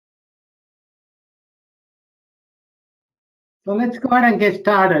So let's go ahead and get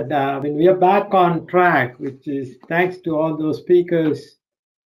started. We are back on track, which is thanks to all those speakers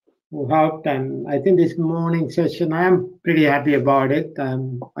who helped. And I think this morning session, I am pretty happy about it.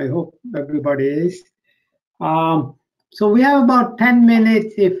 I hope everybody is. So we have about 10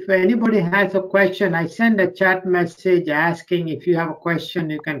 minutes. If anybody has a question, I send a chat message asking if you have a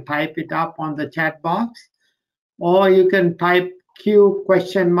question, you can type it up on the chat box, or you can type Q ?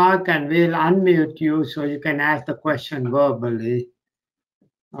 And we'll unmute you so you can ask the question verbally.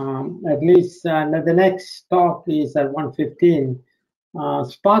 At least the next talk is at 1:15.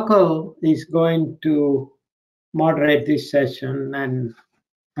 Sparkle is going to moderate this session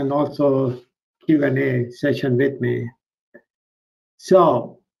and also Q&A session with me.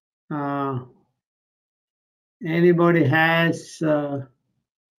 So anybody has a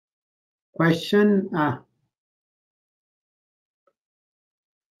question?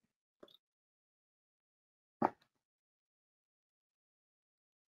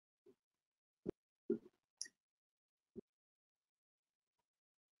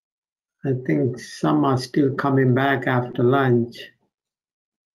 I think some are still coming back after lunch.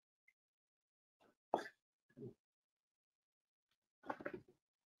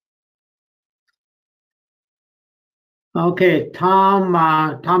 Okay, Tom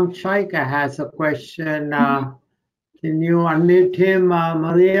Chaika has a question. Can you unmute him,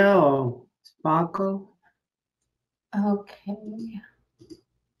 Maria or Sparkle? Okay.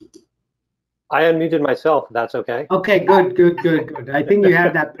 I unmuted myself, if that's okay. Okay, good. I think you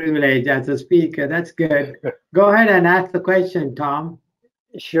have that privilege as a speaker. That's good. Go ahead and ask the question, Tom.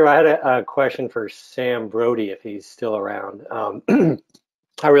 Sure, I had a question for Sam Brody, if he's still around.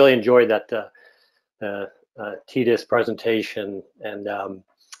 I really enjoyed that TDIS presentation, and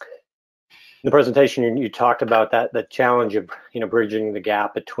the presentation you talked about the challenge of bridging the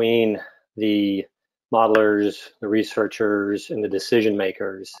gap between the modelers, the researchers, and the decision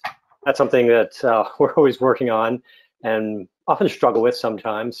makers. That's something that we're always working on and often struggle with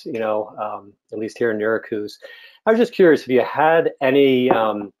sometimes, at least here in Syracuse. I was just curious if you had any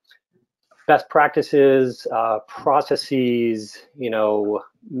best practices, processes,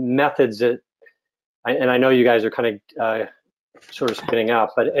 methods that, and I know you guys are kind of sort of spinning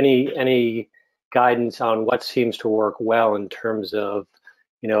up, but any guidance on what seems to work well in terms of,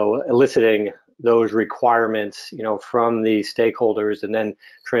 eliciting those requirements, from the stakeholders and then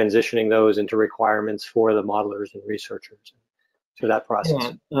transitioning those into requirements for the modelers and researchers through that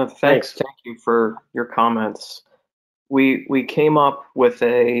process. Yeah, thanks. Thank you for your comments. We came up with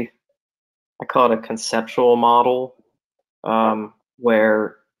I call it a conceptual model,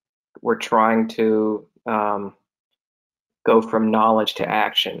 where we're trying to go from knowledge to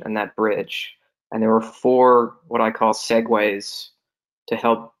action and that bridge. And there were 4 what I call segues to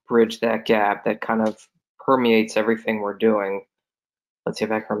help bridge that gap that kind of permeates everything we're doing. Let's see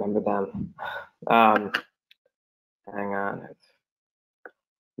if I can remember them. Hang on.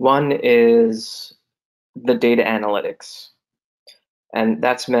 One is the data analytics. And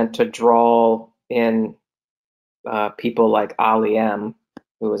that's meant to draw in people like Ali M,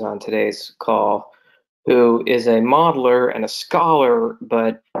 who was on today's call, who is a modeler and a scholar,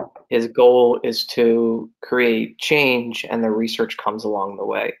 but his goal is to create change, and the research comes along the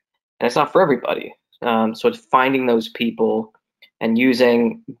way. And it's not for everybody. So it's finding those people and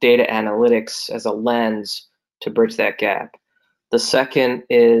using data analytics as a lens to bridge that gap. The second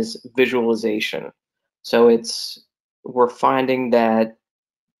is visualization. So we're finding that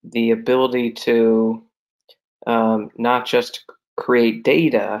the ability to not just create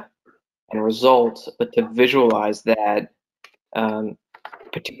data and results, but to visualize that,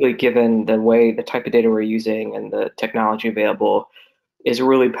 particularly given the type of data we're using and the technology available, is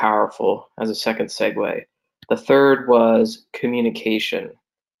really powerful as a second segue. The third was communication,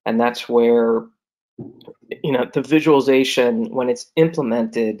 and that's where the visualization, when it's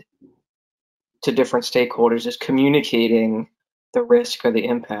implemented to different stakeholders, is communicating the risk or the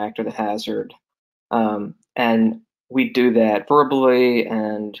impact or the hazard, and we do that verbally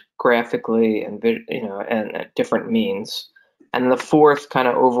and graphically and and at different means. And the fourth kind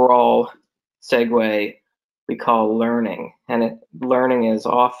of overall segue we call learning, and learning is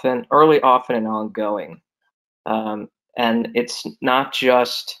often and ongoing, and it's not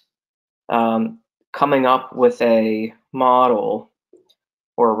just coming up with a model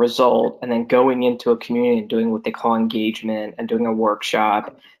or a result and then going into a community and doing what they call engagement and doing a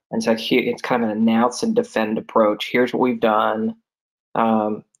workshop. And so it's kind of an announce and defend approach. Here's what we've done.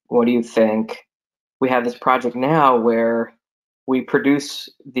 What do you think? We have this project now where we produce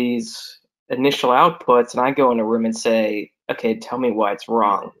these initial outputs, and I go in a room and say, okay, tell me why it's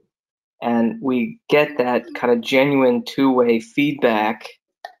wrong. and we get that kind of genuine two-way feedback.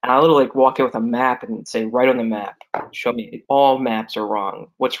 And I literally like walk in with a map and say, right on the map, show me all maps are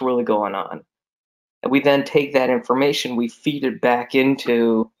wrong. What's really going on? And we then take that information, we feed it back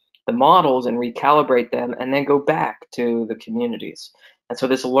into the models and recalibrate them, and then go back to the communities. And so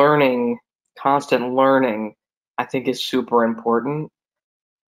this learning, constant learning, I think is super important.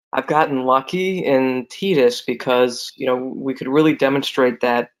 I've gotten lucky in TDIS because, you know, we could really demonstrate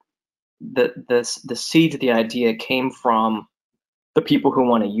that the seed of the idea came from the people who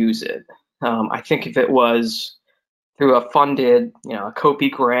want to use it. I think if it was through a funded, you know, a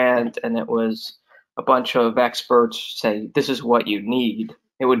CoPe grant, and it was a bunch of experts say, this is what you need,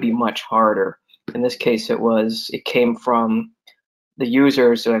 it would be much harder. In this case, it came from the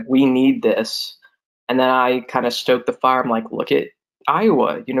users, like, we need this. And then I kind of stoked the fire. I'm like, look at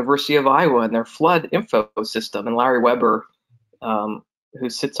Iowa, University of Iowa, and their flood info system. And Larry Weber, who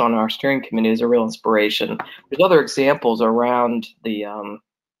sits on our steering committee, is a real inspiration. There's other examples around the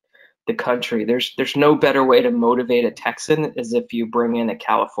country. There's no better way to motivate a Texan as if you bring in a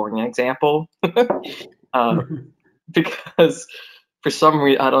California example, because for some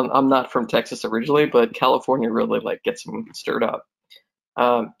reason, I'm not from Texas originally, but California really like gets them stirred up.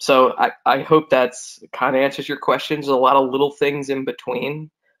 So I hope that's kind of answers your questions. There's a lot of little things in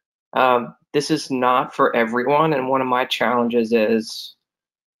between. This is not for everyone, and one of my challenges is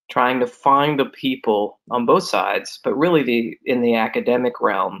trying to find the people on both sides, but really in the academic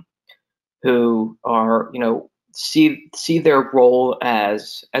realm, who are, you know, see their role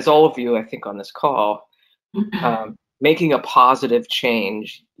as all of you, I think, on this call, making a positive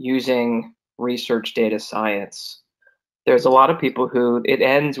change using research data science. There's a lot of people who it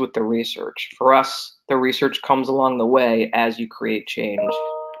ends with the research. For us, the research comes along the way as you create change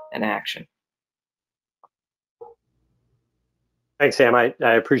and action. Thanks, Sam. I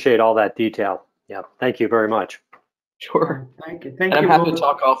appreciate all that detail. Yeah, thank you very much. Sure. Thank you. And I'm happy to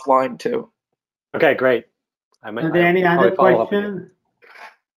talk offline too. Okay, great. Are there any other questions?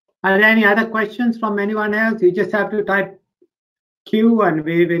 Are there any other questions from anyone else? You just have to type Q and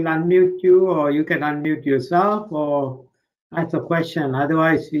we will unmute you, or you can unmute yourself or ask a question.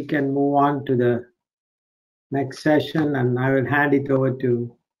 Otherwise, we can move on to the next session, and I will hand it over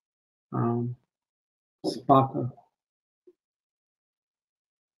to Sparker.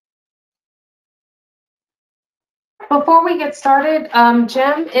 Before we get started,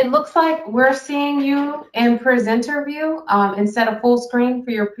 Jim, it looks like we're seeing you in presenter view instead of full screen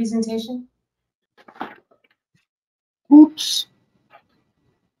for your presentation. Oops.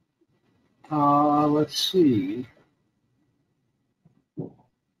 Let's see.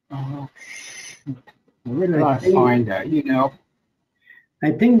 Oh, shoot. Where did I find that? You know,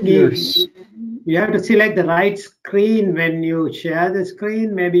 I think you have to select the right screen when you share the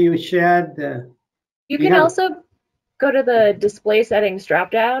screen. Maybe you shared the. You can also go to the display settings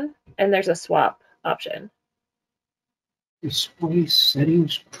dropdown, and there's a swap option. Display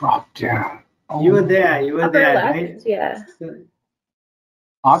settings dropdown. Oh, you were there. You were upper there, left, right? yeah.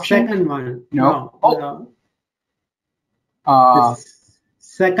 Option? Second one. No. No. Oh.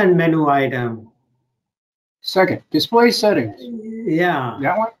 Second menu item. Second, display settings. Yeah.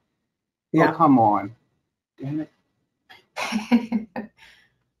 That one? Yeah. Oh, come on. Damn it.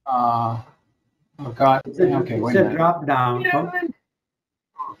 Oh, God. Okay, wait a minute. Drop down.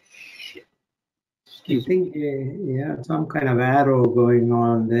 Oh, shit. Excuse me. I think you have some kind of arrow going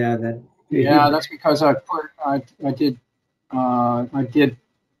on there. That's because I did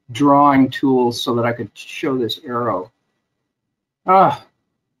drawing tools so that I could show this arrow. Ah,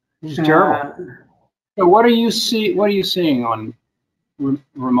 this is terrible. So what are you seeing on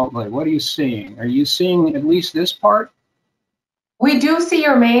remotely? What are you seeing? Are you seeing at least this part? We do see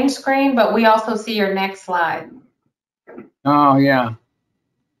your main screen, but we also see your next slide. Oh yeah.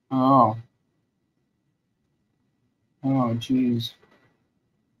 Oh. Oh geez.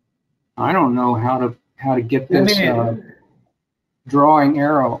 I don't know how to get this drawing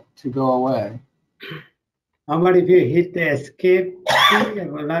arrow to go away. How about if you hit the escape key?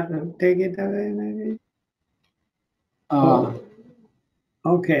 Will that take it away, maybe?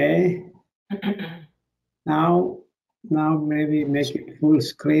 Okay. Now maybe make it full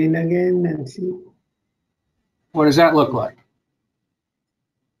screen again and see. What does that look like?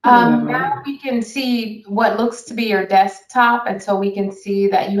 Now we can see what looks to be your desktop, and so we can see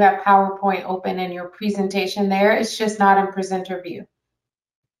that you have PowerPoint open in your presentation there. It's just not in presenter view.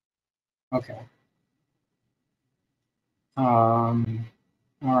 Okay. All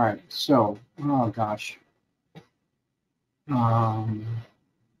right. So, oh gosh.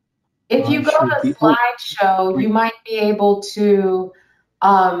 If you go to slideshow, you might be able to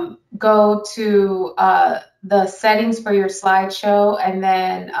go to the settings for your slideshow and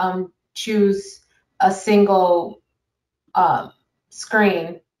then choose a single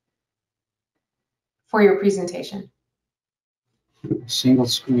screen for your presentation. Single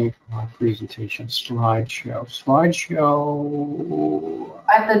screen presentation, slideshow. Slideshow.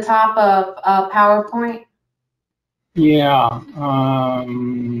 At the top of PowerPoint. Yeah.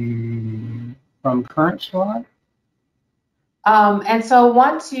 From current slide. And so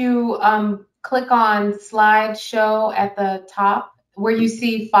once you click on slideshow at the top, where you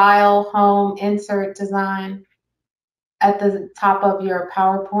see file, home, insert, design, at the top of your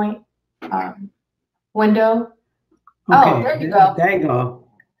PowerPoint window. Okay, Oh, there you go. There you go.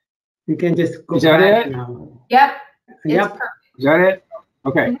 You can just go Is that back it? now. Yep. It's Yep. perfect. Is that it?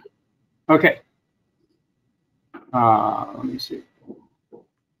 Okay. Mm-hmm. Okay. Let me see.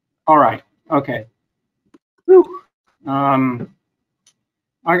 All right. Okay. Whew.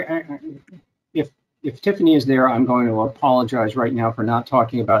 If Tiffany is there, I'm going to apologize right now for not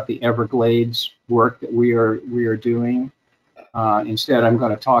talking about the Everglades work that we are doing. Instead, I'm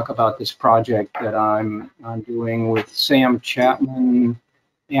going to talk about this project that I'm doing with Sam Chapman,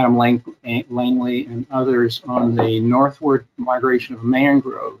 Adam Langley, and others on the northward migration of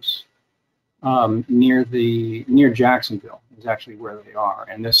mangroves near Jacksonville is actually where they are.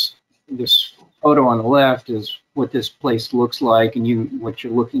 And this photo on the left is what this place looks like, and what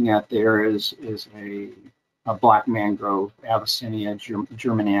you're looking at there is a black mangrove, Avicennia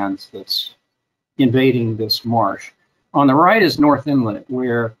germinans, that's invading this marsh. On the right is North Inlet,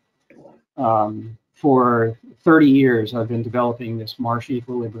 where for 30 years I've been developing this marsh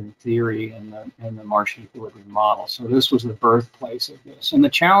equilibrium theory and the marsh equilibrium model. So this was the birthplace of this. And the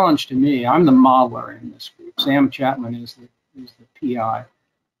challenge to me, I'm the modeler in this group. Sam Chapman is the PI.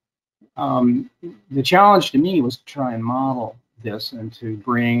 The challenge to me was to try and model this and to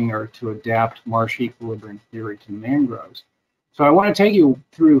bring or to adapt marsh equilibrium theory to mangroves. So I want to take you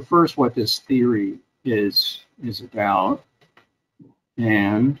through first what this theory is about,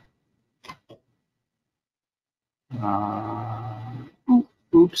 and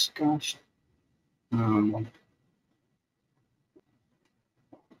oops, gosh, I'm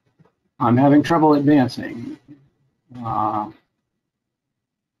having trouble advancing. There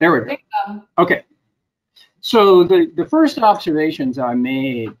we go. Okay, so the first observations I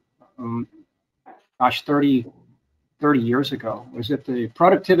made, gosh, 30 years ago, was that the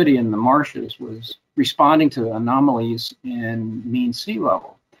productivity in the marshes was responding to anomalies in mean sea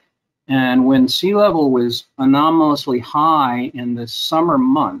level. And when sea level was anomalously high in the summer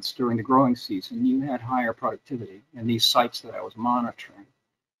months during the growing season, you had higher productivity in these sites that I was monitoring.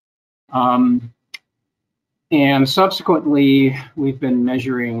 And subsequently, we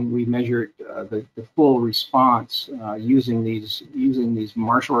measured the full response using these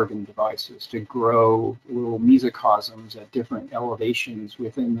marsh organ devices to grow little mesocosms at different elevations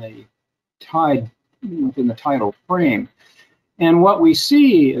within the tidal frame. And what we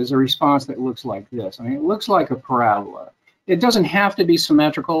see is a response that looks like this. I mean, it looks like a parabola. It doesn't have to be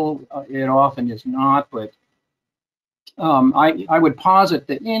symmetrical. It often is not, but I would posit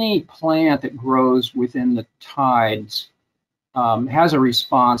that any plant that grows within the tides has a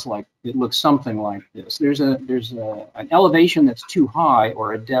response like it looks something like this. There's an elevation that's too high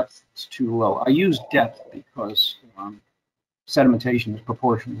or a depth that's too low. I use depth because sedimentation is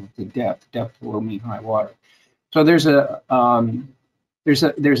proportional to depth below mean high water. So there's an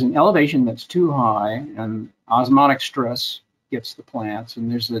elevation that's too high, and osmotic stress gets the plants,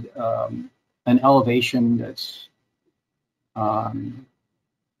 and there's an elevation that's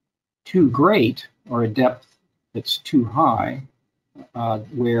too great, or a depth that's too high,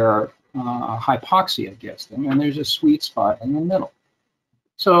 where hypoxia gets them, and there's a sweet spot in the middle.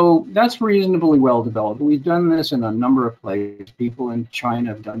 So that's reasonably well developed. We've done this in a number of places. People in China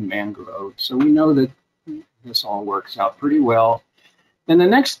have done mangroves, so we know that this all works out pretty well. And the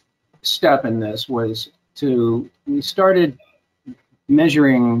next step in this was we started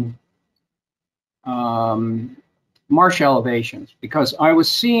measuring marsh elevations, because I was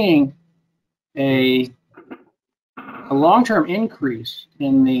seeing a long-term increase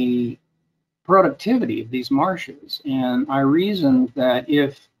in the productivity of these marshes, and I reasoned that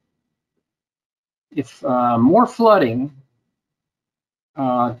if more flooding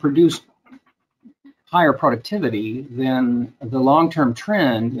produced higher productivity, then the long-term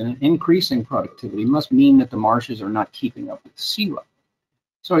trend in increasing productivity must mean that the marshes are not keeping up with sea level.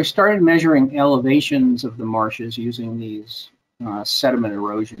 So I started measuring elevations of the marshes using these sediment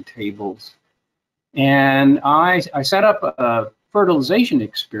erosion tables. And I set up a fertilization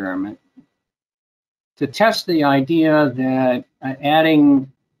experiment to test the idea that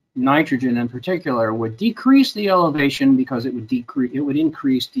adding nitrogen in particular would decrease the elevation because it would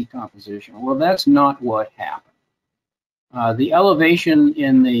increase decomposition. Well, that's not what happened. The elevation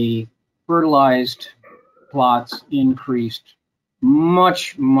in the fertilized plots increased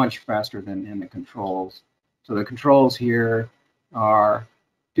much, much faster than in the controls. So the controls here are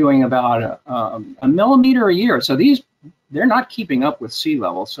doing about a millimeter a year. So they're not keeping up with sea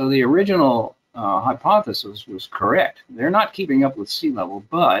level. So the original hypothesis was correct. They're not keeping up with sea level,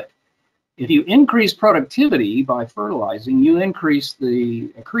 but if you increase productivity by fertilizing, you increase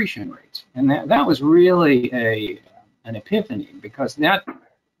the accretion rates. And that was really an epiphany, because that,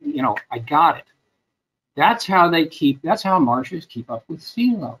 I got it. That's how marshes keep up with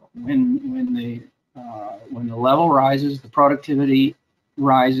sea level. When the level rises, the productivity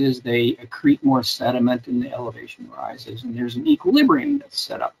rises, they accrete more sediment and the elevation rises, and there's an equilibrium that's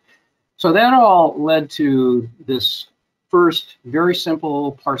set up. So that all led to this first very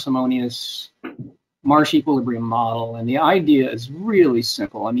simple parsimonious marsh equilibrium model. And the idea is really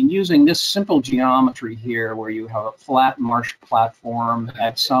simple. I mean, using this simple geometry here, where you have a flat marsh platform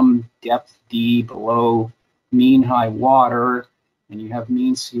at some depth D below mean high water, and you have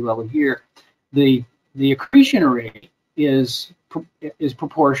mean sea level here, the accretion rate is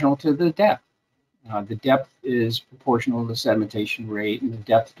proportional to the depth. The depth is proportional to the sedimentation rate, and the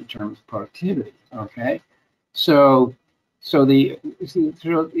depth determines productivity. Okay, so the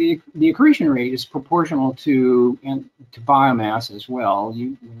accretion rate is proportional to biomass as well. When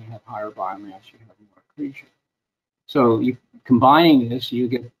you have higher biomass, you have more accretion. So combining this, you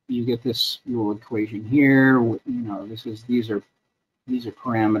get this little equation here. These are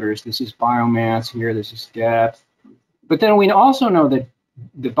parameters. This is biomass here. This is depth. But then we also know that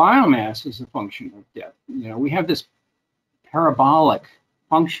the biomass is a function of depth. We have this parabolic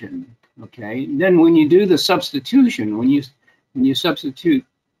function. Okay. And then when you do the substitution, when you substitute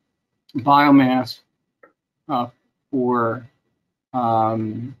biomass for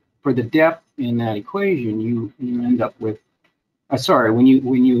the depth in that equation, you end up with when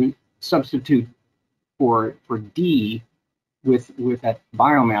you substitute for D with that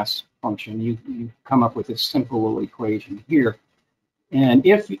biomass function, you come up with this simple little equation here. And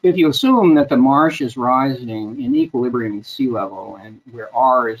if you assume that the marsh is rising in equilibrium with sea level, and where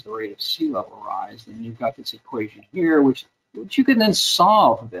R is the rate of sea level rise, then you've got this equation here, which you can then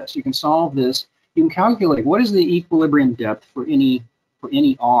solve this. You can solve this. You can calculate what is the equilibrium depth for any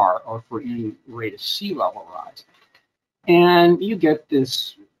R, or for any rate of sea level rise, and you get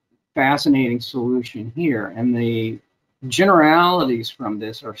this fascinating solution here. And the generalities from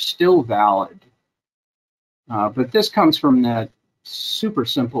this are still valid, but this comes from that super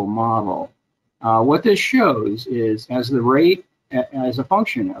simple model. What this shows is, as a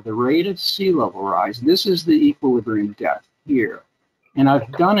function of the rate of sea level rise, this is the equilibrium depth here. And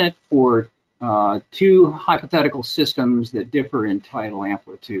I've done it for two hypothetical systems that differ in tidal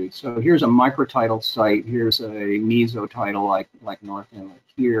amplitude. So here's a microtidal site. Here's a mesotidal, like North Inlet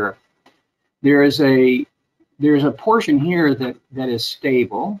here. There's a portion here that is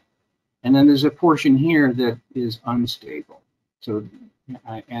stable, and then there's a portion here that is unstable. So,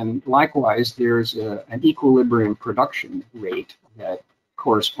 and likewise, there's an equilibrium production rate that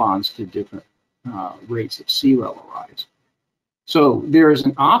corresponds to different rates of sea level rise. So there is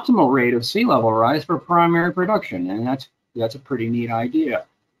an optimal rate of sea level rise for primary production, and that's a pretty neat idea.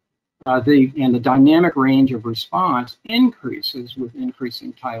 The dynamic range of response increases with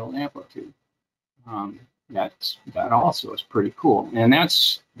increasing tidal amplitude. That also is pretty cool, and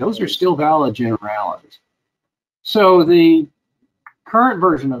those are still valid generalities. So the current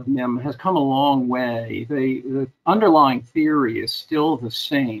version of NIM has come a long way. The underlying theory is still the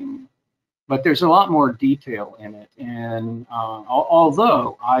same, but there's a lot more detail in it. And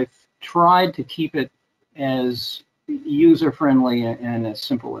although I've tried to keep it as user-friendly and as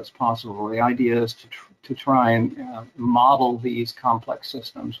simple as possible, the idea is to try and model these complex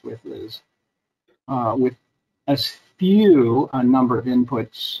systems with as few a number of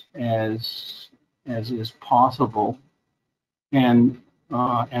inputs as is possible, and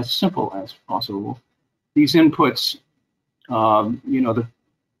as simple as possible. These inputs, the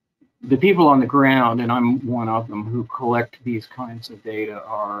people on the ground, and I'm one of them, who collect these kinds of data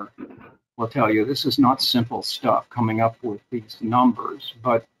will tell you this is not simple stuff coming up with these numbers,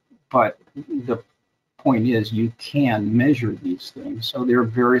 but the point is you can measure these things. So there are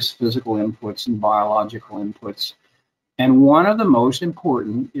various physical inputs and biological inputs, and one of the most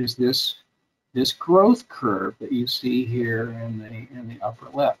important is this growth curve that you see here in the upper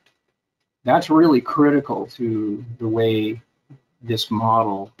left. That's really critical to the way this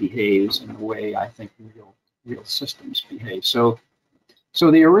model behaves in the way I think real systems behave. So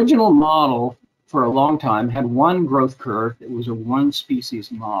the original model for a long time had one growth curve. It was a one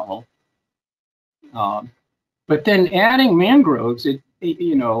species model. But then adding mangroves,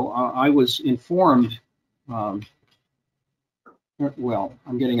 I was informed, well,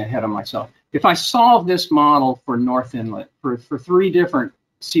 I'm getting ahead of myself. If I solve this model for North Inlet for 3 different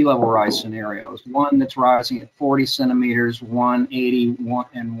sea level rise scenarios, one that's rising at 40 centimeters, 180,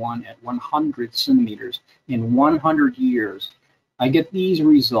 and one at 100 centimeters in 100 years, I get these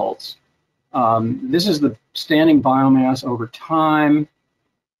results. This is the standing biomass over time,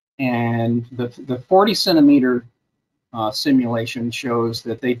 and the 40 centimeter simulation shows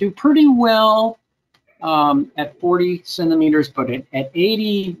that they do pretty well at 40 centimeters, but at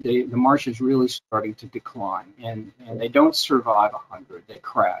 80, the marsh is really starting to decline, and they don't survive 100, they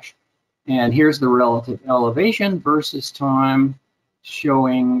crash. And here's the relative elevation versus time,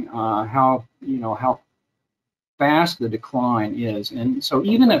 showing how fast the decline is. And so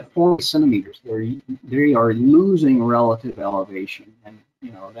even at 40 centimeters, they are losing relative elevation, and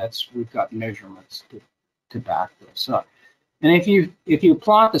we've got measurements to back this up. And if you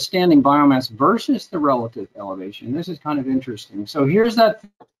plot the standing biomass versus the relative elevation, this is kind of interesting. So here's that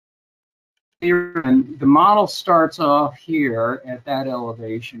theory, and the model starts off here at that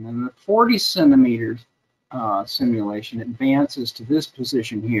elevation, and the 40 centimeters simulation advances to this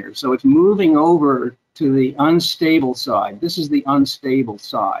position here. So it's moving over to the unstable side. This is the unstable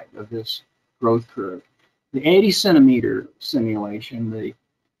side of this growth curve. The 80 centimeter simulation, the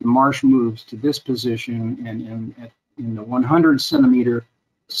marsh moves to this position, and in the 100 centimeter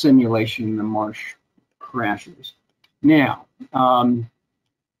simulation, the marsh crashes. Now,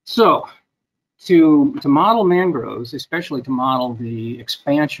 so to model mangroves, especially to model the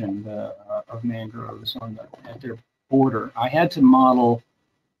expansion of mangroves at their border, I had to model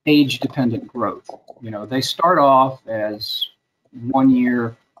age-dependent growth. They start off as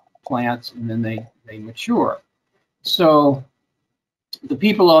 1-year plants, and then they mature. So the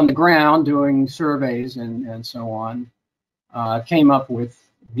people on the ground doing surveys and so on came up with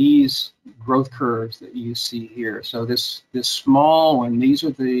these growth curves that you see here. So this small one, these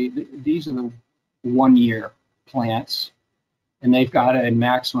are the 1-year plants, and they've got a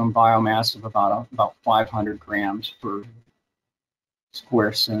maximum biomass of about 500 grams per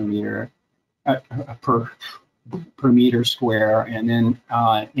square centimeter per meter square, and then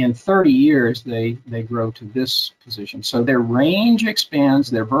in 30 years they grow to this position. So their range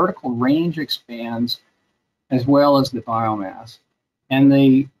expands, their vertical range expands, as well as the biomass. And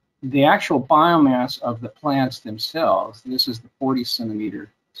the actual biomass of the plants themselves, this is the 40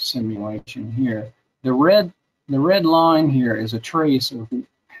 centimeter simulation here. The red line here is a trace of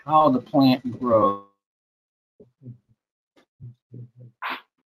how the plant grows.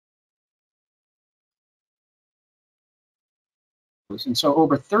 And so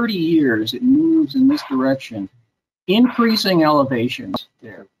over 30 years, it moves in this direction, increasing elevations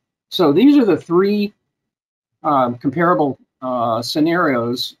there. So these are the 3 comparable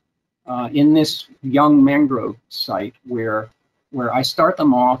scenarios in this young mangrove site where I start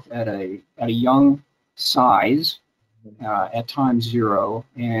them off at a young size at time 0,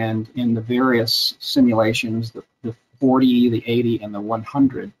 and in the various simulations, the 40, the 80, and the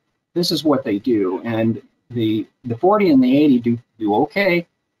 100, this is what they do. And the 40 and the 80 do okay.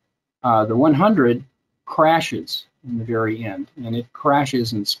 The 100 crashes in the very end, and it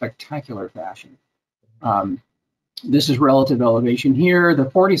crashes in spectacular fashion. This is relative elevation here.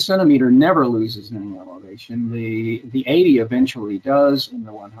 The 40 centimeter never loses any elevation. The 80 eventually does, and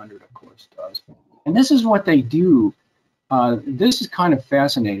the 100, of course, does. And this is what they do. This is kind of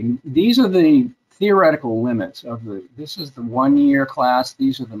fascinating. These are the theoretical limits of this is the 1-year class.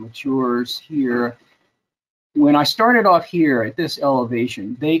 These are the matures here. When I started off here at this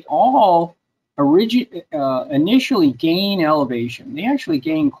elevation, they all initially gain elevation. They actually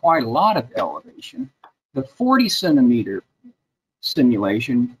gain quite a lot of elevation. The 40 centimeter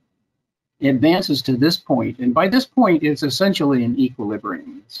simulation advances to this point, and by this point, it's essentially an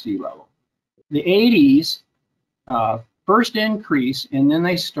equilibrium at sea level. The 80s first increase, and then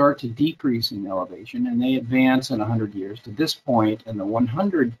they start to decrease in elevation, and they advance in 100 years to this point, and the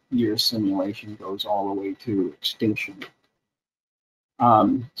 100-year simulation goes all the way to extinction.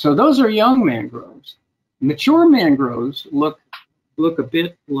 So those are young mangroves. Mature mangroves look a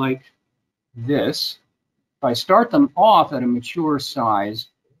bit like this. If I start them off at a mature size,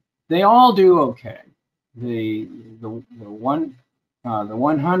 they all do okay. The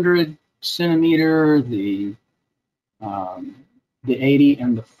 100 centimeter, the 80,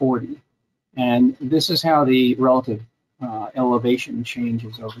 and the 40. And this is how the relative elevation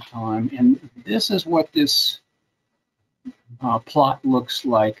changes over time. And this is what this plot looks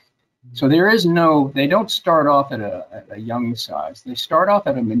like. So there is no, they don't start off at a young size. They start off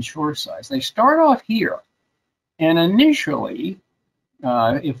at a mature size. They start off here. And initially,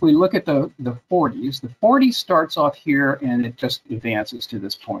 if we look at the 40s, the 40 starts off here and it just advances to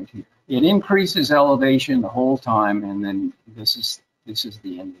this point here. It increases elevation the whole time, and then this is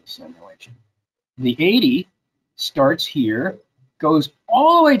the end of the simulation. The 80 starts here, goes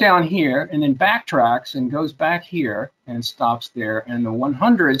all the way down here, and then backtracks and goes back here and stops there. And the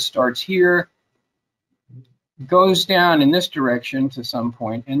 100 starts here, goes down in this direction to some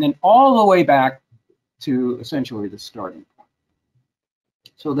point, and then all the way back to essentially the starting point.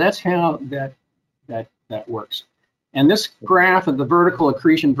 So that's how that works. And this graph of the vertical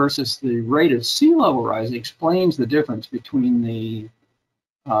accretion versus the rate of sea level rise explains the difference between the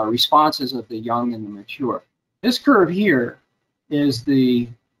responses of the young and the mature. This curve here is the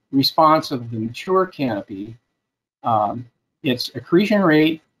response of the mature canopy. Its accretion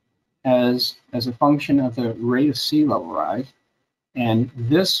rate as a function of the rate of sea level rise, and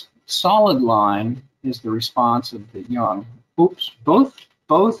this solid line is the response of the young. Oops,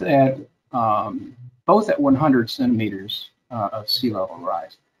 both at 100 centimeters of sea level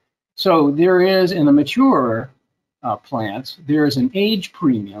rise. So there is, in the mature plants, there is an age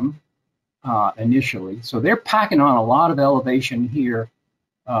premium initially. So they're packing on a lot of elevation here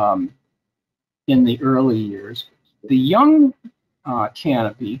in the early years. The young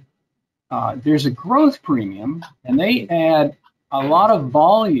canopy, there's a growth premium, and they add a lot of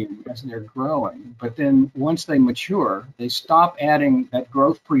volume as they're growing, but then once they mature, they stop adding, that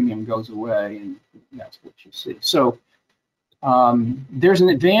growth premium goes away, and that's what you see. So there's an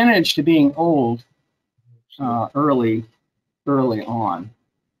advantage to being old early on.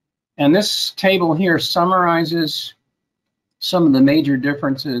 And this table here summarizes some of the major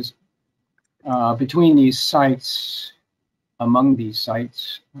differences between these sites, among these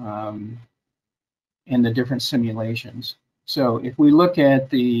sites, in the different simulations. So if we look at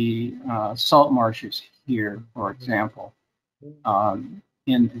the salt marshes here, for example,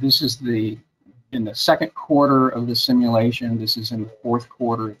 this is in the second quarter of the simulation. This is in the fourth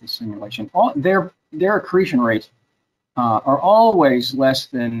quarter of the simulation. Their accretion rates are always less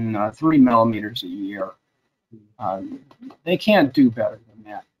than 3 millimeters a year. They can't do better than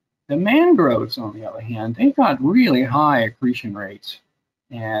that. The mangroves, on the other hand, they've got really high accretion rates,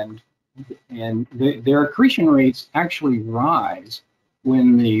 and their accretion rates actually rise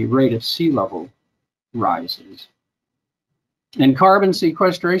when the rate of sea level rises. In carbon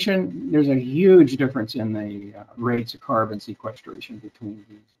sequestration, there's a huge difference in the rates of carbon sequestration between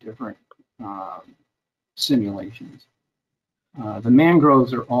these different simulations. The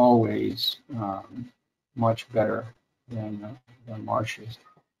mangroves are always much better than marshes.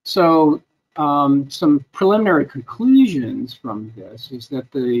 So some preliminary conclusions from this is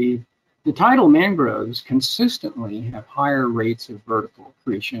that the tidal mangroves consistently have higher rates of vertical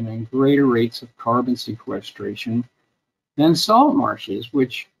accretion and greater rates of carbon sequestration than salt marshes,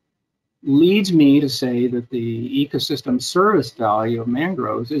 which leads me to say that the ecosystem service value of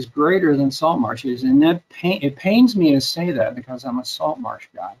mangroves is greater than salt marshes. And it pains me to say that because I'm a salt marsh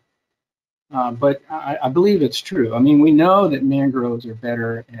guy. But I believe it's true. I mean, we know that mangroves are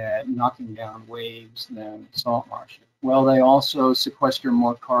better at knocking down waves than salt marshes. Well, they also sequester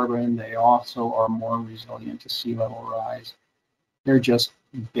more carbon. They also are more resilient to sea level rise. They're just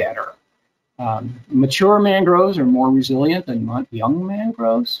better. Mature mangroves are more resilient than young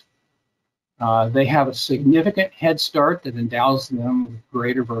mangroves. They have a significant head start that endows them with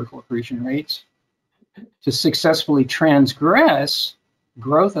greater vertical accretion rates. To successfully transgress,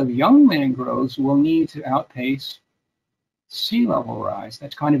 growth of young mangroves will need to outpace sea level rise.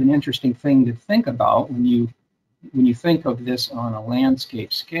 That's kind of an interesting thing to think about when you think of this on a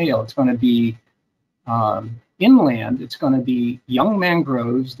landscape scale. It's going to be inland. It's going to be young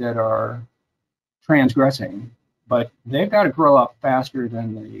mangroves that are transgressing, but they've got to grow up faster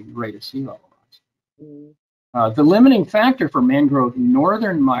than the rate of sea level rise. The limiting factor for mangrove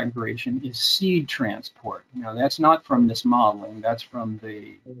northern migration is seed transport. Now, that's not from this modeling. That's from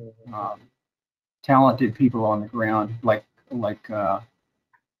the talented people on the ground, like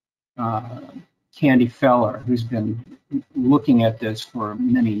Candy Feller, who's been looking at this for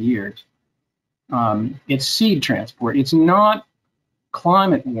many years. It's seed transport. It's not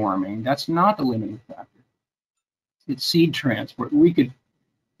climate warming. That's not the limiting factor. It's seed transport. We could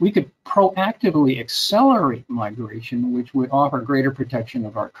proactively accelerate migration, which would offer greater protection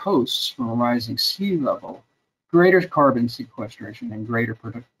of our coasts from a rising sea level, greater carbon sequestration, and greater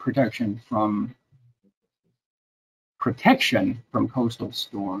protection from protection from coastal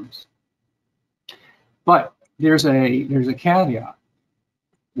storms. But there's a caveat.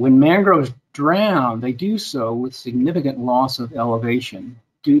 When mangroves drown, they do so with significant loss of elevation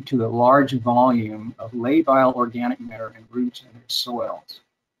due to the large volume of labile organic matter and roots in their soils.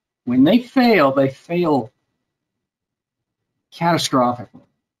 When they fail catastrophically.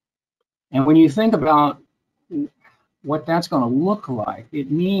 And when you think about what that's going to look like,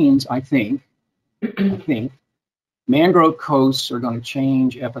 it means, I think, mangrove coasts are going to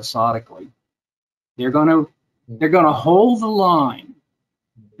change episodically. They're going to hold the line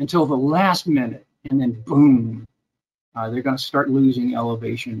until the last minute, and then boom, they're going to start losing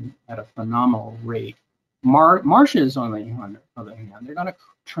elevation at a phenomenal rate. Marshes, on the other hand, they're going to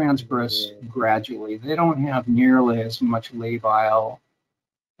transgress gradually. They don't have nearly as much labile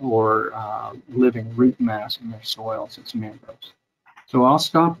or living root mass in their soils as mangroves. So I'll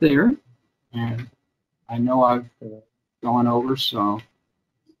stop there, and I know I've gone over, so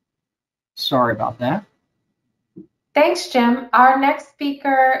sorry about that. Thanks, Jim. Our next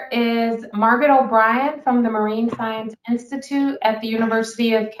speaker is Margaret O'Brien from the Marine Science Institute at the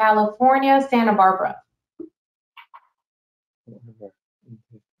University of California, Santa Barbara.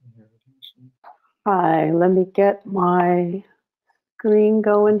 Hi, let me get my screen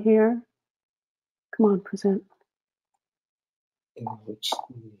going here. Come on, present.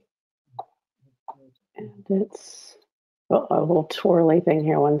 And it's a little twirly thing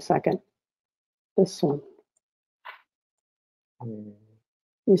here, 1 second. This one.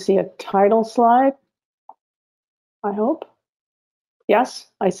 You see a title slide, I hope? Yes,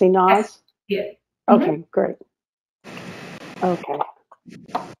 I see nods. Yeah. Okay, great. Okay.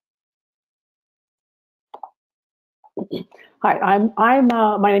 Hi,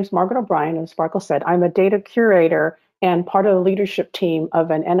 my name's Margaret O'Brien, as Sparkle said. I'm a data curator and part of the leadership team of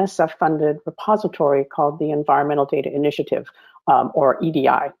an NSF-funded repository called the Environmental Data Initiative, or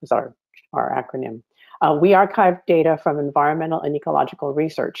EDI is our acronym. We archive data from environmental and ecological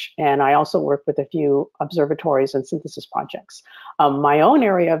research, and I also work with a few observatories and synthesis projects. My own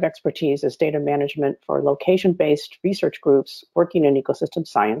area of expertise is data management for location-based research groups working in ecosystem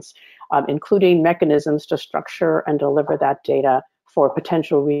science, including mechanisms to structure and deliver that data for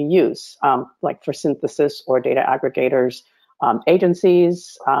potential reuse, like for synthesis or data aggregators,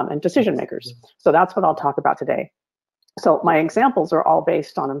 agencies, and decision makers. So that's what I'll talk about today. So my examples are all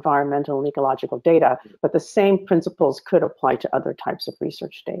based on environmental and ecological data, but the same principles could apply to other types of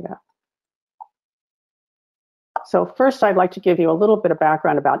research data. So first, I'd like to give you a little bit of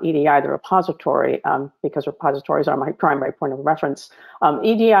background about EDI, the repository, because repositories are my primary point of reference.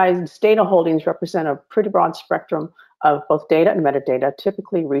 EDI's data holdings represent a pretty broad spectrum of both data and metadata,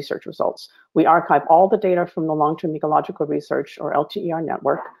 typically research results. We archive all the data from the long-term ecological research, or LTER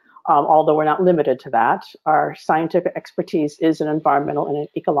network, although we're not limited to that. Our scientific expertise is in environmental and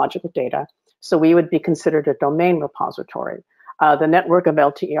ecological data, so we would be considered a domain repository. The network of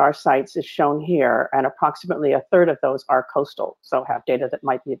LTER sites is shown here, and approximately a third of those are coastal, so have data that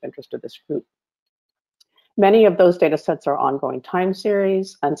might be of interest to this group. Many of those data sets are ongoing time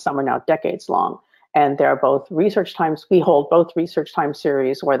series, and some are now decades long. And they're both research times. We hold both research time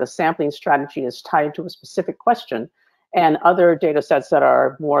series where the sampling strategy is tied to a specific question, and other data sets that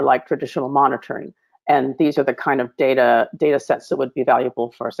are more like traditional monitoring. And these are the kind of data sets that would be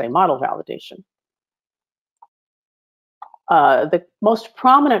valuable for, say, model validation. The most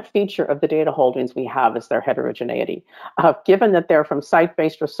prominent feature of the data holdings we have is their heterogeneity. Given that they're from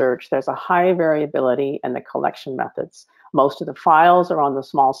site-based research, there's a high variability in the collection methods. Most of the files are on the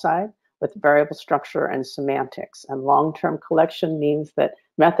small side with variable structure and semantics. And long-term collection means that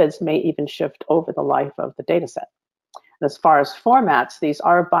methods may even shift over the life of the data set. As far as formats, these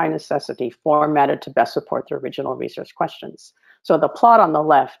are by necessity formatted to best support the original research questions. So the plot on the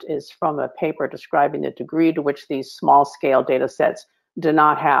left is from a paper describing the degree to which these small-scale data sets do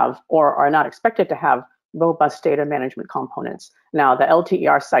not have or are not expected to have robust data management components. Now, the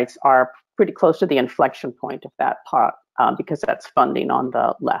LTER sites are pretty close to the inflection point of that plot because that's funding on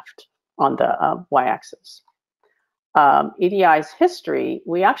the left, on the y-axis. EDI's history,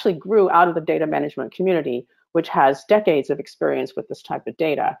 we actually grew out of the data management community, which has decades of experience with this type of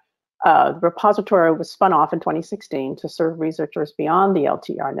data. The repository was spun off in 2016 to serve researchers beyond the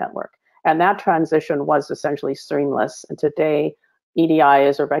LTER network. And that transition was essentially seamless. And today, EDI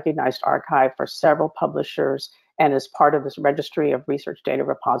is a recognized archive for several publishers and is part of this registry of research data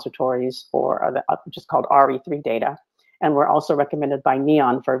repositories, or which is called RE3 data. And we're also recommended by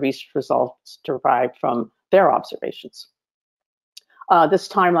NEON for research results derived from their observations. This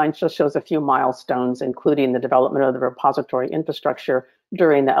timeline just shows a few milestones, including the development of the repository infrastructure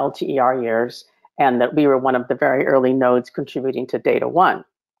during the LTER years, and that we were one of the very early nodes contributing to Data 1.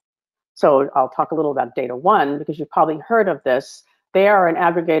 So I'll talk a little about Data 1 because you've probably heard of this. They are an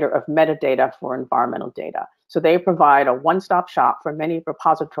aggregator of metadata for environmental data. So they provide a one-stop shop for many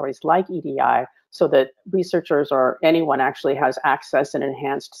repositories like EDI so that researchers or anyone actually has access and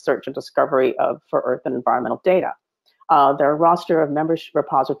enhanced search and discovery for Earth and environmental data. Their roster of membership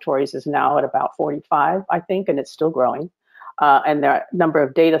repositories is now at about 45, I think, and it's still growing. And the number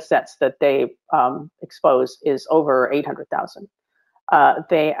of data sets that they expose is over 800,000.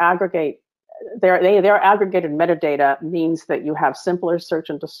 Their aggregated metadata means that you have simpler search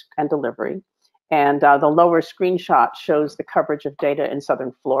and delivery. And the lower screenshot shows the coverage of data in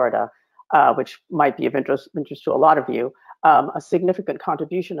southern Florida, which might be of interest to a lot of you. A significant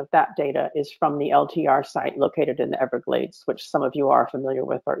contribution of that data is from the LTR site located in the Everglades, which some of you are familiar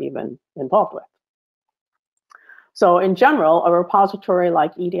with or even involved with. So in general, a repository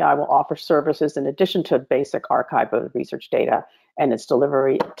like EDI will offer services in addition to basic archive of research data and its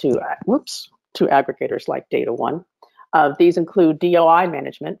delivery to aggregators like Data 1. These include DOI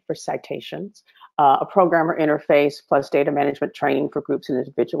management for citations, a programmer interface, plus data management training for groups and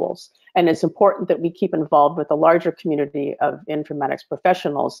individuals. And it's important that we keep involved with the larger community of informatics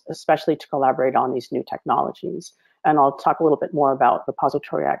professionals, especially to collaborate on these new technologies. And I'll talk a little bit more about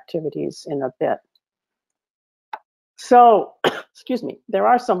repository activities in a bit. So, excuse me, there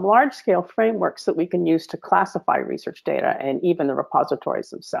are some large-scale frameworks that we can use to classify research data and even the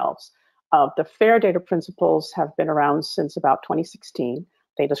repositories themselves. The FAIR data principles have been around since about 2016.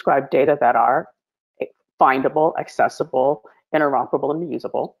 They describe data that are findable, accessible, interoperable, and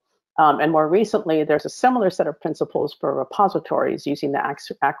reusable. And more recently, there's a similar set of principles for repositories using the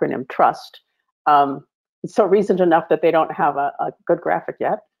acronym TRUST. So recent enough that they don't have a good graphic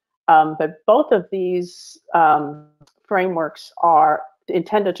yet. But both of these frameworks are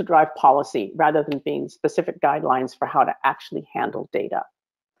intended to drive policy rather than being specific guidelines for how to actually handle data.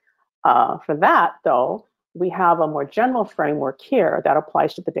 For that, though, we have a more general framework here that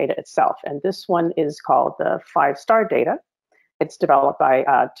applies to the data itself. And this one is called the 5-star data. It's developed by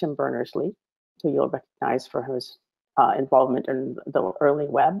Tim Berners-Lee, who you'll recognize for his involvement in the early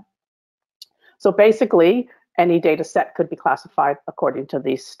web. So basically, any data set could be classified according to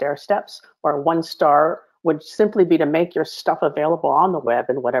these stair steps, where 1 star would simply be to make your stuff available on the web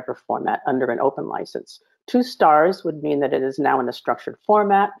in whatever format under an open license. 2 stars would mean that it is now in a structured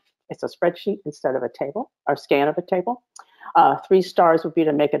format. It's a spreadsheet instead of a table or scan of a table. 3 stars would be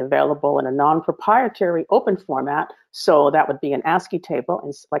to make it available in a non-proprietary open format. So that would be an ASCII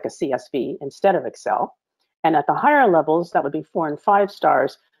table, like a CSV, instead of Excel. And at the higher levels, that would be 4 and 5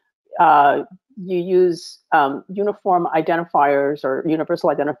 stars. You use uniform identifiers or universal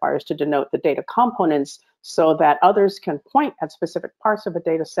identifiers to denote the data components so that others can point at specific parts of a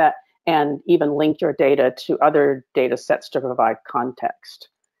data set and even link your data to other data sets to provide context.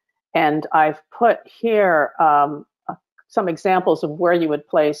 And I've put here some examples of where you would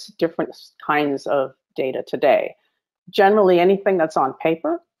place different kinds of data today. Generally, anything that's on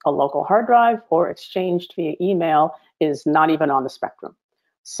paper, a local hard drive, or exchanged via email is not even on the spectrum.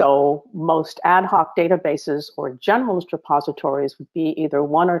 So most ad hoc databases or generalist repositories would be either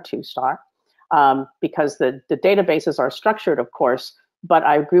 1 or 2 star because the databases are structured, of course, but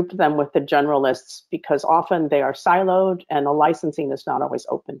I grouped them with the generalists because often they are siloed and the licensing is not always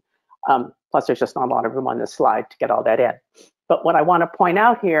open. Plus, there's just not a lot of room on this slide to get all that in. But what I want to point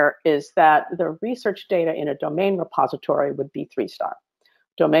out here is that the research data in a domain repository would be 3 star.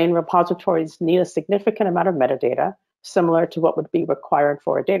 Domain repositories need a significant amount of metadata, similar to what would be required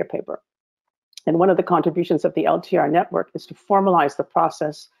for a data paper. And one of the contributions of the LTR network is to formalize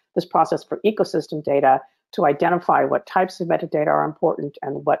this process for ecosystem data to identify what types of metadata are important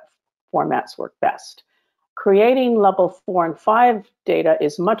and what formats work best. Creating level 4 and 5 data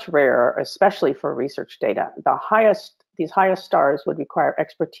is much rarer, especially for research data. These highest stars would require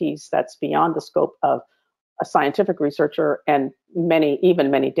expertise that's beyond the scope of a scientific researcher and even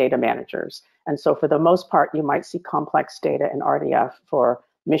many data managers. And so for the most part, you might see complex data in RDF for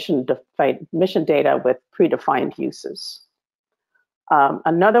mission data with predefined uses.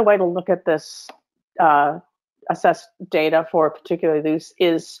 Another way to look at this, assess data for a particular use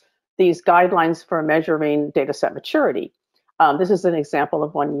is these guidelines for measuring data set maturity. This is an example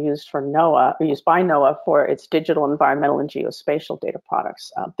of one used by NOAA for its digital, environmental, and geospatial data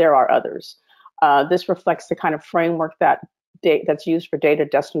products. There are others. This reflects the kind of framework that's used for data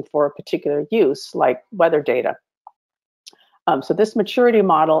destined for a particular use, like weather data. So this maturity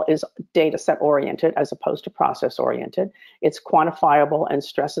model is data set oriented as opposed to process oriented. It's quantifiable and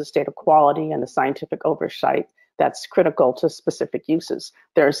stresses data quality and the scientific oversight that's critical to specific uses.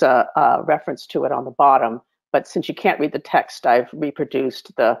 There's a reference to it on the bottom, but since you can't read the text, I've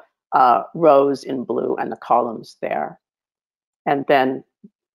reproduced the rows in blue and the columns there. And then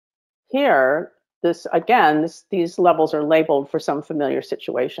here, these levels are labeled for some familiar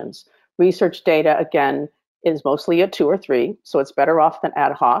situations. Research data, again, is mostly at 2 or 3, so it's better off than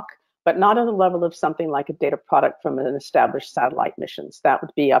ad hoc, but not at the level of something like a data product from an established satellite missions. That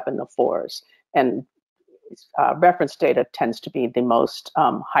would be up in the 4s. And reference data tends to be the most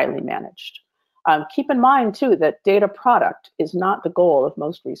highly managed. Keep in mind, too, that data product is not the goal of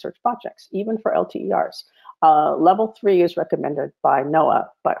most research projects, even for LTERs. Level 3 is recommended by NOAA,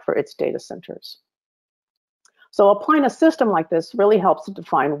 but for its data centers. So applying a system like this really helps to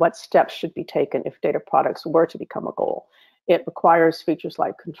define what steps should be taken if data products were to become a goal. It requires features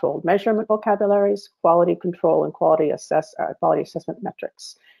like controlled measurement vocabularies, quality control, and quality assessment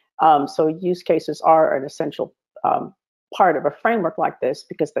metrics. So use cases are an essential part of a framework like this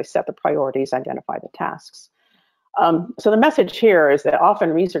because they set the priorities, identify the tasks. So the message here is that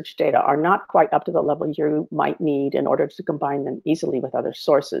often research data are not quite up to the level you might need in order to combine them easily with other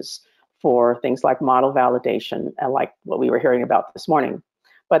sources for things like model validation and like what we were hearing about this morning.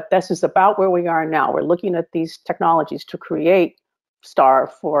 But this is about where we are now. We're looking at these technologies to create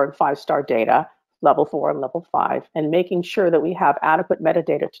star 4 and 5-star data, level 4 and level 5, and making sure that we have adequate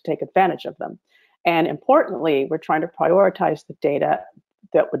metadata to take advantage of them. And importantly, we're trying to prioritize the data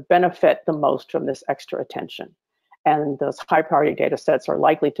that would benefit the most from this extra attention. And those high priority data sets are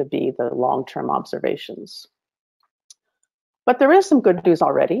likely to be the long-term observations. But there is some good news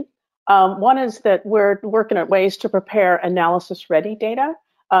already. One is that we're working at ways to prepare analysis-ready data.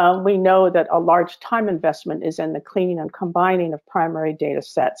 We know that a large time investment is in the cleaning and combining of primary data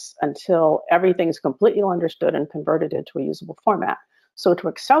sets until everything is completely understood and converted into a usable format. So to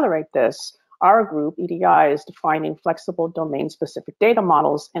accelerate this, our group, EDI, is defining flexible domain-specific data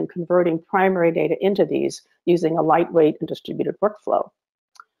models and converting primary data into these using a lightweight and distributed workflow.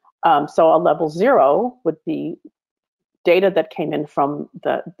 So a level 0 would be data that came in from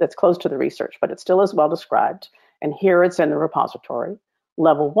that's close to the research, but it still is well described. And here it's in the repository.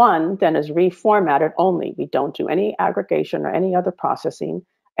 Level 1 then is reformatted only. We don't do any aggregation or any other processing,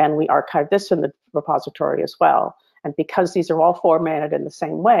 and we archive this in the repository as well. And because these are all formatted in the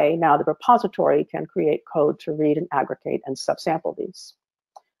same way, now the repository can create code to read and aggregate and subsample these.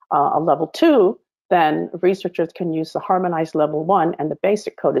 A level 2, then researchers can use the harmonized level 1 and the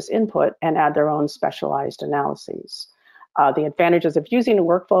basic code as input and add their own specialized analyses. The advantages of using a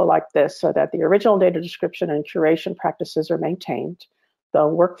workflow like this are that the original data description and curation practices are maintained. The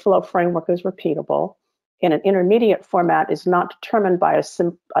workflow framework is repeatable, and an intermediate format is not determined by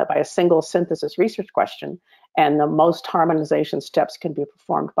a single synthesis research question, and the most harmonization steps can be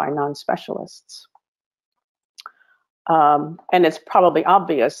performed by non-specialists. And it's probably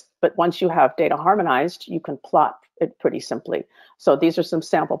obvious, but once you have data harmonized, you can plot it pretty simply. So these are some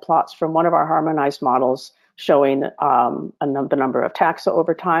sample plots from one of our harmonized models showing the number of taxa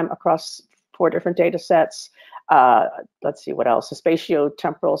over time across 4 different data sets. Let's see what else, a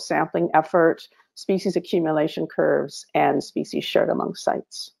spatio-temporal sampling effort, species accumulation curves, and species shared among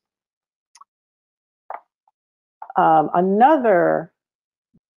sites. Another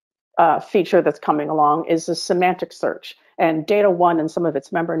feature that's coming along is the semantic search, and Data 1 and some of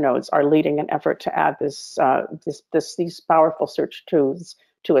its member nodes are leading an effort to add these powerful search tools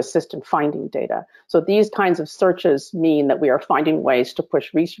to assist in finding data. So these kinds of searches mean that we are finding ways to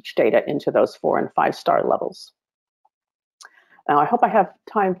push research data into those 4 and 5-star levels. Now, I hope I have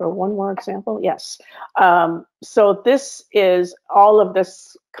time for one more example. Yes. So this is all of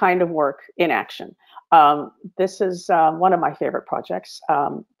this kind of work in action. This is one of my favorite projects.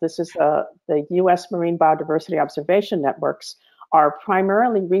 This is the U.S. Marine Biodiversity Observation Networks are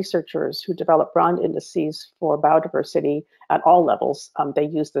primarily researchers who develop broad indices for biodiversity at all levels. They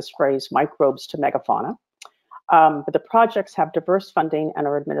use this phrase, microbes to megafauna. But the projects have diverse funding and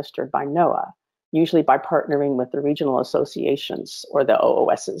are administered by NOAA, usually by partnering with the regional associations or the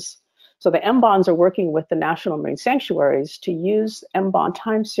OOSs. So the MBONs are working with the National Marine Sanctuaries to use MBON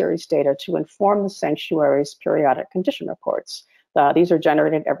time series data to inform the sanctuary's periodic condition reports. These are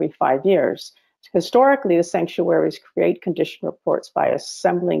generated every 5 years. Historically, the sanctuaries create condition reports by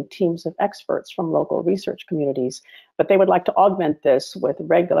assembling teams of experts from local research communities, but they would like to augment this with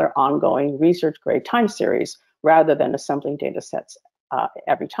regular ongoing research-grade time series rather than assembling data sets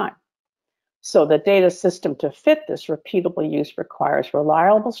every time. So the data system to fit this repeatable use requires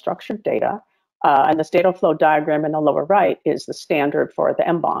reliable structured data, and this data flow diagram in the lower right is the standard for the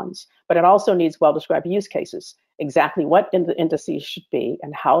MBONs, but it also needs well-described use cases, exactly what the indices should be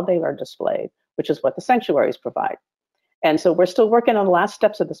and how they are displayed, which is what the sanctuaries provide. And so we're still working on the last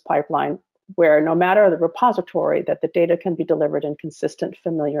steps of this pipeline, where no matter the repository, that the data can be delivered in consistent,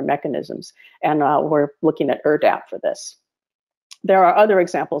 familiar mechanisms. And we're looking at ERDAP for this. There are other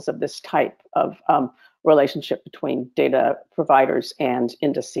examples of this type of relationship between data providers and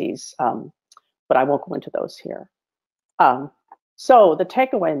indices, but I won't go into those here. So the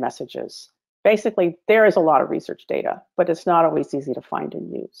takeaway messages, basically, there is a lot of research data, but it's not always easy to find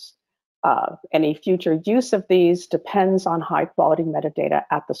and use. Any future use of these depends on high quality metadata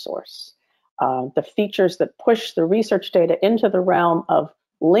at the source. The features that push the research data into the realm of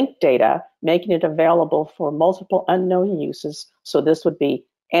linked data, making it available for multiple unknown uses. So this would be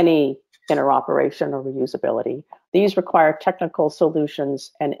any interoperation or reusability. These require technical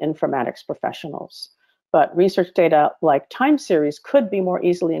solutions and informatics professionals. But research data like time series could be more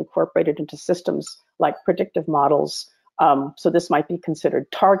easily incorporated into systems like predictive models. So this might be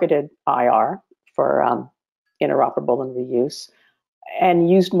considered targeted IR for interoperable and reuse, and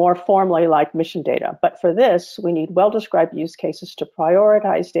used more formally like mission data. But for this, we need well-described use cases to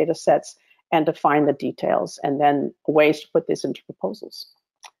prioritize data sets and define the details, and then ways to put this into proposals.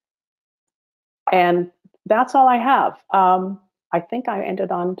 And that's all I have. I think I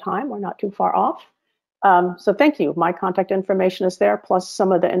ended on time. We're not too far off. So thank you. My contact information is there, plus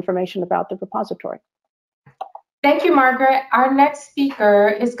some of the information about the repository. Thank you, Margaret. Our next speaker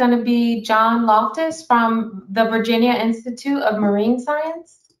is going to be John Loftus from the Virginia Institute of Marine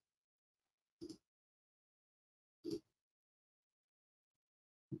Science.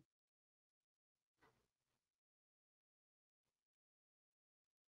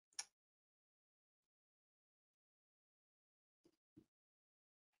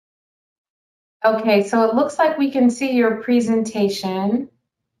 Okay, so it looks like we can see your presentation,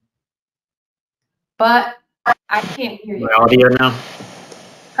 but I can't hear you. My audio now?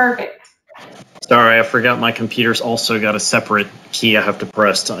 Perfect. Sorry, I forgot my computer's also got a separate key I have to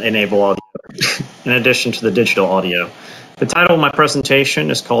press to enable audio, in addition to the digital audio. The title of my presentation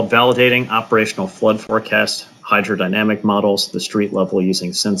is called Validating Operational Flood Forecast Hydrodynamic Models at the Street Level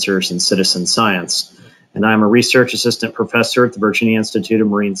Using Sensors and Citizen Science. And I'm a research assistant professor at the Virginia Institute of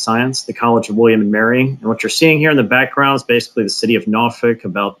Marine Science, the College of William and Mary. And what you're seeing here in the background is basically the city of Norfolk,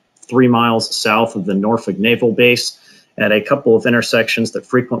 about 3 miles south of the Norfolk Naval Base, at a couple of intersections that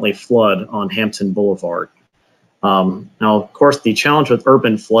frequently flood on Hampton Boulevard. Now, of course, the challenge with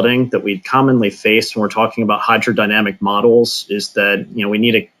urban flooding that we commonly face when we're talking about hydrodynamic models is that, you know, we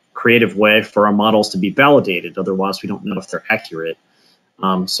need a creative way for our models to be validated. Otherwise, we don't know if they're accurate.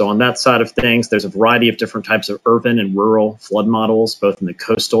 So on that side of things, there's a variety of different types of urban and rural flood models, both in the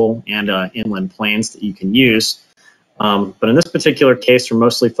coastal and inland plains that you can use. But in this particular case, we're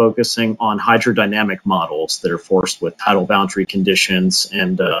mostly focusing on hydrodynamic models that are forced with tidal boundary conditions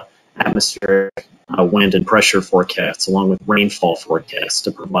and atmospheric wind and pressure forecasts, along with rainfall forecasts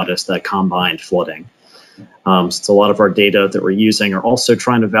to provide us that combined flooding. So a lot of our data that we're using are also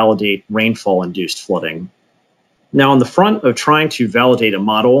trying to validate rainfall-induced flooding. Now, on the front of trying to validate a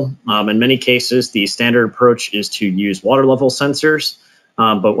model, in many cases, the standard approach is to use water level sensors.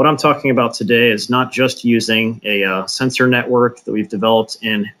 But what I'm talking about today is not just using a sensor network that we've developed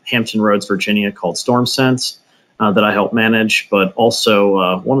in Hampton Roads, Virginia, called StormSense that I help manage, but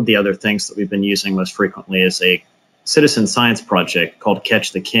also one of the other things that we've been using most frequently is a citizen science project called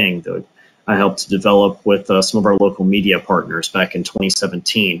Catch the King that I helped to develop with some of our local media partners back in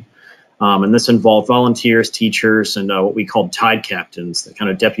 2017. And this involved volunteers, teachers, and what we called tide captains that kind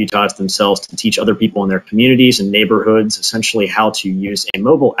of deputized themselves to teach other people in their communities and neighborhoods essentially how to use a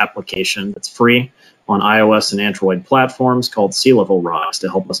mobile application that's free on iOS and Android platforms called Sea Level Rise to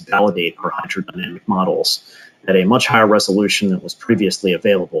help us validate our hydrodynamic models at a much higher resolution than was previously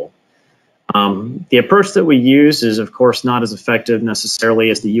available. The approach that we use is, of course, not as effective necessarily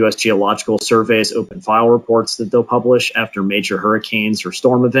as the U.S. Geological Survey's open file reports that they'll publish after major hurricanes or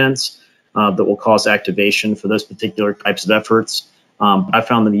storm events that will cause activation for those particular types of efforts. I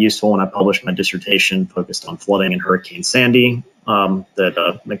found them useful when I published my dissertation focused on flooding in Hurricane Sandy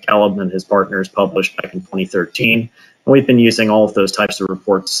that McCallum and his partners published back in 2013. And we've been using all of those types of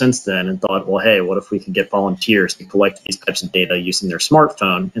reports since then and thought, well, hey, what if we could get volunteers to collect these types of data using their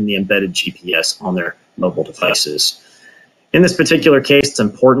smartphone and the embedded GPS on their mobile devices? In this particular case, it's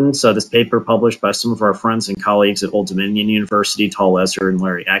important. So this paper published by some of our friends and colleagues at Old Dominion University, Tal Ezer and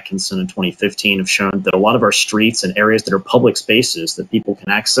Larry Atkinson in 2015 have shown that a lot of our streets and areas that are public spaces that people can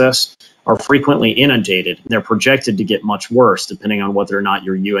access are frequently inundated. And they're projected to get much worse depending on whether or not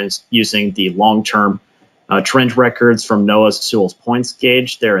you're using the long-term trend records from NOAA's Sewell's Points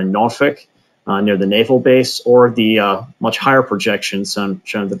gauge there in Norfolk, near the naval base, or the much higher projection shown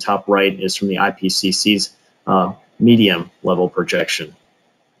at the top right is from the IPCC's medium level projection.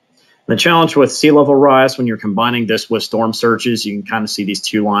 The challenge with sea level rise, when you're combining this with storm surges, you can kind of see these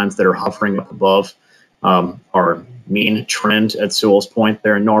two lines that are hovering up above our mean trend at Sewell's Point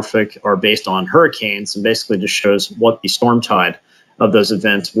there in Norfolk are based on hurricanes, and basically just shows what the storm tide of those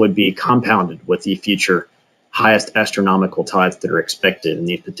events would be compounded with the future highest astronomical tides that are expected in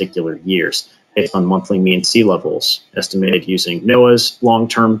these particular years based on monthly mean sea levels estimated using NOAA's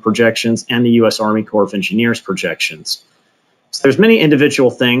long-term projections and the U.S. Army Corps of Engineers projections. So there's many individual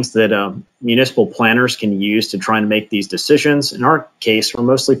things that municipal planners can use to try and make these decisions. In our case, we're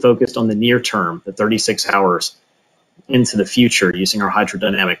mostly focused on the near term, the 36 hours into the future using our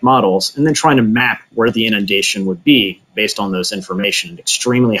hydrodynamic models, and then trying to map where the inundation would be based on those information at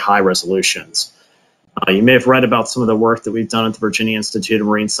extremely high resolutions. You may have read about some of the work that we've done at the Virginia Institute of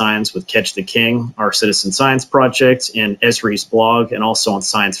Marine Science with Catch the King, our citizen science project, in Esri's blog, and also on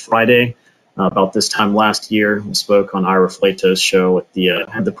Science Friday. About this time last year, we spoke on Ira Flato's show with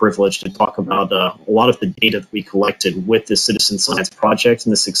had the privilege to talk about a lot of the data that we collected with the citizen science project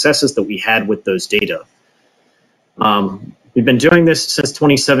and the successes that we had with those data. We've been doing this since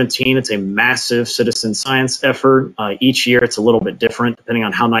 2017. It's a massive citizen science effort. Each year it's a little bit different depending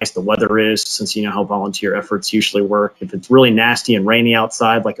on how nice the weather is, since you know how volunteer efforts usually work. If it's really nasty and rainy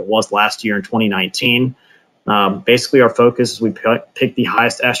outside like it was last year in 2019, basically our focus is we pick the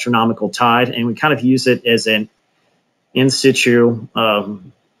highest astronomical tide and we kind of use it as an in situ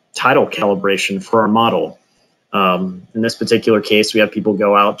tidal calibration for our model. In this particular case, we have people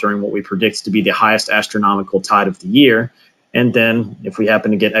go out during what we predict to be the highest astronomical tide of the year. And then if we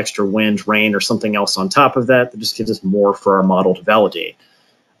happen to get extra wind, rain, or something else on top of that, that just gives us more for our model to validate.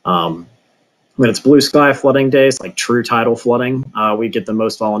 When it's blue sky flooding days, like true tidal flooding, we get the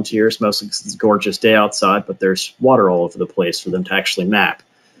most volunteers, mostly because it's a gorgeous day outside, but there's water all over the place for them to actually map.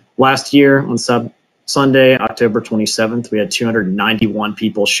 Last year on Sunday, October 27th, we had 291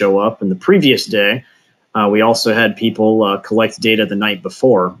 people show up. And the previous day, we also had people collect data the night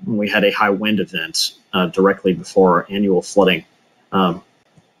before when we had a high wind event directly before our annual flooding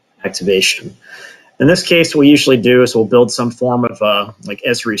activation. In this case, what we usually do is we'll build some form of like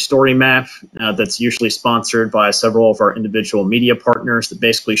Esri story map that's usually sponsored by several of our individual media partners that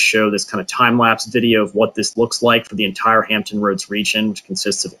basically show this kind of time-lapse video of what this looks like for the entire Hampton Roads region, which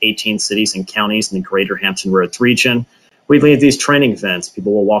consists of 18 cities and counties in the greater Hampton Roads region. We lead these training events.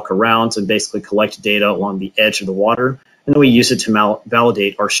 People will walk around and basically collect data along the edge of the water, and then we use it to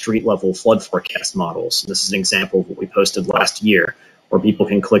validate our street-level flood forecast models. This is an example of what we posted last year, where people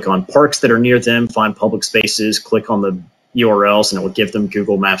can click on parks that are near them, find public spaces, click on the URLs, and it will give them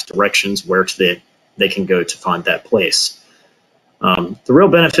Google Maps directions where they can go to find that place. The real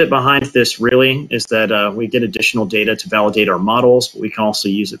benefit behind this really is that we get additional data to validate our models, but we can also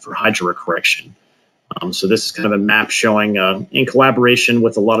use it for hydro correction. So this is kind of a map showing, in collaboration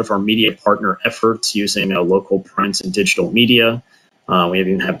with a lot of our media partner efforts using local print and digital media. We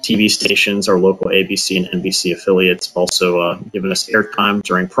even have TV stations, our local ABC and NBC affiliates also given us airtime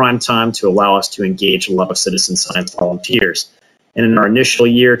during prime time to allow us to engage a lot of citizen science volunteers. And in our initial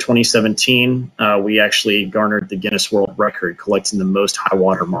year, 2017, we actually garnered the Guinness World Record, collecting the most high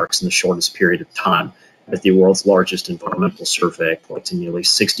water marks in the shortest period of time at the world's largest environmental survey, collecting nearly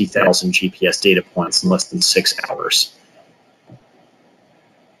 60,000 GPS data points in less than 6 hours.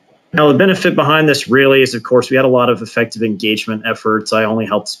 Now, the benefit behind this really is, of course, we had a lot of effective engagement efforts. I only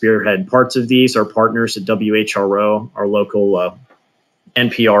helped spearhead parts of these. Our partners at WHRO, our local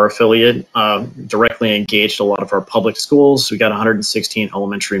NPR affiliate, directly engaged a lot of our public schools. We got 116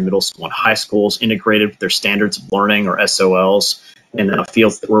 elementary, middle school, and high schools integrated with their standards of learning, or SOLs, in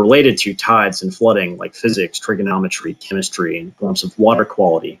fields that were related to tides and flooding, like physics, trigonometry, chemistry, and forms of water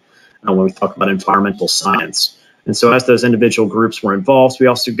quality, when we talk about environmental science. And so as those individual groups were involved, we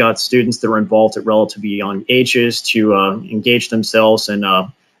also got students that were involved at relatively young ages to engage themselves in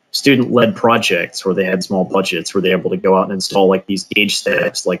student-led projects where they had small budgets, where they were able to go out and install like these gauge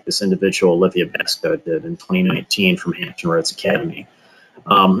stabs like this individual, Olivia Basco, did in 2019 from Hampton Roads Academy.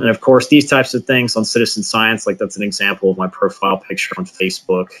 And of course, these types of things on citizen science, like that's an example of my profile picture on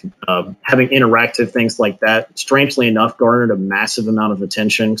Facebook. Having interactive things like that, strangely enough, garnered a massive amount of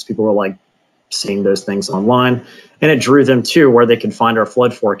attention because people were like seeing those things online, and it drew them to where they could find our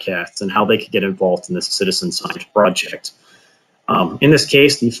flood forecasts and how they could get involved in this citizen science project. In this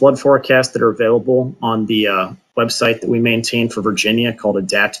case, the flood forecasts that are available on the website that we maintain for Virginia called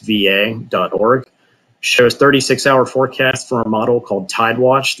adaptva.org shows 36-hour forecast for a model called Tide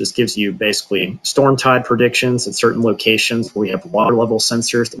Watch. This gives you basically storm tide predictions at certain locations where we have water level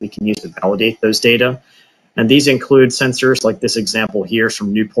sensors that we can use to validate those data. And these include sensors like this example here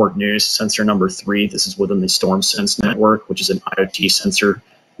from Newport News, sensor number 3. This is within the StormSense network, which is an IoT sensor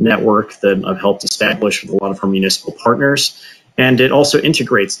network that I've helped establish with a lot of our municipal partners. And it also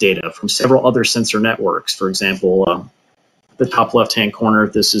integrates data from several other sensor networks. For example, the top left-hand corner,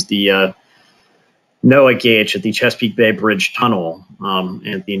 this is the NOAA gauge at the Chesapeake Bay Bridge Tunnel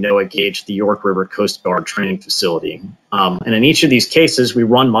and the NOAA gauge at the York River Coast Guard training facility. And in each of these cases, we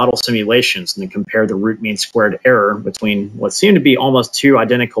run model simulations and then compare the root mean squared error between what seem to be almost two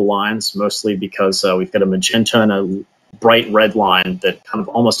identical lines, mostly because we've got a magenta and a bright red line that kind of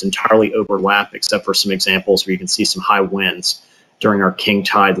almost entirely overlap, except for some examples where you can see some high winds during our king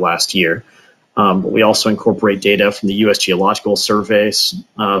tide last year. But we also incorporate data from the U.S. Geological Survey's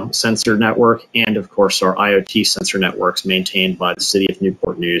sensor network and, of course, our IoT sensor networks maintained by the City of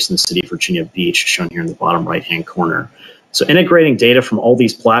Newport News and the City of Virginia Beach, shown here in the bottom right-hand corner. So integrating data from all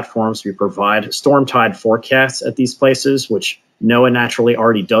these platforms, we provide storm tide forecasts at these places, which NOAA naturally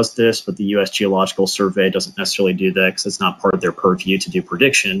already does this, but the U.S. Geological Survey doesn't necessarily do that because it's not part of their purview to do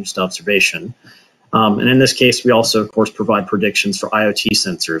prediction, just observation. And in this case, we also, of course, provide predictions for IoT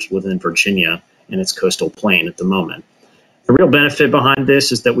sensors within Virginia and its coastal plain at the moment. The real benefit behind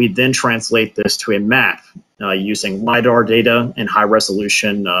this is that we then translate this to a map using LiDAR data and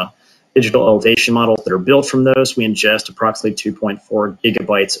high-resolution digital elevation models that are built from those. We ingest approximately 2.4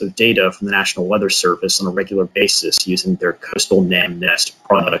 gigabytes of data from the National Weather Service on a regular basis using their Coastal NamNest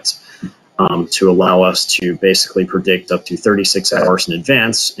products to allow us to basically predict up to 36 hours in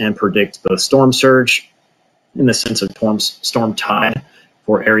advance and predict both storm surge in the sense of storm tide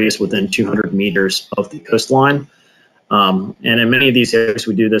for areas within 200 meters of the coastline. And in many of these areas,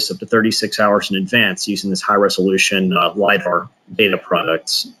 we do this up to 36 hours in advance using this high-resolution LiDAR data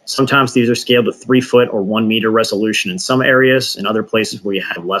products. Sometimes these are scaled to 3-foot or 1-meter resolution in some areas. In other places where you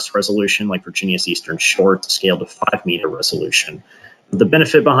have less resolution, like Virginia's Eastern Shore, it's scaled to 5-meter resolution. The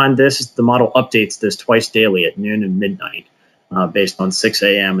benefit behind this is the model updates this twice daily at noon and midnight based on 6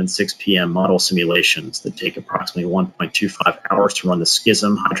 a.m. and 6 p.m. model simulations that take approximately 1.25 hours to run the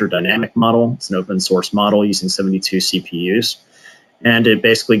Schism hydrodynamic model. It's an open source model using 72 CPUs. And it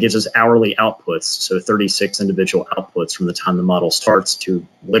basically gives us hourly outputs, so 36 individual outputs from the time the model starts to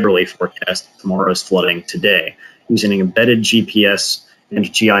literally forecast tomorrow's flooding today using an embedded GPS and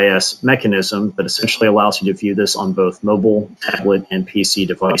GIS mechanism that essentially allows you to view this on both mobile, tablet, and PC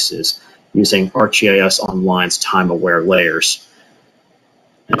devices using ArcGIS Online's time-aware layers.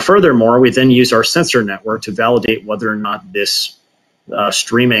 And furthermore, we then use our sensor network to validate whether or not this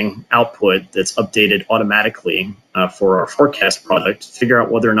streaming output that's updated automatically for our forecast product, figure out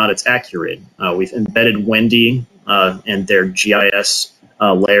whether or not it's accurate. We've embedded Windy and their GIS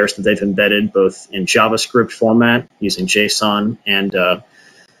layers that they've embedded both in JavaScript format using JSON and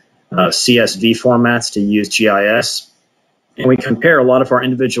CSV formats to use GIS. And we compare a lot of our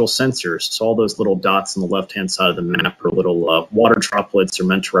individual sensors. So all those little dots on the left-hand side of the map are little water droplets are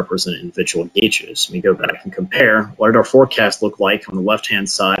meant to represent individual gauges. We go back and compare what did our forecast look like on the left-hand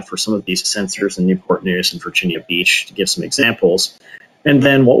side for some of these sensors in Newport News and Virginia Beach to give some examples. And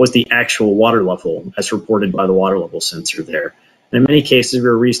then what was the actual water level as reported by the water level sensor there. And in many cases, we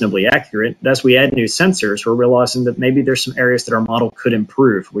were reasonably accurate. But as we add new sensors, we're realizing that maybe there's some areas that our model could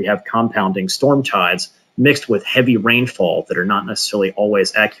improve. We have compounding storm tides mixed with heavy rainfall that are not necessarily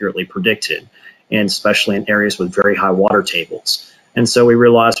always accurately predicted, and especially in areas with very high water tables. And so we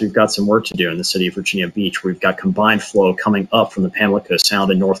realized we've got some work to do in the City of Virginia Beach. We've got combined flow coming up from the Pamlico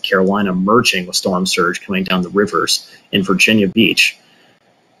Sound in North Carolina, merging with storm surge coming down the rivers in Virginia Beach.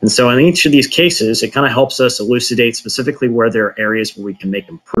 And so in each of these cases, it kind of helps us elucidate specifically where there are areas where we can make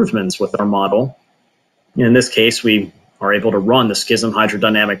improvements with our model. And in this case, we are able to run the Schism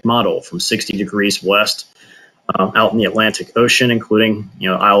hydrodynamic model from 60 degrees west out in the Atlantic Ocean, including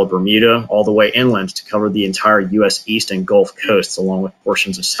Isle of Bermuda, all the way inland to cover the entire U.S. East and Gulf coasts, along with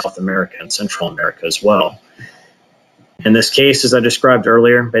portions of South America and Central America as well. In this case, as I described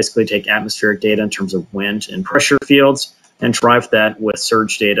earlier, basically take atmospheric data in terms of wind and pressure fields and drive that with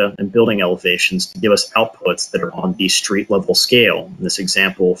surge data and building elevations to give us outputs that are on the street level scale. In this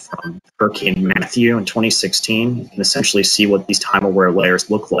example from Hurricane Matthew in 2016, you can essentially see what these time-aware layers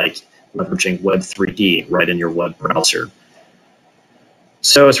look like, leveraging Web 3D right in your web browser.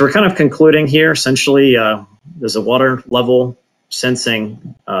 So as we're kind of concluding here, essentially, there's a water level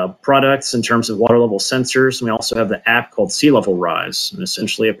sensing products in terms of water level sensors. And we also have the app called Sea Level Rise. And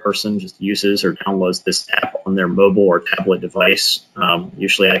essentially a person just uses or downloads this app on their mobile or tablet device,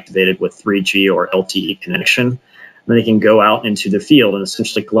 usually activated with 3G or LTE connection. And then they can go out into the field and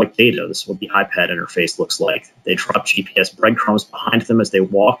essentially collect data. This is what the iPad interface looks like. They drop GPS breadcrumbs behind them as they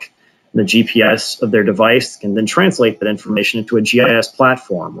walk. The GPS of their device can then translate that information into a GIS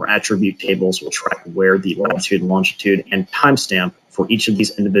platform where attribute tables will track where the latitude and longitude and timestamp for each of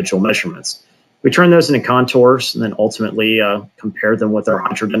these individual measurements. We turn those into contours and then ultimately compare them with our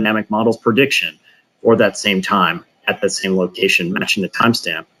hydrodynamic model's prediction for that same time at that same location, matching the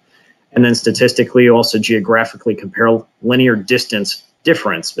timestamp. And then statistically, you also geographically compare linear distance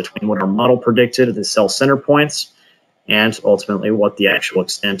difference between what our model predicted at the cell center points and ultimately what the actual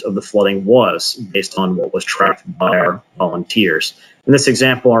extent of the flooding was based on what was tracked by our volunteers. In this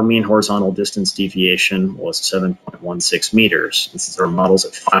example, our mean horizontal distance deviation was 7.16 meters. This is our models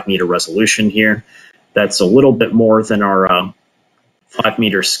at 5-meter resolution here. That's a little bit more than our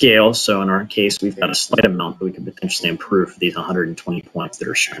 5-meter scale. So in our case, we've got a slight amount that we could potentially improve for these 120 points that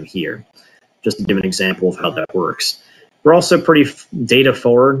are shown here. Just to give an example of how that works. We're also pretty data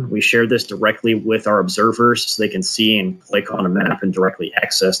forward. We share this directly with our observers so they can see and click on a map and directly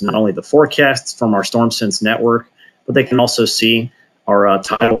access not only the forecasts from our StormSense network, but they can also see our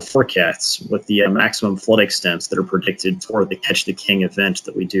tidal forecasts with the maximum flood extents that are predicted for the Catch the King event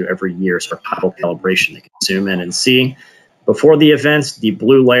that we do every year. So our tidal calibration, they can zoom in and see before the events, the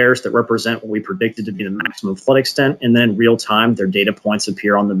blue layers that represent what we predicted to be the maximum flood extent, and then in real time, their data points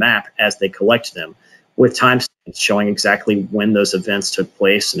appear on the map as they collect them, with timestamps showing exactly when those events took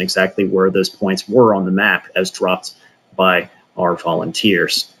place and exactly where those points were on the map as dropped by our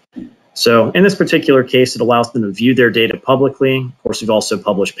volunteers. So in this particular case, it allows them to view their data publicly. Of course, we've also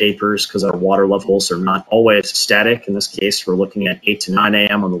published papers because our water levels are not always static. In this case, we're looking at 8 to 9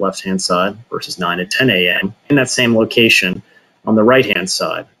 a.m. on the left-hand side versus 9 to 10 a.m. in that same location on the right-hand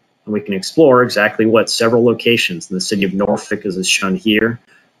side. And we can explore exactly what several locations in the city of Norfolk, as is shown here,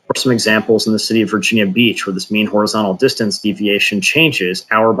 or some examples in the city of Virginia Beach, where this mean horizontal distance deviation changes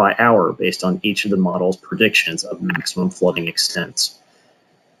hour by hour based on each of the model's predictions of maximum flooding extents.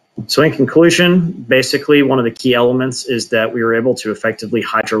 So in conclusion, basically one of the key elements is that we were able to effectively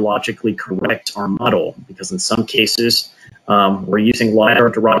hydrologically correct our model, because in some cases we're using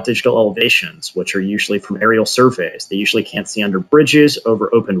LiDAR-derived digital elevations, which are usually from aerial surveys. They usually can't see under bridges, over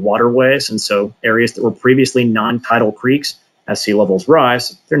open waterways, and so areas that were previously non-tidal creeks, as sea levels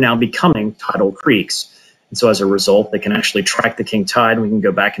rise, they're now becoming tidal creeks. And so as a result, they can actually track the king tide, and we can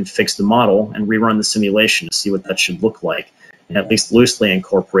go back and fix the model and rerun the simulation to see what that should look like, and at least loosely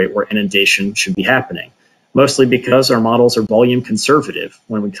incorporate where inundation should be happening. Mostly because our models are volume conservative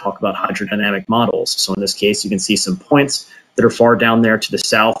when we talk about hydrodynamic models. So in this case, you can see some points that are far down there to the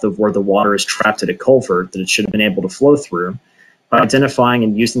south of where the water is trapped at a culvert that it should have been able to flow through. By identifying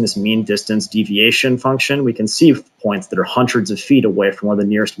and using this mean distance deviation function, we can see points that are hundreds of feet away from where the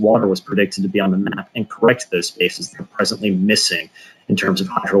nearest water was predicted to be on the map and correct those spaces that are presently missing in terms of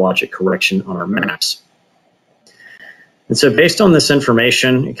hydrologic correction on our maps. And so based on this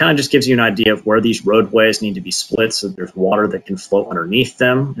information, it kind of just gives you an idea of where these roadways need to be split so that there's water that can flow underneath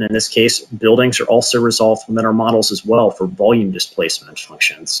them. And in this case, buildings are also resolved within our models as well for volume displacement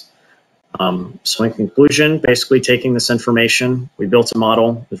functions. So in conclusion, basically taking this information, we built a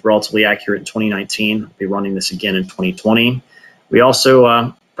model that was relatively accurate in 2019. We'll be running this again in 2020. We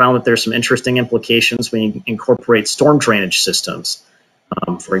also found that there's some interesting implications when you incorporate storm drainage systems.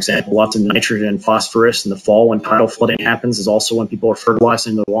 For example, lots of nitrogen and phosphorus in the fall when tidal flooding happens is also when people are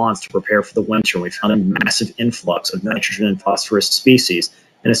fertilizing their lawns to prepare for the winter. And we found a massive influx of nitrogen and phosphorus species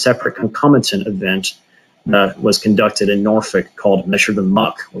in a separate concomitant event that was conducted in Norfolk called Measure the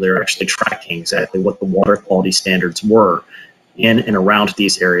Muck, where they're actually tracking exactly what the water quality standards were in and around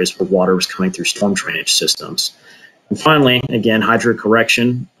these areas where water was coming through storm drainage systems. And finally, again,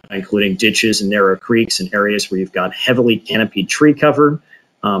 hydrocorrection, including ditches and narrow creeks and areas where you've got heavily canopied tree cover.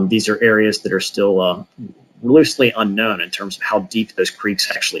 These are areas that are still loosely unknown in terms of how deep those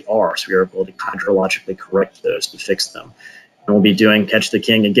creeks actually are. So we are able to hydrologically correct those to fix them. And we'll be doing Catch the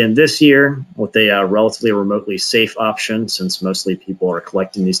King again this year with a relatively remotely safe option, since mostly people are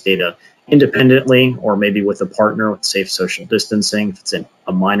collecting these data independently or maybe with a partner with safe social distancing. If it's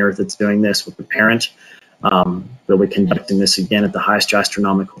a minor that's doing this with the parent, we'll be conducting this again at the highest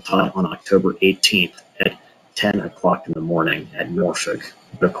astronomical tide on October 18th at 10 o'clock in the morning at Norfolk.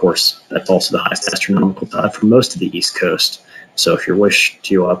 But of course, that's also the highest astronomical tide for most of the East Coast. So if you wish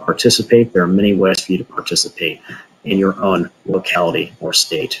to participate, there are many ways for you to participate in your own locality or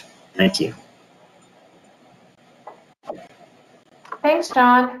state. Thank you. Thanks,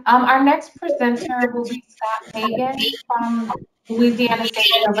 John. Our next presenter will be Scott Hagan from Louisiana State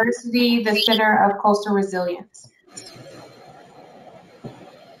University, the Center of Coastal Resilience.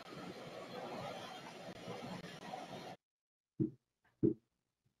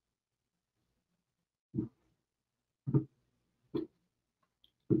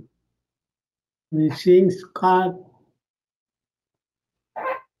 We're seeing Scott.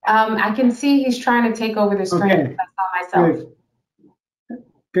 I can see he's trying to take over the screen. Okay. I saw myself.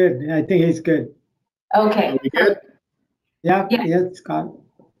 Good. I think he's good. Okay. Are we good? Yeah, Yes. yes, Scott.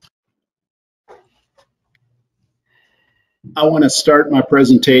 I want to start my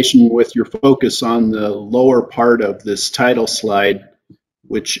presentation with your focus on the lower part of this title slide,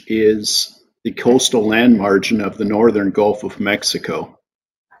 which is the coastal land margin of the northern Gulf of Mexico.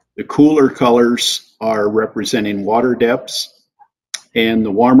 The cooler colors are representing water depths, and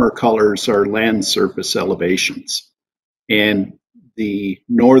the warmer colors are land surface elevations. And the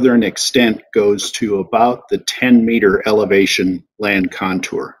northern extent goes to about the 10-meter elevation land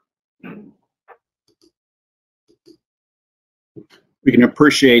contour. We can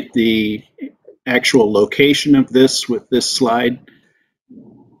appreciate the actual location of this with this slide.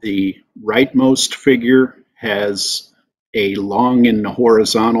 The rightmost figure has a long and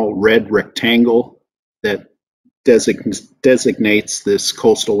horizontal red rectangle that designates this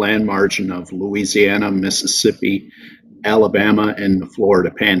coastal land margin of Louisiana, Mississippi, Alabama, and the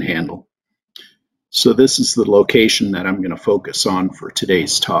Florida Panhandle. So this is the location that I'm going to focus on for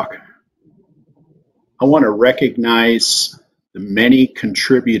today's talk. I want to recognize the many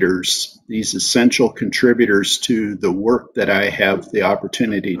contributors, these essential contributors to the work that I have the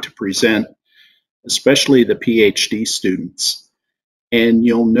opportunity to present, especially the PhD students. And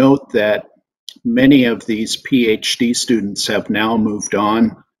you'll note that many of these PhD students have now moved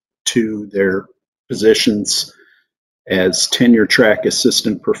on to their positions as tenure track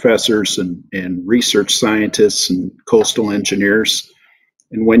assistant professors and research scientists and coastal engineers.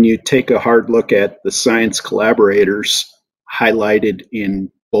 And when you take a hard look at the science collaborators, highlighted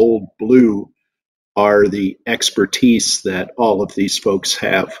in bold blue are the expertise that all of these folks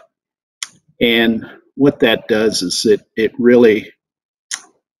have. And what that does is it really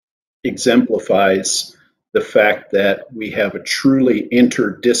exemplifies the fact that we have a truly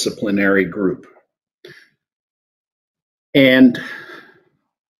interdisciplinary group. And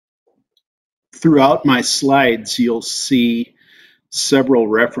throughout my slides, you'll see several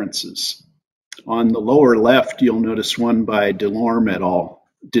references. On the lower left, you'll notice one by Delorme et al.,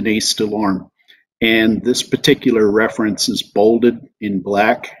 Denise Delorme. And this particular reference is bolded in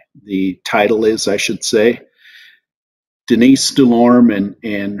black. The title is, I should say. Denise Delorme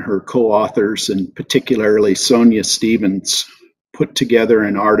and her co-authors, and particularly Sonia Stevens, put together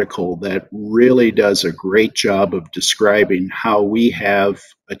an article that really does a great job of describing how we have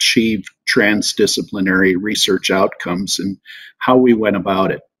achieved transdisciplinary research outcomes and how we went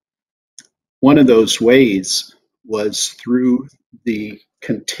about it. One of those ways was through the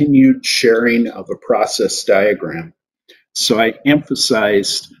continued sharing of a process diagram. So I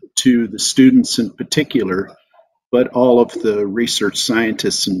emphasized to the students in particular, but all of the research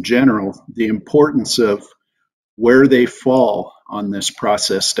scientists in general, the importance of where they fall on this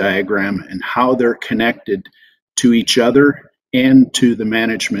process diagram and how they're connected to each other and to the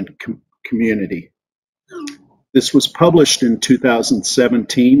management community. This was published in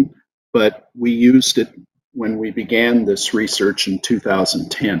 2017, but we used it when we began this research in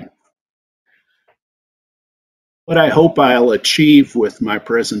 2010. What I hope I'll achieve with my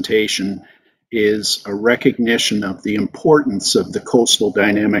presentation is a recognition of the importance of the coastal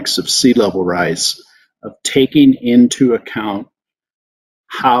dynamics of sea level rise, of taking into account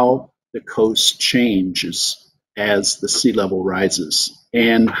how the coast changes as the sea level rises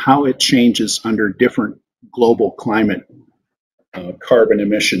and how it changes under different global climate carbon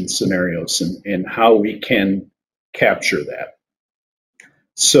emission scenarios and how we can capture that.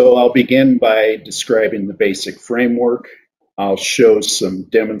 So I'll begin by describing the basic framework. I'll show some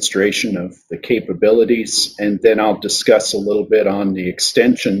demonstration of the capabilities, and then I'll discuss a little bit on the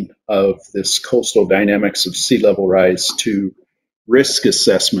extension of this coastal dynamics of sea level rise to risk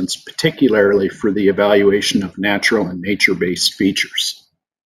assessments, particularly for the evaluation of natural and nature-based features.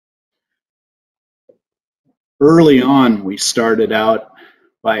 Early on, we started out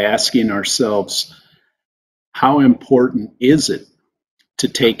by asking ourselves, how important is it to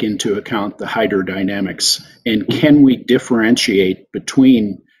take into account the hydrodynamics, and can we differentiate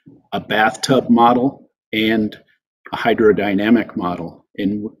between a bathtub model and a hydrodynamic model?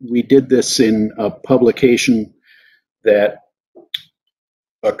 And we did this in a publication that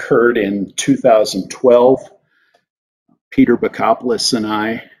occurred in 2012 Peter Bakopoulos and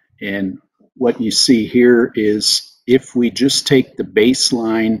I, and what you see here is if we just take the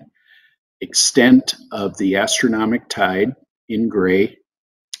baseline extent of the astronomic tide in gray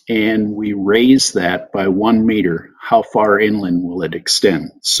and we raise that by 1 meter, how far inland will it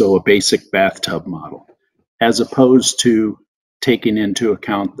extend? So a basic bathtub model, as opposed to taking into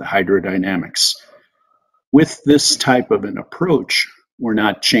account the hydrodynamics. With this type of an approach, we're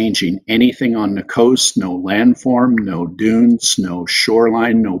not changing anything on the coast, no landform, no dunes, no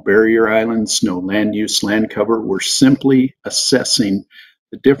shoreline, no barrier islands, no land use, land cover. We're simply assessing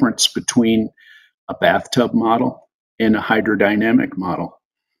the difference between a bathtub model and a hydrodynamic model.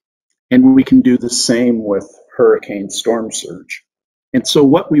 And we can do the same with hurricane storm surge. And so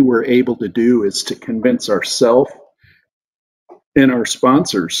what we were able to do is to convince ourselves and our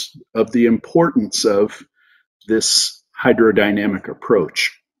sponsors of the importance of this hydrodynamic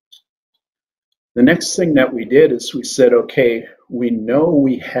approach. The next thing that we did is we said, okay, we know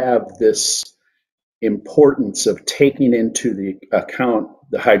we have this importance of taking into the account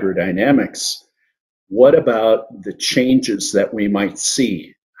the hydrodynamics. What about the changes that we might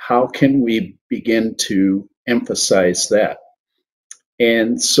see? How can we begin to emphasize that?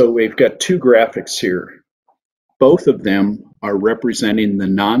 And so we've got two graphics here. Both of them are representing the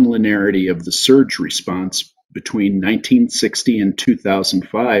nonlinearity of the surge response between 1960 and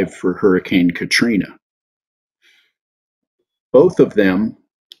 2005 for Hurricane Katrina. Both of them,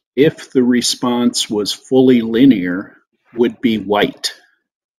 if the response was fully linear, would be white.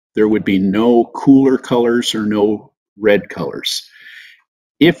 There would be no cooler colors or no red colors.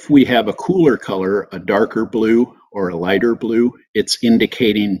 If we have a cooler color, a darker blue or a lighter blue, it's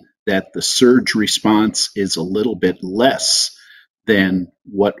indicating that the surge response is a little bit less than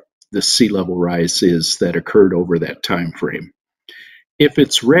what the sea level rise is that occurred over that time frame. If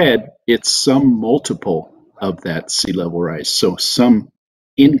it's red, it's some multiple of that sea level rise, so some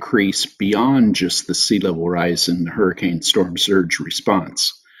increase beyond just the sea level rise in the hurricane storm surge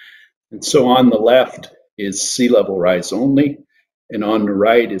response. And so on the left is sea level rise only, and on the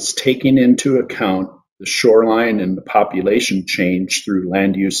right is taking into account the shoreline and the population change through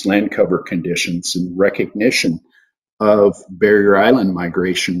land use, land cover conditions, and recognition of barrier island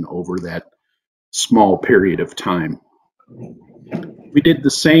migration over that small period of time. We did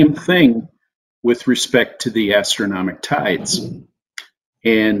the same thing with respect to the astronomic tides.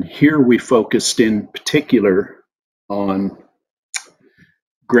 And here we focused in particular on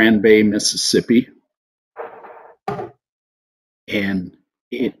Grand Bay, Mississippi, and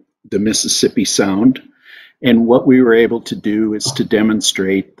the Mississippi Sound. And what we were able to do is to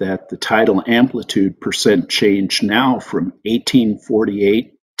demonstrate that the tidal amplitude percent change now from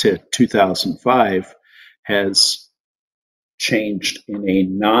 1848 to 2005 has changed in a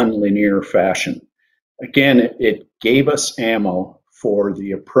nonlinear fashion. Again, it gave us ammo for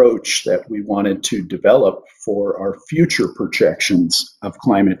the approach that we wanted to develop for our future projections of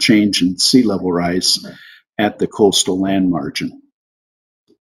climate change and sea level rise at the coastal land margin.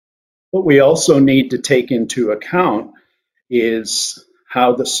 What we also need to take into account is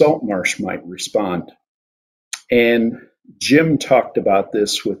how the salt marsh might respond. And Jim talked about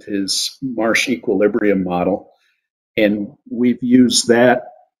this with his marsh equilibrium model, and we've used that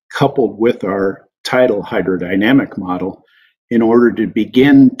coupled with our tidal hydrodynamic model in order to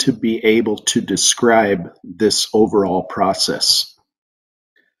begin to be able to describe this overall process.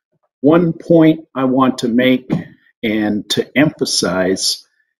 One point I want to make and to emphasize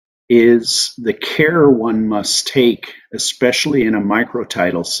is the care one must take, especially in a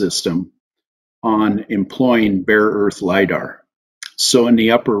microtidal system, on employing bare earth LIDAR. So in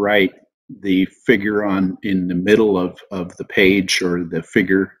the upper right, the figure in the middle of the page, or the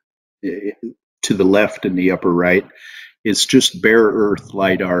figure to the left in the upper right, is just bare earth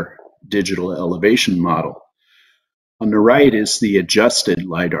LIDAR digital elevation model. On the right is the adjusted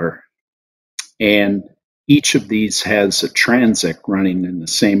LIDAR, and each of these has a transect running in the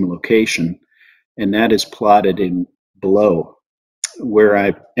same location, and that is plotted in below, where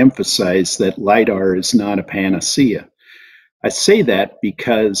I emphasize that LIDAR is not a panacea. I say that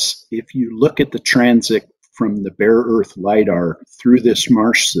because if you look at the transect from the bare earth LIDAR through this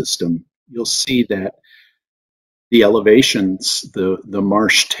marsh system, you'll see that the elevations, the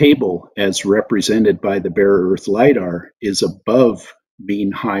marsh table as represented by the bare earth LIDAR, is above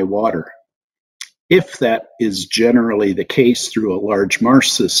mean high water. If that is generally the case through a large marsh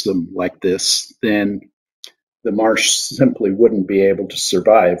system like this, then the marsh simply wouldn't be able to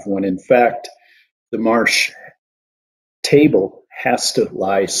survive, when in fact the marsh table has to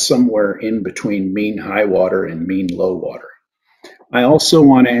lie somewhere in between mean high water and mean low water. I also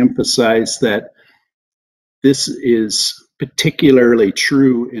want to emphasize that this is particularly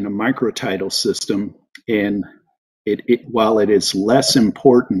true in a microtidal system, and while it is less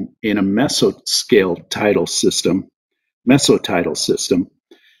important in a mesotidal system,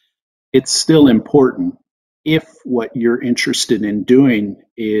 it's still important if what you're interested in doing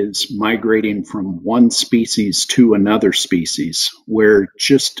is migrating from one species to another species, where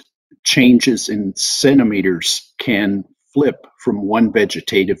just changes in centimeters can flip from one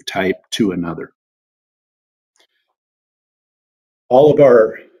vegetative type to another. All of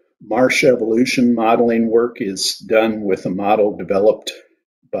our marsh evolution modeling work is done with a model developed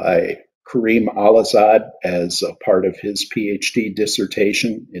by Kareem Alazad as a part of his PhD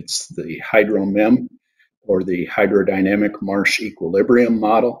dissertation. It's the HydroMem, or the hydrodynamic marsh equilibrium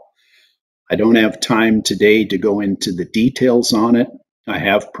model. I don't have time today to go into the details on it. I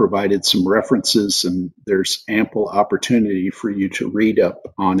have provided some references, and there's ample opportunity for you to read up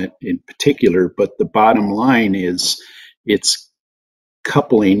on it in particular, but the bottom line is it's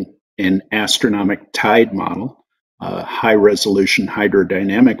coupling an astronomic tide model, a high-resolution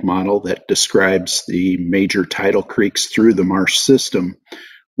hydrodynamic model that describes the major tidal creeks through the marsh system,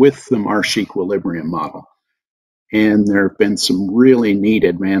 with the marsh equilibrium model. And there have been some really neat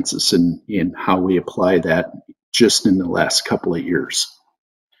advances in how we apply that just in the last couple of years.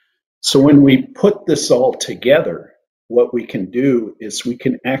 So when we put this all together, what we can do is we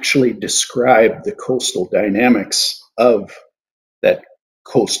can actually describe the coastal dynamics of that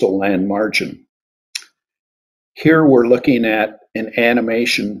coastal land margin. Here we're looking at an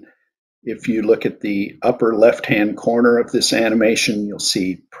animation. If you look at the upper left-hand corner of this animation, you'll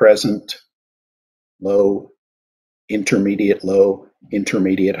see present, low, intermediate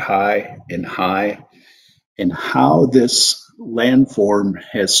high, and how this landform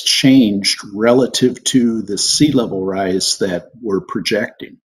has changed relative to the sea level rise that we're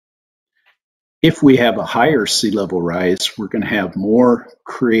projecting. If we have a higher sea level rise, we're going to have more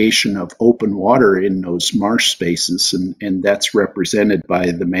creation of open water in those marsh spaces, and that's represented by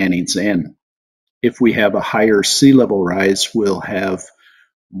the Manning's N. If we have a higher sea level rise, we'll have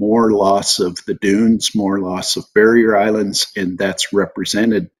more loss of the dunes, more loss of barrier islands, and that's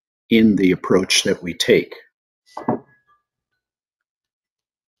represented in the approach that we take.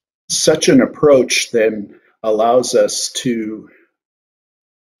 Such an approach then allows us to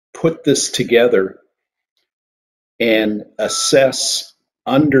put this together and assess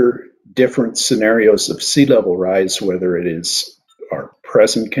under different scenarios of sea level rise, whether it is our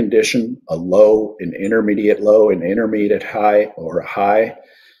present condition, a low, an intermediate high, or a high,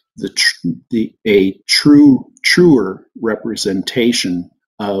 a truer representation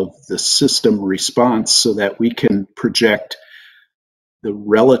of the system response, so that we can project the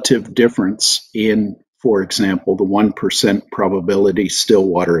relative difference in, for example, the 1% probability still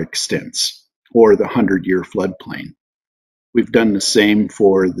water extents, or the 100-year floodplain. We've done the same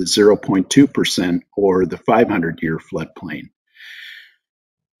for the 0.2% or the 500-year floodplain.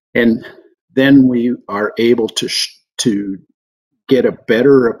 And then we are able to get a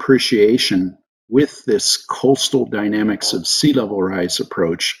better appreciation with this coastal dynamics of sea level rise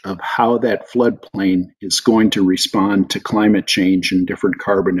approach of how that floodplain is going to respond to climate change and different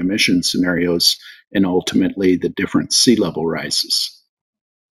carbon emission scenarios, and ultimately the different sea level rises.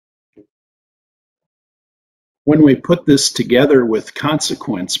 When we put this together with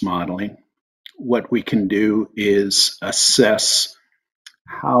consequence modeling, what we can do is assess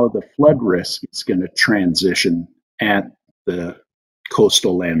how the flood risk is going to transition at the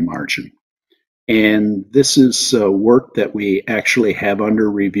coastal land margin. And this is work that we actually have under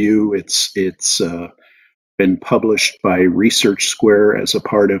review. It's been published by Research Square as a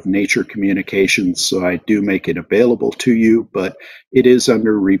part of Nature Communications, so I do make it available to you, but it is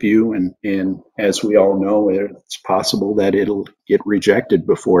under review, and as we all know, it's possible that it'll get rejected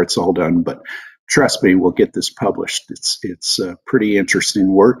before it's all done, but trust me, we'll get this published. It's pretty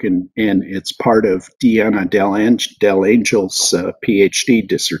interesting work, and it's part of Deanna Del Angel's PhD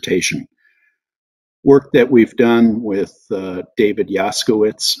dissertation. Work that we've done with David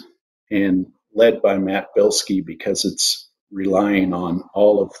Yaskowitz and led by Matt Bilski, because it's relying on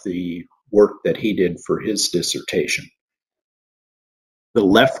all of the work that he did for his dissertation. The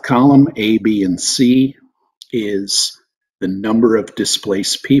left column, A, B, and C, is the number of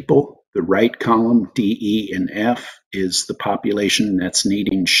displaced people. The right column, D, E, and F, is the population that's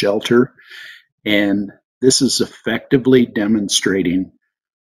needing shelter. And this is effectively demonstrating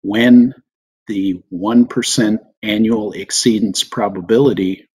when the 1% annual exceedance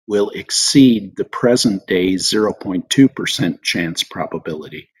probability will exceed the present day 0.2% chance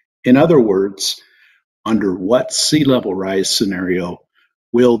probability. In other words, under what sea level rise scenario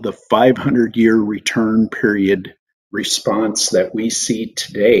will the 500-year return period response that we see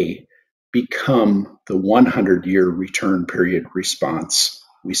today become the 100-year return period response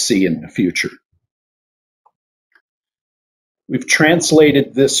we see in the future. We've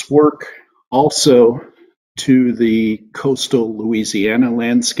translated this work also to the coastal Louisiana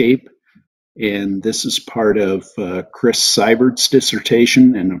landscape, and this is part of Chris Seibert's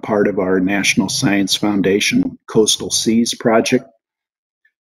dissertation and a part of our National Science Foundation Coastal Seas project.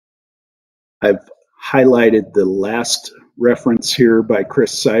 I've highlighted the last reference here by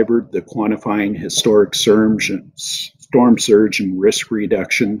Chris Seibert, the quantifying historic storm surge and risk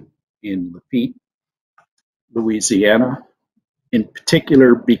reduction in Lafitte, Louisiana, in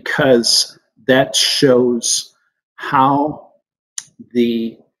particular because that shows how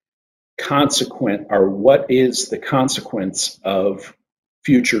the consequent, or what is the consequence of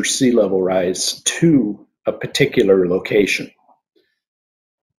future sea level rise to a particular location.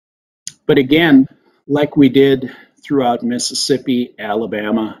 But again, like we did throughout Mississippi,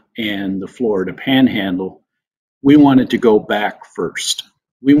 Alabama, and the Florida Panhandle, we wanted to go back first.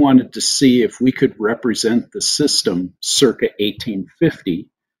 We wanted to see if we could represent the system circa 1850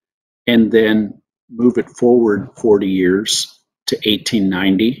 and then move it forward 40 years to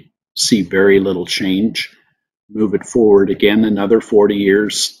 1890, see very little change, move it forward again another 40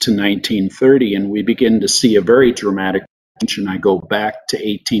 years to 1930, and we begin to see a very dramatic change. And I go back to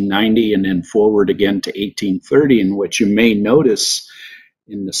 1890 and then forward again to 1830, and what you may notice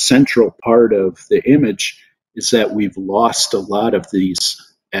in the central part of the image is that we've lost a lot of these,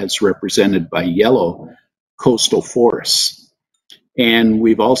 as represented by yellow, coastal forests. And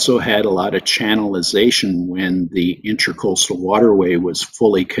we've also had a lot of channelization when the intracoastal waterway was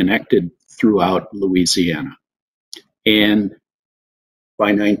fully connected throughout Louisiana. And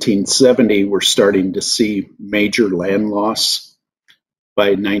by 1970, we're starting to see major land loss. By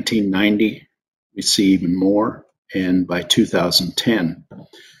 1990, we see even more, and by 2010.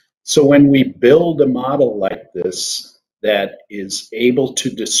 So when we build a model like this that is able to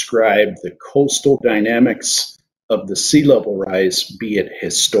describe the coastal dynamics of the sea level rise, be it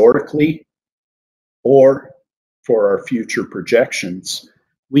historically or for our future projections,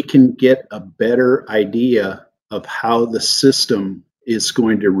 we can get a better idea of how the system is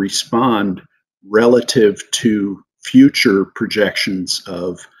going to respond relative to future projections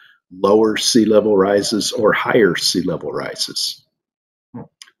of lower sea level rises or higher sea level rises.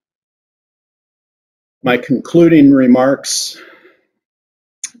 My concluding remarks,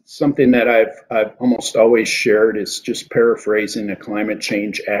 something that I've almost always shared, is just paraphrasing a climate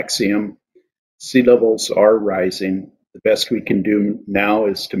change axiom. Sea levels are rising. The best we can do now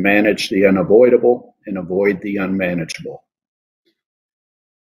is to manage the unavoidable and avoid the unmanageable.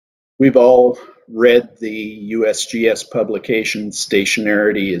 We've all read the USGS publication,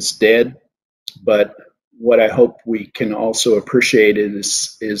 Stationarity is Dead, but what I hope we can also appreciate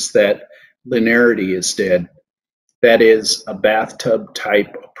is that linearity is dead. That is, a bathtub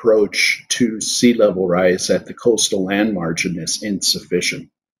type approach to sea level rise at the coastal land margin is insufficient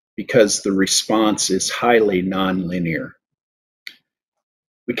because the response is highly nonlinear.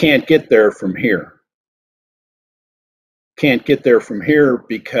 We can't get there from here. Can't get there from here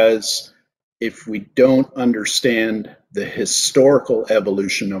because if we don't understand the historical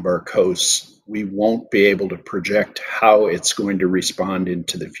evolution of our coasts, we won't be able to project how it's going to respond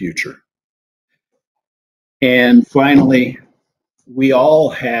into the future. And finally, we all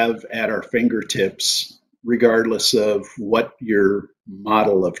have at our fingertips, regardless of what your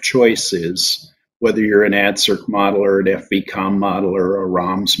model of choice is, whether you're an AdCirc model or an FVCOM model or a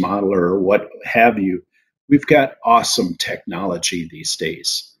ROMS model or what have you, we've got awesome technology these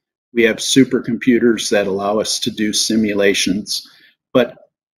days. We have supercomputers that allow us to do simulations, but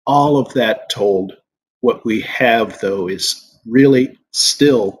all of that told, what we have though is really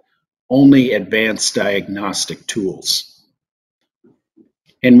still only advanced diagnostic tools.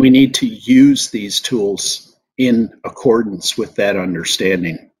 And we need to use these tools in accordance with that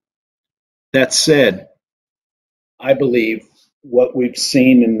understanding. That said, I believe what we've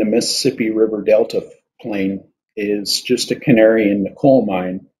seen in the Mississippi River Delta plain is just a canary in the coal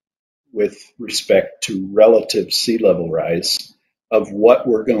mine with respect to relative sea level rise of what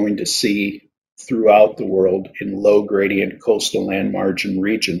we're going to see throughout the world in low gradient coastal land margin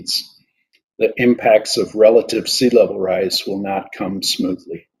regions. The impacts of relative sea level rise will not come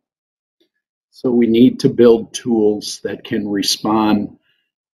smoothly. So we need to build tools that can respond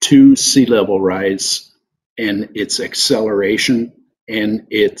to sea level rise and its acceleration and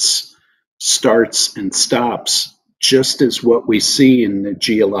its starts and stops, just as what we see in the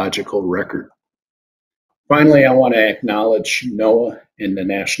geological record. Finally, I want to acknowledge NOAA and the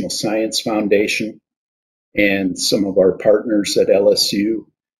National Science Foundation. and some of our partners at LSU,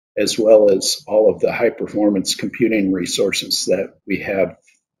 as well as all of the high-performance computing resources that we have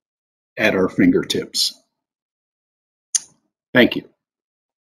at our fingertips. Thank you.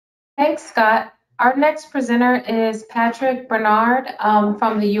 Thanks, Scott. Our next presenter is Patrick Bernard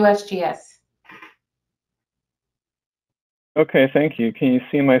from the USGS. Okay, thank you. Can you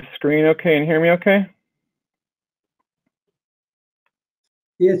see my screen okay and hear me okay?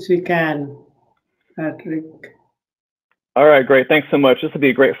 Yes, we can, Patrick. All right, great. Thanks so much. This will be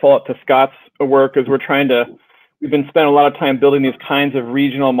a great follow-up to Scott's work as we've been spending a lot of time building these kinds of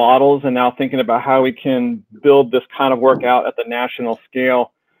regional models and now thinking about how we can build this kind of work out at the national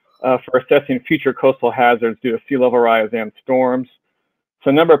scale for assessing future coastal hazards due to sea level rise and storms. So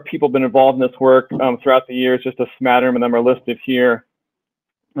a number of people have been involved in this work throughout the years, just a smattering of them are listed here.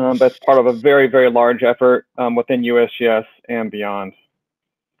 But it's part of a very, very large effort within USGS and beyond.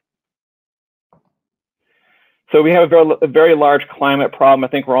 So we have a very large climate problem. I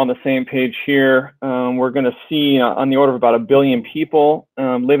think we're on the same page here. We're going to see on the order of about 1 billion people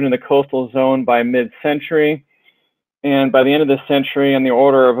living in the coastal zone by mid-century. And by the end of this century, on the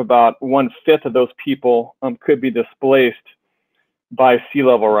order of about 1/5 of those people could be displaced by sea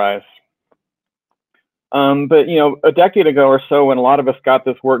level rise. But a decade ago or so, when a lot of us got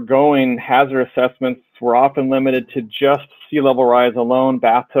this work going, hazard assessments were often limited to just sea level rise alone,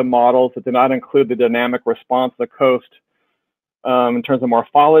 bathtub models that did not include the dynamic response of the coast in terms of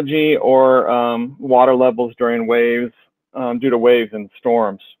morphology or water levels during waves, due to waves and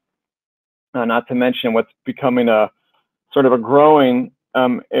storms. Not to mention what's becoming a sort of a growing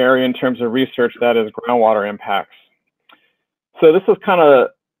area in terms of research, that is groundwater impacts. So this is kind of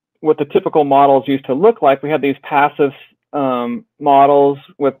what the typical models used to look like. We had these passive models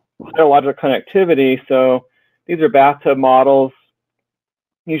with hydrological connectivity. So these are bathtub models,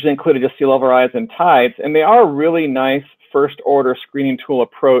 usually included just sea level rise and tides. And they are a really nice first order screening tool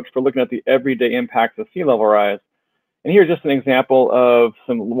approach for looking at the everyday impacts of sea level rise. And here's just an example of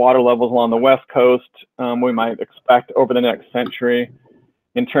some water levels along the West Coast we might expect over the next century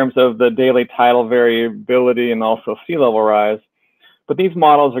in terms of the daily tidal variability and also sea level rise. But these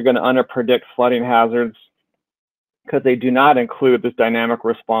models are going to underpredict flooding hazards because they do not include this dynamic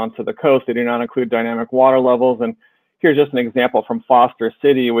response to the coast. They do not include dynamic water levels. And here's just an example from Foster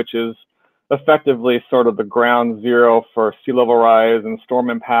City, which is effectively sort of the ground zero for sea level rise and storm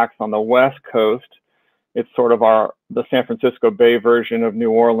impacts on the West Coast. It's sort of the San Francisco Bay version of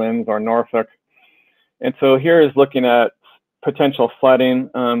New Orleans or Norfolk. And so here is looking at potential flooding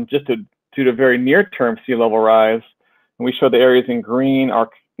just due to very near-term sea level rise. And we show the areas in green are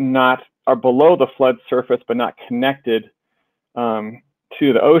below the flood surface, but not connected to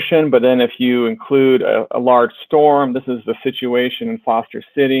the ocean. But then if you include a large storm, this is the situation in Foster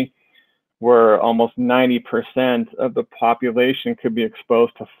City, where almost 90% of the population could be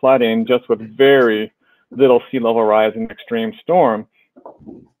exposed to flooding just with very little sea level rise and extreme storm.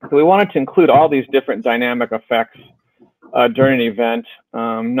 So we wanted to include all these different dynamic effects during an event,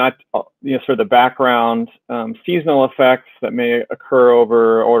 not sort of the background seasonal effects that may occur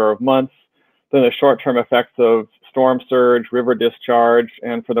over order of months, then the short-term effects of storm surge, river discharge,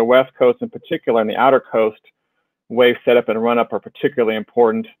 and for the West Coast in particular and the outer coast, wave setup and run-up are particularly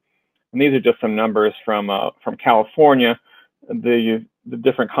important. And these are just some numbers from California. The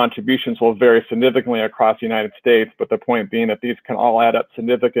different contributions will vary significantly across the United States, but the point being that these can all add up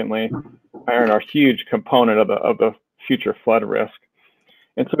significantly and are a huge component of the future flood risk.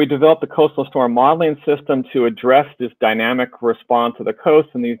 And so we developed the coastal storm modeling system to address this dynamic response of the coast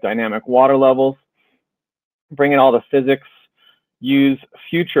and these dynamic water levels, bring in all the physics, use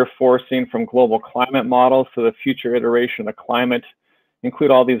future forcing from global climate models, so the future iteration of the climate,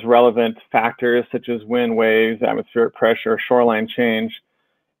 include all these relevant factors such as wind, waves, atmospheric pressure, shoreline change,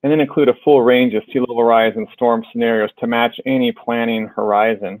 and then include a full range of sea level rise and storm scenarios to match any planning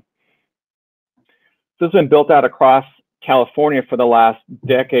horizon. This has been built out across California for the last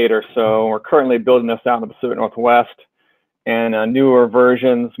decade or so. We're currently building this out in the Pacific Northwest, and newer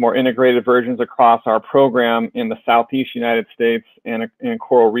versions, more integrated versions across our program in the Southeast United States and in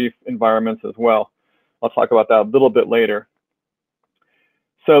coral reef environments as well. I'll talk about that a little bit later.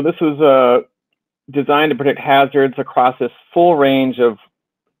 So this was designed to predict hazards across this full range of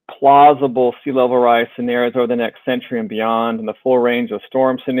plausible sea level rise scenarios over the next century and beyond, and the full range of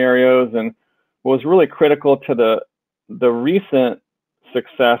storm scenarios. And what was really critical to the recent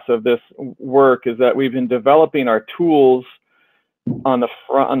success of this work is that we've been developing our tools on the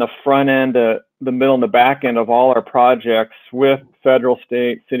front end, the middle, and the back end of all our projects with federal,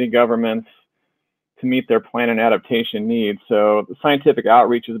 state, city governments to meet their plan and adaptation needs. So the scientific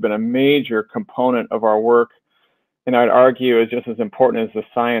outreach has been a major component of our work, and I'd argue is just as important as the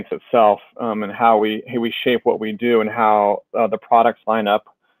science itself, and how we shape what we do and how the products line up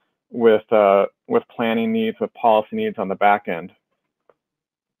with planning needs, with policy needs on the back end.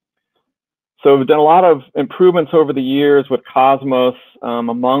 So we've done a lot of improvements over the years with Cosmos.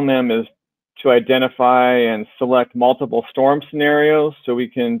 Among them is to identify and select multiple storm scenarios so we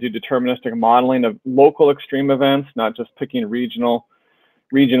can do deterministic modeling of local extreme events, not just picking regional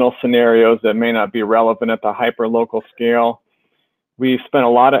scenarios that may not be relevant at the hyper-local scale. We've spent a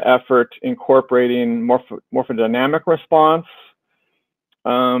lot of effort incorporating morphodynamic response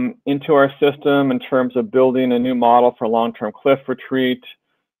into our system in terms of building a new model for long-term cliff retreat,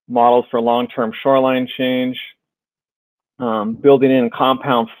 models for long-term shoreline change, building in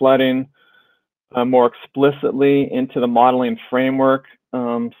compound flooding more explicitly into the modeling framework,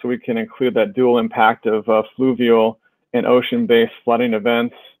 so we can include that dual impact of fluvial and ocean-based flooding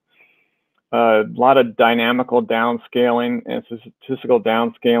events. A lot of dynamical downscaling and statistical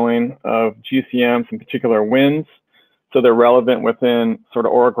downscaling of GCMs, in particular winds, so they're relevant within sort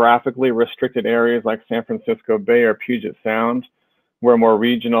of orographically restricted areas like San Francisco Bay or Puget Sound, where more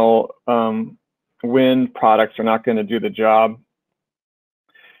regional wind products are not going to do the job.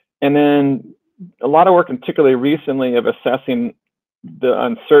 And then a lot of work, particularly recently, of assessing the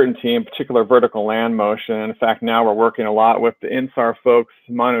uncertainty, in particular vertical land motion. In fact, now we're working a lot with the INSAR folks,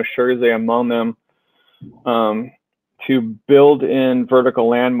 Manu Scherze among them, to build in vertical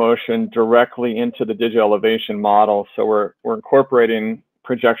land motion directly into the digital elevation model. So we're incorporating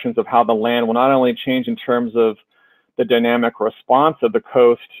projections of how the land will not only change in terms of the dynamic response of the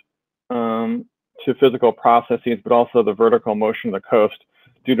coast to physical processes, but also the vertical motion of the coast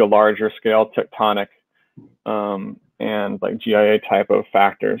due to larger scale tectonic and like GIA type of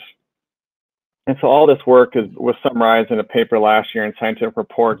factors. And so all this work was summarized in a paper last year in Scientific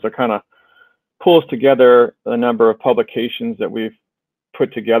Reports that kind of pulls together a number of publications that we've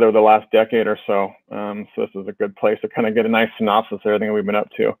put together the last decade or so. So this is a good place to kind of get a nice synopsis of everything we've been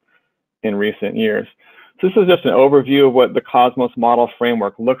up to in recent years. So this is just an overview of what the Cosmos model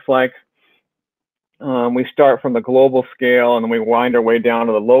framework looks like. We start from the global scale and then we wind our way down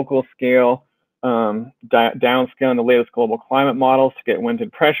to the local scale, downscaling the latest global climate models to get wind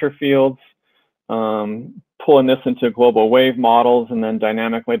and pressure fields, pulling this into global wave models, and then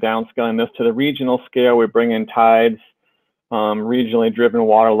dynamically downscaling this to the regional scale. We bring in tides, regionally driven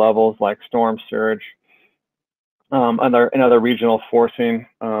water levels like storm surge, and other regional forcing.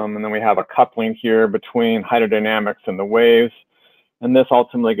 And then we have a coupling here between hydrodynamics and the waves. And this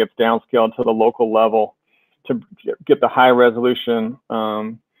ultimately gets downscaled to the local level to get the high resolution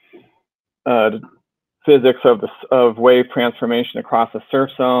physics of wave transformation across the surf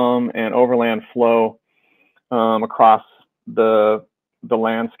zone and overland flow across the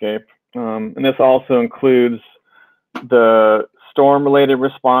landscape. And this also includes the storm-related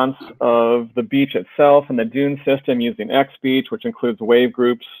response of the beach itself and the dune system using X-Beach, which includes wave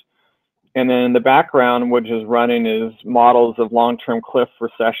groups. And then in the background, which is running, is models of long-term cliff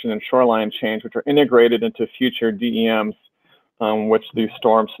recession and shoreline change, which are integrated into future DEMs, which these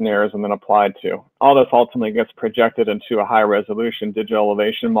storm scenarios have been applied to. All this ultimately gets projected into a high-resolution digital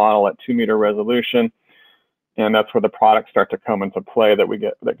elevation model at 2-meter resolution, and that's where the products start to come into play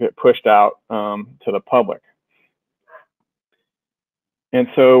that get pushed out to the public. And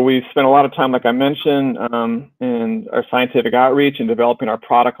so we spent a lot of time, like I mentioned, in our scientific outreach and developing our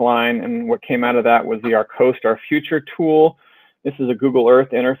product line. And what came out of that was the Our Coast, Our Future tool. This is a Google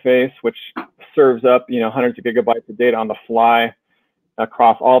Earth interface, which serves up, hundreds of gigabytes of data on the fly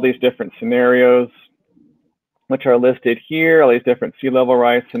across all these different scenarios, which are listed here, all these different sea level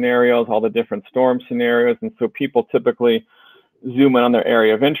rise scenarios, all the different storm scenarios. And so people typically zoom in on their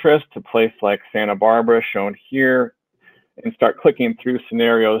area of interest, to a place like Santa Barbara, shown here, and start clicking through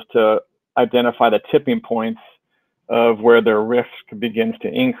scenarios to identify the tipping points of where their risk begins to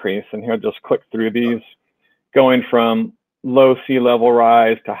increase. And here, just click through these, going from low sea level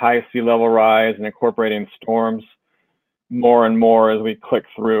rise to high sea level rise and incorporating storms more and more as we click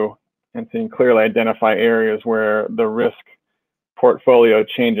through, and so you can clearly identify areas where the risk portfolio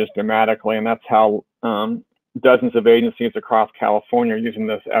changes dramatically. And that's how dozens of agencies across California are using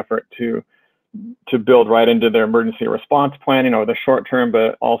this effort to build right into their emergency response planning over the short term,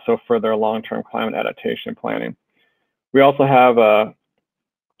 but also for their long-term climate adaptation planning. We also have a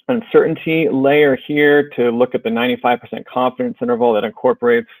uncertainty layer here to look at the 95% confidence interval that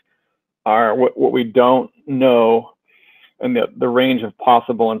incorporates what we don't know and the range of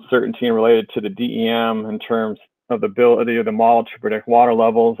possible uncertainty related to the DEM in terms of the ability of the model to predict water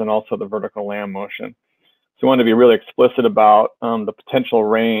levels and also the vertical land motion. So we want to be really explicit about the potential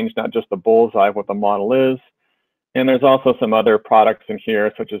range, not just the bullseye of what the model is. And there's also some other products in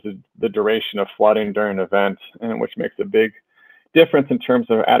here, such as the duration of flooding during an event, and which makes a big difference in terms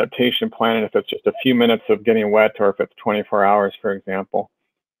of adaptation planning, if it's just a few minutes of getting wet or if it's 24 hours, for example.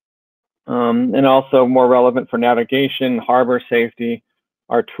 And also more relevant for navigation, harbor safety,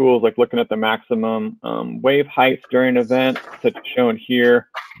 are tools like looking at the maximum wave heights during an event, such as shown here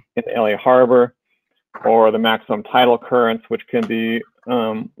in the LA Harbor, or the maximum tidal currents, which can be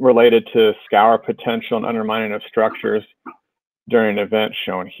related to scour potential and undermining of structures during an event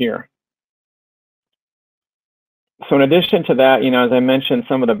shown here. So in addition to that, as I mentioned,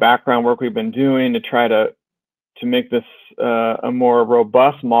 some of the background work we've been doing to try to make this a more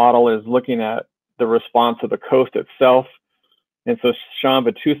robust model is looking at the response of the coast itself. And so Sean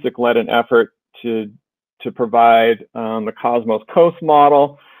Batusik led an effort to provide the Cosmos Coast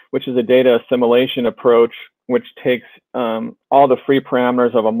model, which is a data assimilation approach, which takes all the free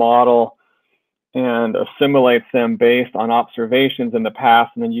parameters of a model and assimilates them based on observations in the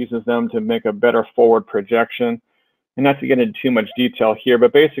past, and then uses them to make a better forward projection. And not to get into too much detail here,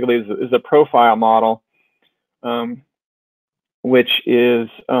 but basically is a profile model, which is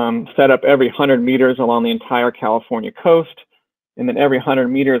set up every 100 meters along the entire California coast. And then every 100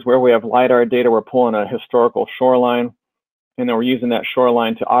 meters where we have LiDAR data, we're pulling a historical shoreline. And then we're using that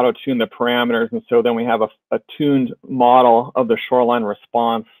shoreline to auto-tune the parameters. And so then we have a tuned model of the shoreline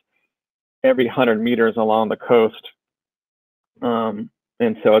response every 100 meters along the coast.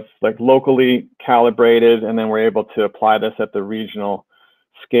 And so it's like locally calibrated, and then we're able to apply this at the regional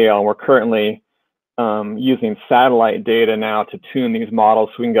scale. We're currently using satellite data now to tune these models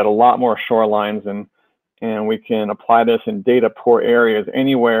so we can get a lot more shorelines, and we can apply this in data poor areas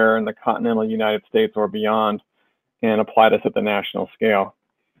anywhere in the continental United States or beyond, and apply this at the national scale.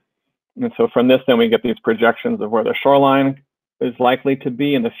 And so from this, then we get these projections of where the shoreline is likely to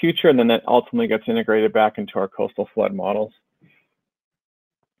be in the future, and then that ultimately gets integrated back into our coastal flood models.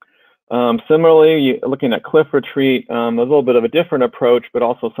 Similarly, looking at cliff retreat, a little bit of a different approach, but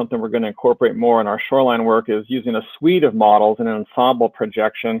also something we're going to incorporate more in our shoreline work is using a suite of models in an ensemble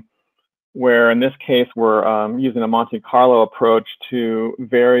projection, where in this case, we're using a Monte Carlo approach to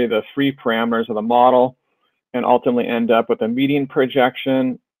vary the free parameters of the model and ultimately end up with a median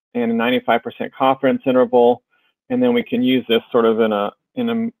projection and a 95% confidence interval. And then we can use this sort of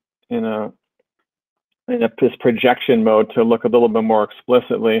in this projection mode to look a little bit more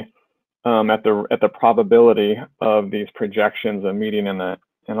explicitly at the probability of these projections, a median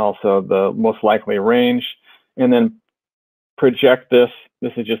and also the most likely range, and then project this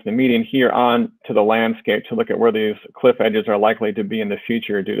is just the median here on to the landscape to look at where these cliff edges are likely to be in the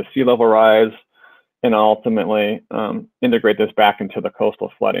future due to sea level rise, and ultimately integrate this back into the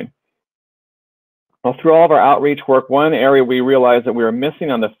coastal flooding. Well, through all of our outreach work, one area we realized that we were missing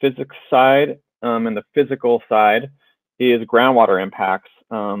on the physics side and the physical side is groundwater impacts.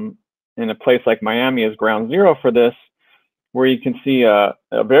 In a place like Miami is ground zero for this, where you can see a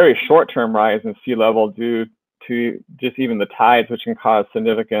very short-term rise in sea level due to just even the tides, which can cause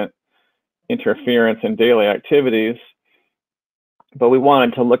significant interference in daily activities. But we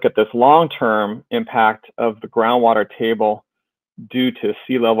wanted to look at this long-term impact of the groundwater table due to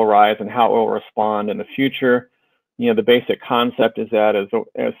sea level rise and how it will respond in the future. The basic concept is that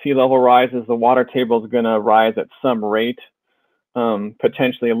as sea level rises, the water table is going to rise at some rate,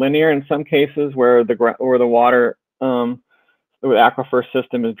 potentially linear in some cases, where the water, the aquifer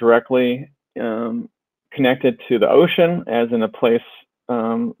system is directly connected to the ocean, as in a place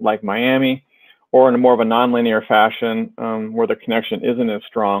like Miami, or in a more of a nonlinear fashion where the connection isn't as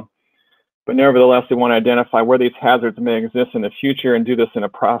strong. But nevertheless, we want to identify where these hazards may exist in the future and do this in a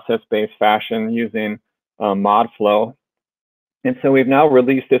process-based fashion using ModFlow. And so we've now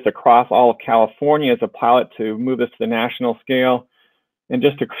released this across all of California as a pilot to move this to the national scale. And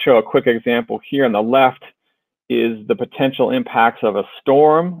just to show a quick example here on the left is the potential impacts of a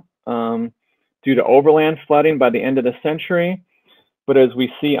storm due to overland flooding by the end of the century. But as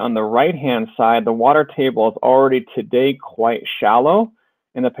we see on the right-hand side, the water table is already today quite shallow,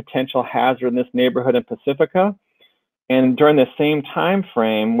 and the potential hazard in this neighborhood in Pacifica. And during the same time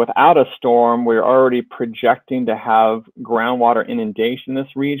frame, without a storm, we're already projecting to have groundwater inundation in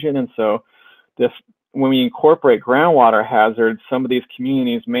this region. And so when we incorporate groundwater hazards, some of these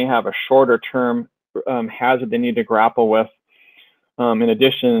communities may have a shorter term hazard they need to grapple with, in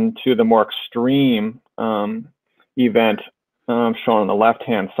addition to the more extreme event shown on the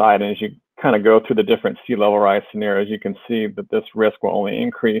left-hand side. And as you kind of go through the different sea level rise scenarios, you can see that this risk will only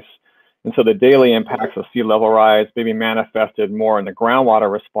increase And so the daily impacts of sea level rise may be manifested more in the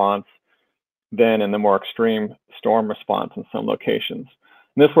groundwater response than in the more extreme storm response in some locations.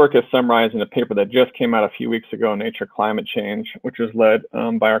 And this work is summarized in a paper that just came out a few weeks ago in Nature Climate Change, which was led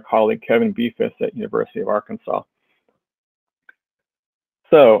by our colleague Kevin Beefus at University of Arkansas.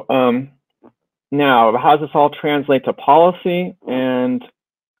 So now, how does this all translate to policy? And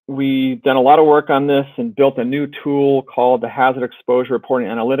we've done a lot of work on this and built a new tool called the Hazard Exposure Reporting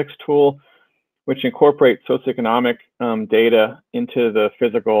Analytics tool, which incorporates socioeconomic data into the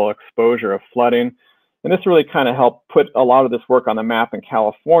physical exposure of flooding. And this really kind of helped put a lot of this work on the map in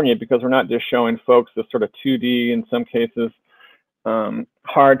California, because we're not just showing folks this sort of 2D, in some cases,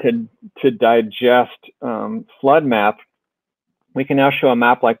 hard to digest flood map. We can now show a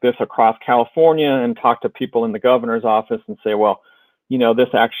map like this across California and talk to people in the governor's office and say, well, you know, this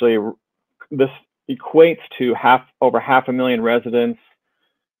equates to over 500,000 residents,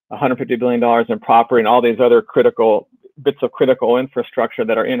 $150 billion in property, and all these other bits of critical infrastructure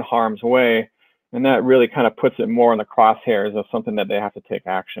that are in harm's way. And that really kind of puts it more in the crosshairs of something that they have to take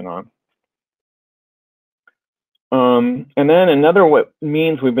action on. And then another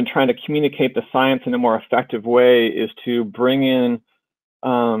means we've been trying to communicate the science in a more effective way is to bring in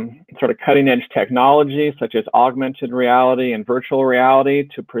sort of cutting edge technology such as augmented reality and virtual reality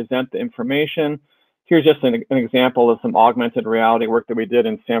to present the information. Here's just an example of some augmented reality work that we did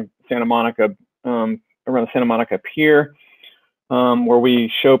in Santa Monica, around the Santa Monica Pier, where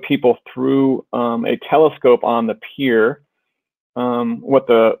we show people through a telescope on the pier what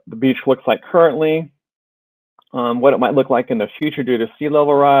the beach looks like currently, what it might look like in the future due to sea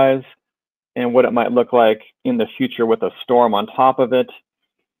level rise, and what it might look like in the future with a storm on top of it,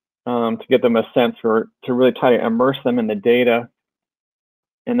 to get them a sense to really try to immerse them in the data,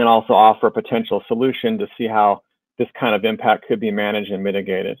 and then also offer a potential solution to see how this kind of impact could be managed and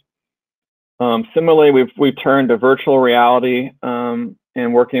mitigated. Similarly, we've turned to virtual reality and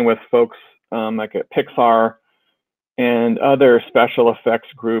working with folks like at Pixar and other special effects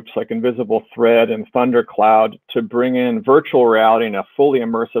groups like Invisible Thread and Thundercloud to bring in virtual reality in a fully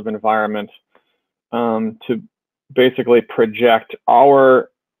immersive environment to basically project our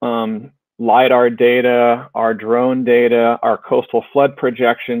LiDAR data, our drone data, our coastal flood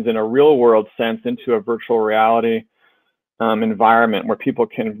projections in a real world sense into a virtual reality environment where people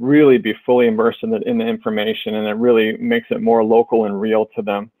can really be fully immersed in the information, and it really makes it more local and real to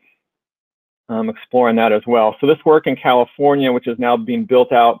them. Exploring that as well. So this work in California, which is now being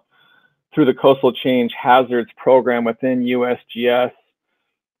built out through the Coastal Change Hazards Program within USGS,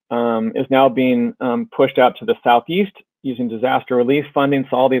 is now being pushed out to the Southeast using disaster relief funding.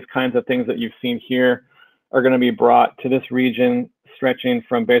 So all these kinds of things that you've seen here are going to be brought to this region, stretching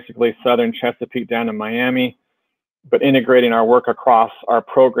from basically southern Chesapeake down to Miami, but integrating our work across our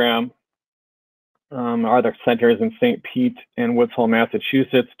program. Our other centers in St. Pete and Woods Hole,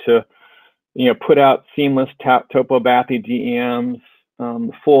 Massachusetts, to put out seamless topobathy DEMs,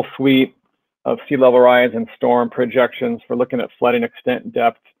 full suite of sea level rise and storm projections for looking at flooding extent,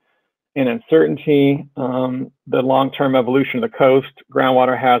 depth, and uncertainty, the long-term evolution of the coast,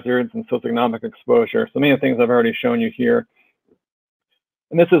 groundwater hazards, and socioeconomic exposure. So many of the things I've already shown you here.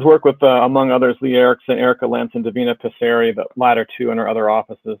 And this is work with, among others, Lee Erickson, Erica Lentz, and Davina Passeri, the latter two in our other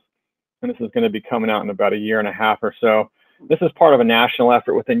offices. And this is going to be coming out in about a year and a half or so. This is part of a national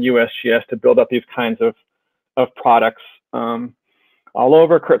effort within USGS to build up these kinds of products all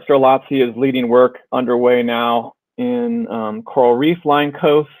over. Kurt Strelazzi is leading work underway now in coral reef line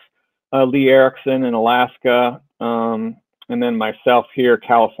coasts, Lee Erickson in Alaska, and then myself here,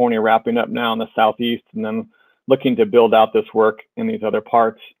 California, wrapping up now in the Southeast, and then looking to build out this work in these other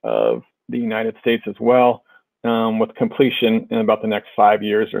parts of the United States as well, with completion in about the next 5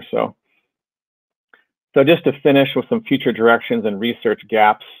 years or so. So just to finish with some future directions and research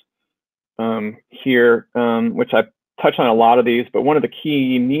gaps here, which I touch on a lot of these, but one of the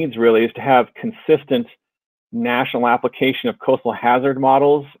key needs really is to have consistent national application of coastal hazard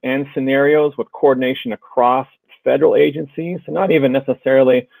models and scenarios with coordination across federal agencies, and not even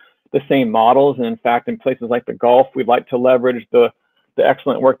necessarily the same models. And in fact, in places like the Gulf, we'd like to leverage the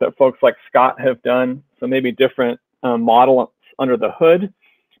excellent work that folks like Scott have done. So maybe different models under the hood,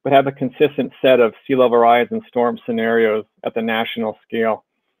 but have a consistent set of sea level rise and storm scenarios at the national scale.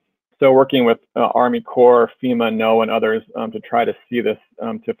 So working with Army Corps, FEMA, NOAA, and others to try to see this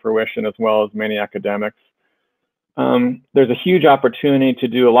to fruition, as well as many academics. There's a huge opportunity to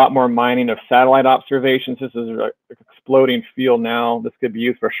do a lot more mining of satellite observations. This is an exploding field now. This could be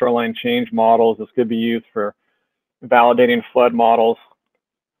used for shoreline change models. This could be used for validating flood models.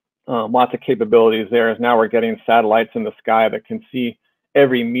 Lots of capabilities there, as now we're getting satellites in the sky that can see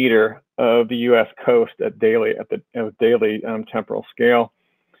every meter of the U.S. coast at daily temporal scale.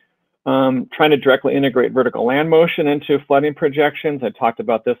 Trying to directly integrate vertical land motion into flooding projections. I talked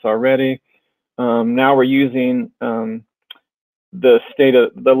about this already. Now we're using the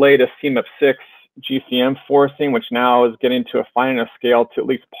latest CMIP6 GCM forcing, which now is getting to a fine enough scale to at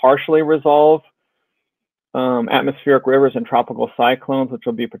least partially resolve atmospheric rivers and tropical cyclones, which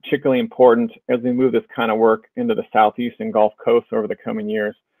will be particularly important as we move this kind of work into the southeast and Gulf Coast over the coming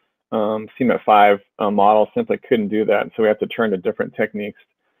years. CMIP5 model simply couldn't do that, so we have to turn to different techniques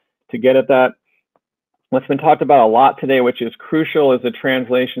to get at that. What's been talked about a lot today, which is crucial, is the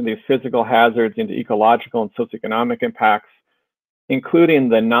translation of these physical hazards into ecological and socioeconomic impacts, including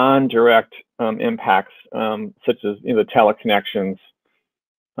the non-direct impacts, such as the teleconnections,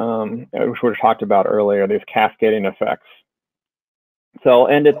 which were talked about earlier, these cascading effects. So I'll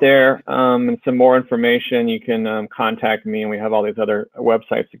end it there. And some more information, you can contact me, and we have all these other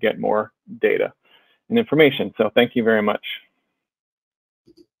websites to get more data and information. So thank you very much.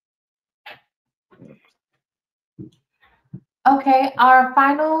 Okay, our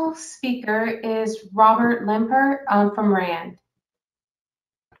final speaker is Robert Limpert from RAND.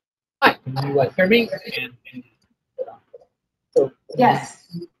 Hi, can you hear me? Yes,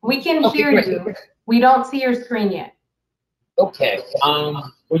 we can hear great. you. We don't see your screen yet. Okay.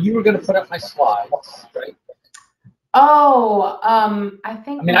 Well, you were going to put up my slides, right? Oh, I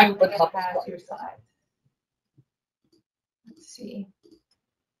think I can put get up past your slides. Let's see.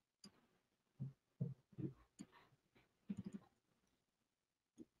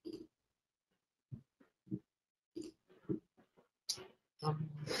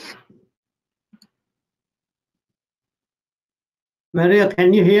 Maria,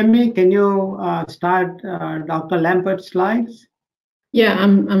 can you hear me? Can you start Dr. Lampert's slides? Yeah,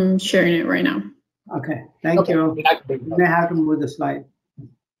 I'm sharing it right now. Okay, thank you. You may have to move the slide.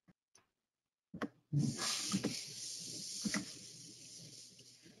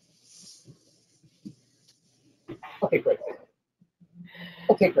 Okay, great.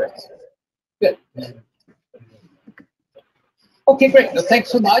 Okay, great. Good. Okay, great. Well,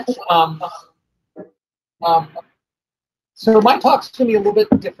 thanks so much. So my talk's going to be a little bit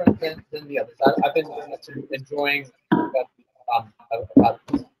different than the others. I've been enjoying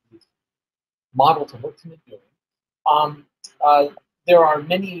models of what's been doing. There are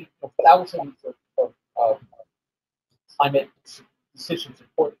many thousands of climate decision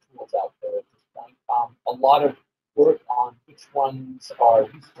support tools out there at this point. A lot of work on which ones are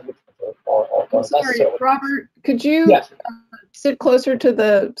useful, which ones are less so. Robert, could you sit closer to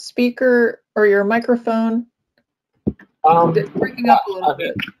the speaker or your microphone? It's breaking up a little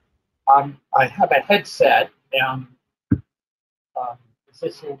bit. I have a headset. Is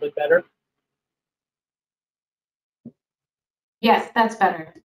this a little bit better? Yes, that's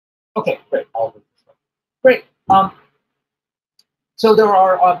better. Okay, great. I'll do this one. Great. So there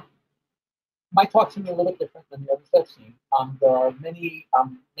are, my talk's going to be a little bit different than the others I've seen. There are many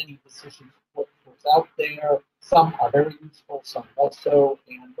decision support tools out there. Some are very useful, some less so.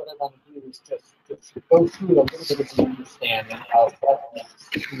 And what I want to do is just go through a little bit of the understanding of what makes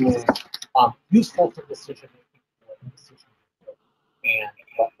tools useful for decision making and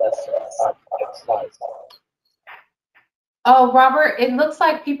what less slides. Oh, Robert, it looks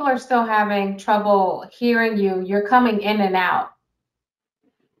like people are still having trouble hearing you. You're coming in and out.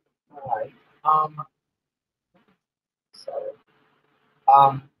 All right. Sorry.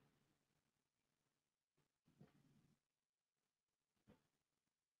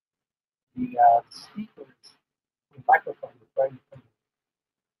 The speakers, the microphone is right in front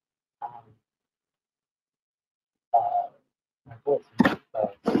of my voice,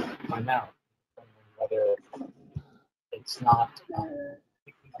 my mouth, whether it's not.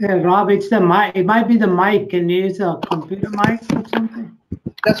 Yeah, Rob, it's the mic. It might be the mic. Can you use a computer mic or something?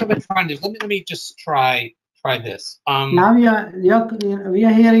 That's what I'm trying to do. Let me just try this. Now we are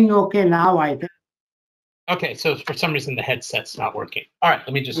hearing you okay now, I think. Okay, so for some reason the headset's not working. All right,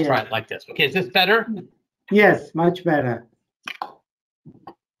 let me just try it like this. Okay, is this better? Yes, much better.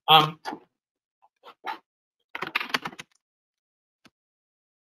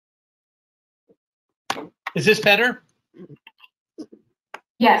 Is this better?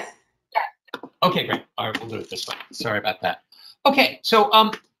 Yes. Okay, great. All right, we'll do it this way. Sorry about that. Okay, so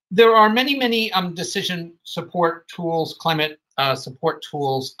there are many decision support tools, climate support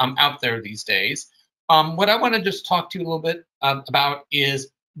tools out there these days. What I want to just talk to you a little bit about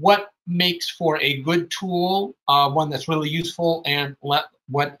is what makes for a good tool, one that's really useful, and what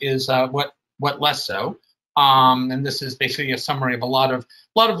less so. And this is basically a summary of a lot of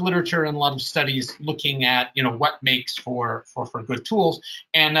literature and a lot of studies looking at what makes for good tools.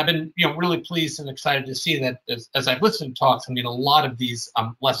 And I've been really pleased and excited to see that as I've listened to talks, I mean, a lot of these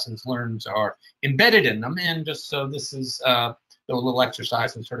lessons learned are embedded in them. And just so this is a little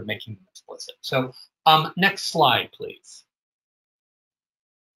exercise in sort of making them explicit. So next slide, please.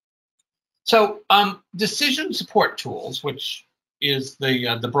 So decision support tools, which is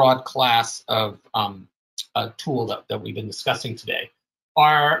the broad class of tool that we've been discussing today,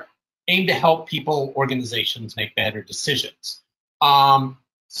 are aimed to help people, organizations make better decisions.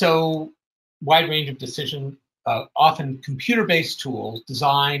 So wide range of decision, often computer-based tools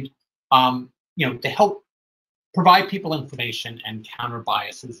designed to help provide people information and counter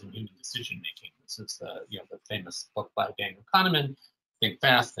biases in human decision making. This is the famous book by Daniel Kahneman, Think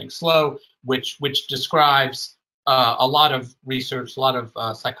Fast, Think Slow, which describes a lot of research, a lot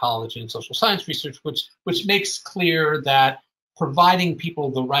of psychology and social science research, which makes clear that providing people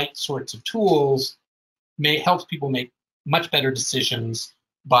the right sorts of tools helps people make much better decisions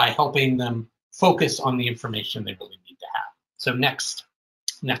by helping them focus on the information they really need to have. So next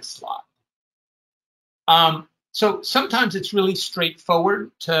slide. So sometimes it's really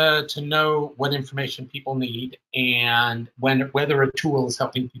straightforward to know what information people need and whether a tool is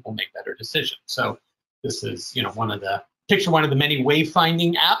helping people make better decisions. So this is one of the many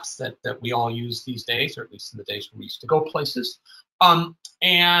wayfinding apps that we all use these days, or at least in the days when we used to go places. This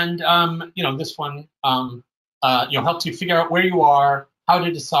one helps you figure out where you are, how to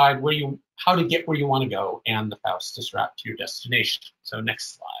decide how to get where you want to go, and the fastest route to your destination. So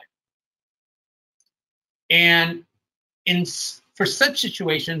next slide. And for such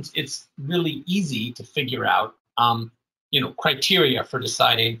situations, it's really easy to figure out, criteria for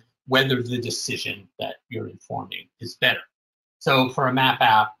deciding whether the decision that you're informing is better. So for a map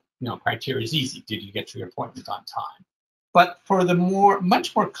app, criteria is easy. Did you get to your appointment on time? But for the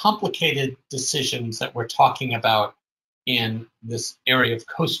much more complicated decisions that we're talking about in this area of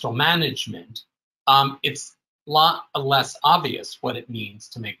coastal management, it's a lot less obvious what it means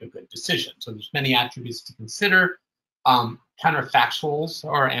to make a good decision. So there's many attributes to consider. Counterfactuals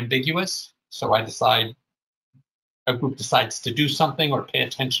are ambiguous. So a group decides to do something or pay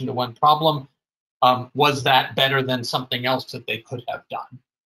attention to one problem. Was that better than something else that they could have done?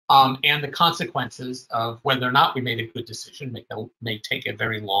 And the consequences of whether or not we made a good decision may take a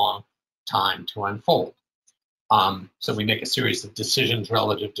very long time to unfold. So we make a series of decisions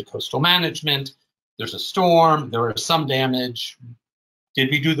relative to coastal management. There's a storm, there was some damage.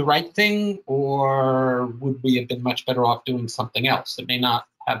 Did we do the right thing, or would we have been much better off doing something else? It may not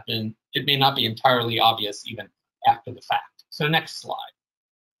be entirely obvious even after the fact. So next slide.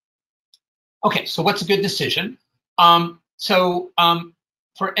 Okay, so what's a good decision? For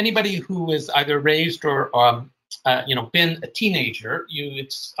anybody who is either raised or been a teenager,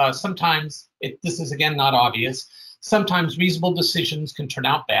 this is again not obvious. Sometimes reasonable decisions can turn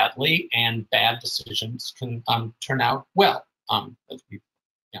out badly, and bad decisions can turn out well, as we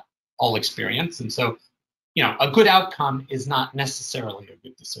all experience. And so, a good outcome is not necessarily a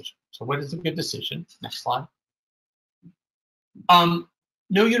good decision. So what is a good decision? Next slide.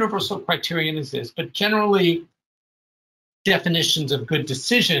 No universal criterion exists, but generally definitions of good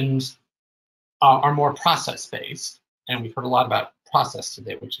decisions are more process-based. And we've heard a lot about process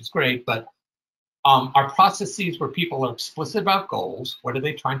today, which is great, but are processes where people are explicit about goals. What are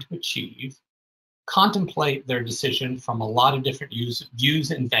they trying to achieve? Contemplate their decision from a lot of different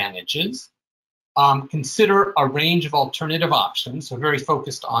views and advantages. Consider a range of alternative options. So very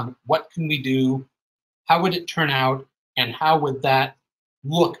focused on what can we do, how would it turn out, and how would that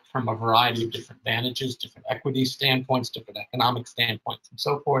look from a variety of different advantages, different equity standpoints, different economic standpoints, and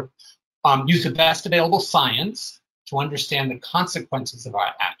so forth. Use the best available science to understand the consequences of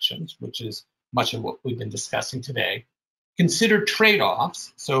our actions, which is much of what we've been discussing today. Consider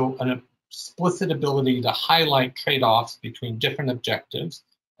trade-offs, so an explicit ability to highlight trade-offs between different objectives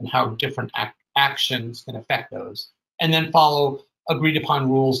and how different actions can affect those. And then follow agreed upon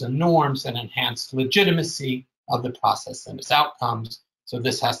rules and norms and enhance legitimacy of the process and its outcomes. So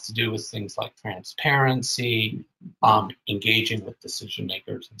this has to do with things like transparency, engaging with decision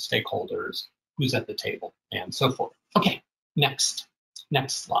makers and stakeholders, who's at the table, and so forth. Okay, next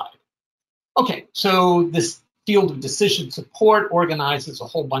slide. Okay, so this field of decision support organizes a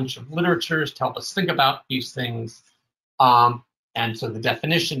whole bunch of literatures to help us think about these things. And so the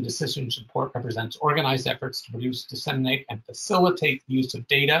definition, decision support represents organized efforts to produce, disseminate, and facilitate the use of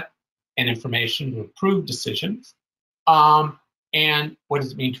data and information to improve decisions. And what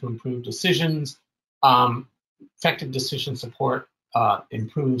does it mean to improve decisions? Effective decision support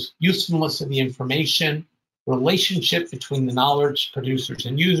improves usefulness of the information relationship between the knowledge producers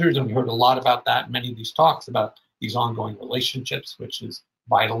and users, and we heard a lot about that in many of these talks about these ongoing relationships, which is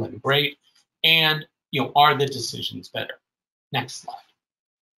vital and great. And are the decisions better? Next slide.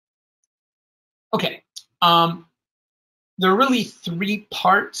 Okay. There are really three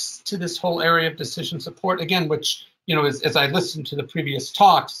parts to this whole area of decision support. Again, which as I listened to the previous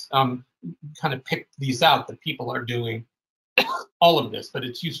talks, kind of picked these out that people are doing all of this, but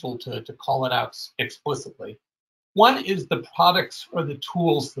it's useful to call it out explicitly. One is the products or the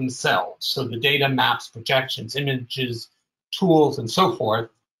tools themselves. So the data, maps, projections, images, tools, and so forth,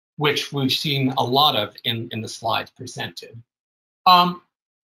 which we've seen a lot of in the slides presented.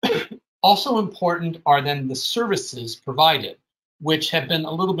 Also important are then the services provided, which have been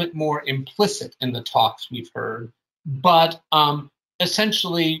a little bit more implicit in the talks we've heard, but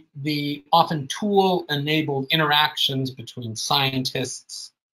essentially the often tool-enabled interactions between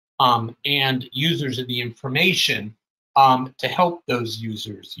scientists and users of the information to help those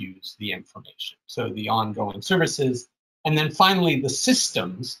users use the information. So the ongoing services. And then finally, the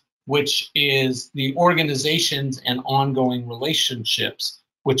systems, which is the organizations and ongoing relationships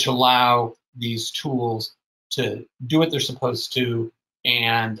which allow these tools to do what they're supposed to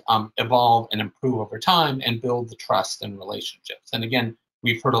and evolve and improve over time and build the trust and relationships. And again,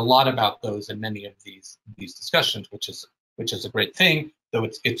 we've heard a lot about those in many of these discussions, which is a great thing, though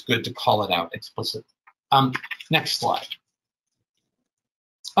it's good to call it out explicitly. Next slide.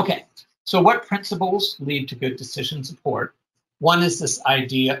 Okay, so what principles lead to good decision support? One is this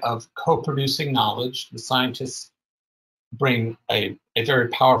idea of co-producing knowledge. The scientists bring a very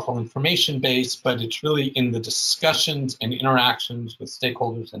powerful information base, but it's really in the discussions and interactions with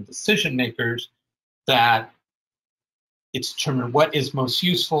stakeholders and decision makers that it's determined what is most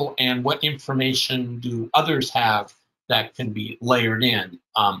useful and what information do others have that can be layered in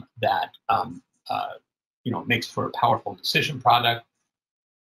that makes for a powerful decision product.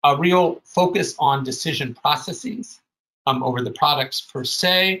 A real focus on decision processes over the products per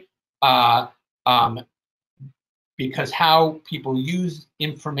se, because how people use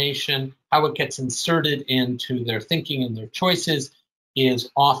information, how it gets inserted into their thinking and their choices is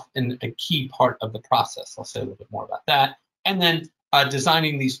often a key part of the process. I'll say a little bit more about that. And then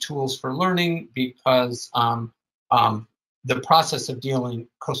designing these tools for learning, because the process of dealing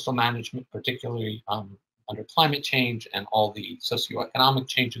coastal management, particularly under climate change and all the socioeconomic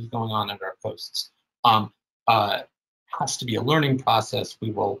changes going on at our coasts, has to be a learning process. We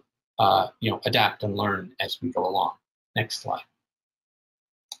will adapt and learn as we go along. Next slide.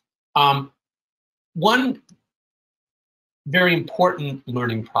 One very important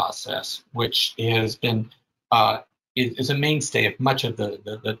learning process, which has been is a mainstay of much of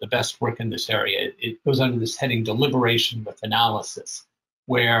the best work in this area. It goes under this heading, deliberation with analysis,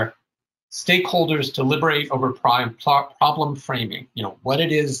 where stakeholders deliberate over problem framing. What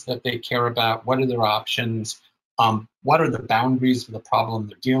it is that they care about, what are their options, what are the boundaries of the problem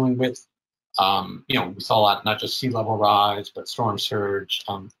they're dealing with. We saw a lot, not just sea level rise, but storm surge,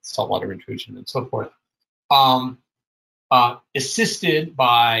 saltwater intrusion, and so forth. Assisted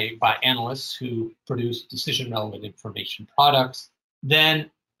by analysts who produce decision-relevant information products.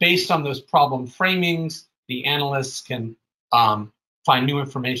 Then, based on those problem framings, the analysts can find new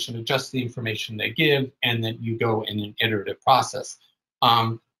information, adjust the information they give, and then you go in an iterative process.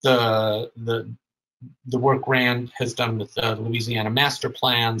 The work RAND has done with the Louisiana master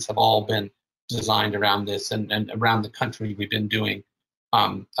plans have all been designed around this, and around the country we've been doing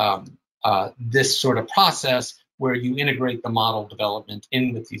this sort of process where you integrate the model development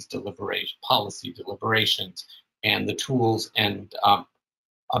in with these policy deliberations, and the tools and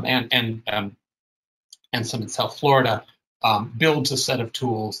some in South Florida builds a set of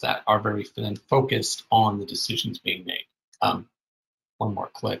tools that are very focused on the decisions being made. One more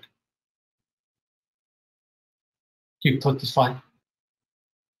click. Can you click the slide?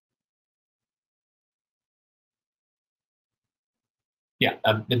 Yeah,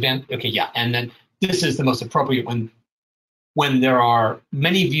 okay, yeah, and then this is the most appropriate when there are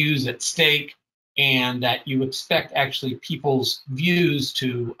many views at stake, and that you expect actually people's views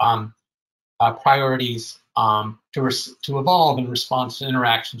to priorities to evolve in response to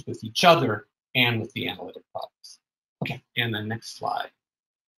interactions with each other and with the analytic products. Okay, and then next slide.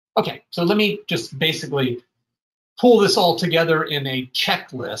 Okay, so let me just basically pull this all together in a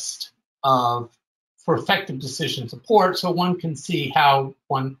checklist for effective decision support, so one can see how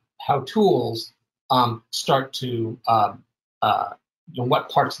tools start to what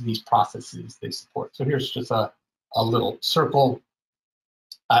parts of these processes they support. So here's just a little circle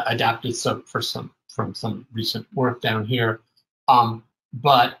adapted from some recent work down here,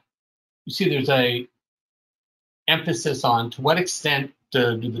 but you see there's a emphasis on to what extent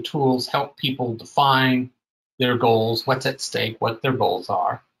do the tools help people define their goals, what's at stake, what their goals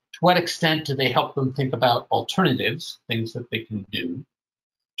are. To what extent do they help them think about alternatives, things that they can do?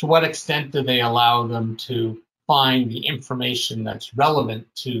 To what extent do they allow them to find the information that's relevant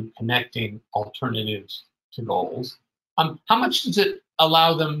to connecting alternatives to goals? How much does it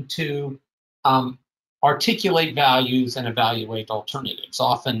allow them to articulate values and evaluate alternatives?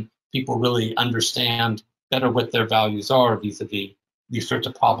 Often people really understand better what their values are vis-a-vis these sorts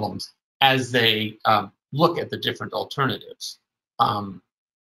of problems as they look at the different alternatives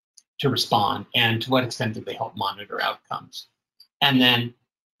to respond, and to what extent do they help monitor outcomes? And then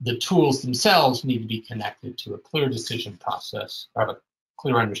the tools themselves need to be connected to a clear decision process, or a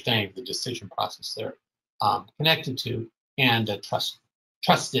clear understanding of the decision process they're connected to, and a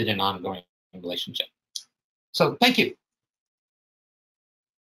trusted and ongoing relationship. So thank you.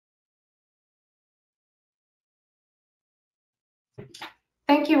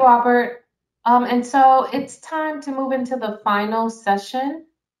 Thank you, Robert. And so it's time to move into the final session.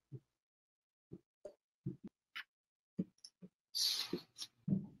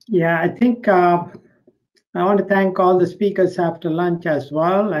 Yeah, I think I want to thank all the speakers after lunch as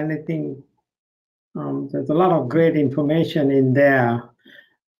well. And I think there's a lot of great information in there.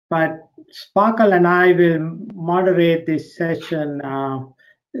 But Sparkle and I will moderate this session.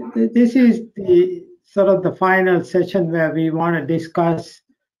 This is the sort of the final session where we want to discuss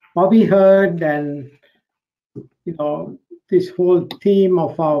what we heard, and this whole theme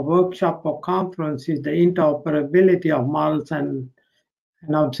of our workshop or conference is the interoperability of models and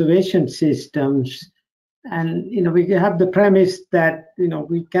observation systems. And we have the premise that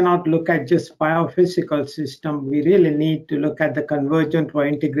we cannot look at just biophysical system. We really need to look at the convergent or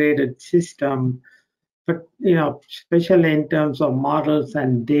integrated system, but especially in terms of models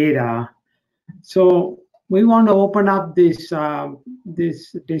and data. So we want to open up this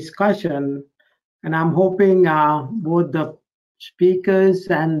this discussion, and I'm hoping both the speakers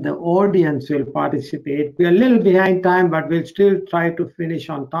and the audience will participate. We're a little behind time, but we'll still try to finish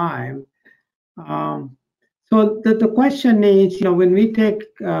on time. So the question is, when we take,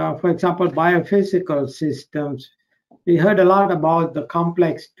 for example, biophysical systems, we heard a lot about the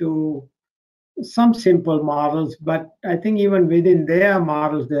complex to some simple models, but I think even within their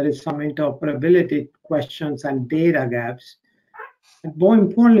models, there is some interoperability questions and data gaps. And more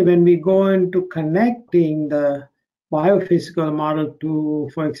importantly, when we go into connecting the biophysical model to,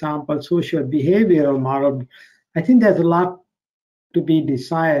 for example, social behavioral model, I think there's a lot to be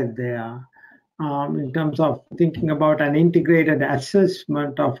desired there in terms of thinking about an integrated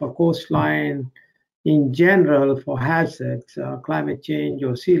assessment of a coastline in general for hazards, climate change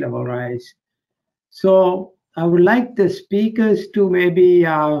or sea level rise. So I would like the speakers to maybe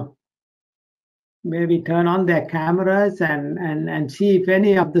turn on their cameras and see if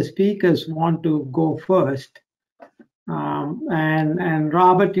any of the speakers want to go first. And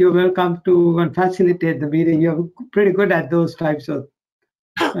Robert, you're welcome to facilitate the meeting. You're pretty good at those types of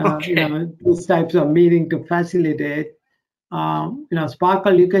those types of meeting to facilitate.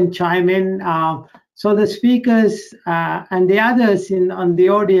 Sparkle, you can chime in. So the speakers and the others on the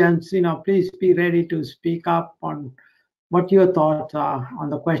audience, please be ready to speak up on what your thoughts are on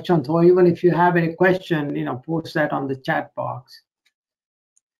the questions, or even if you have any question, post that on the chat box.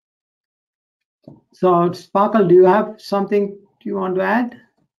 So Sparkle, do you have something you want to add?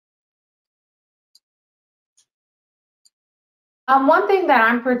 One thing that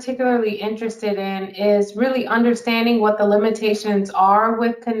I'm particularly interested in is really understanding what the limitations are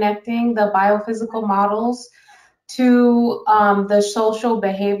with connecting the biophysical models to the social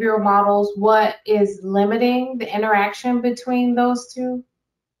behavioral models. What is limiting the interaction between those two?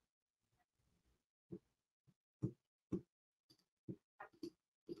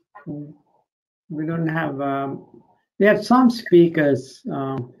 We don't have, we have some speakers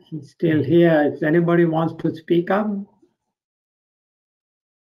still here. If anybody wants to speak up.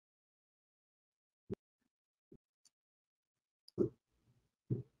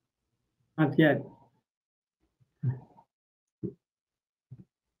 Not yet.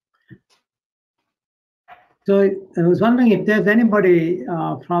 So I was wondering if there's anybody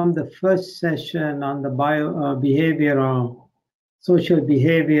from the first session on the behavioral, social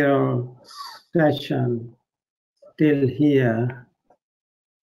behavioral session still here.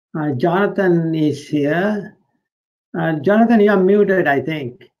 Jonathan is here. Jonathan, you're muted, I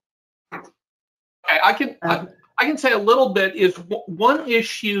think. Okay, I can say a little bit. Is one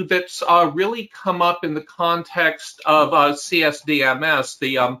issue that's really come up in the context of CSDMS,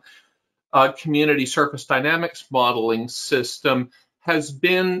 the Community Surface Dynamics Modeling System, has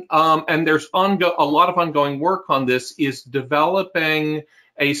been, and there's a lot of ongoing work on this, is developing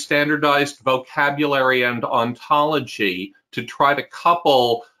a standardized vocabulary and ontology to try to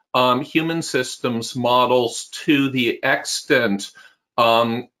couple human systems models to the extant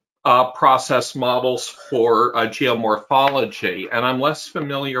process models for geomorphology. And I'm less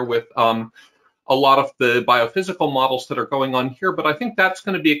familiar with a lot of the biophysical models that are going on here, but I think that's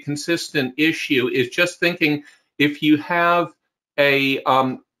going to be a consistent issue, is just thinking if you have a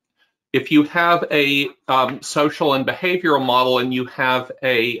social and behavioral model and you have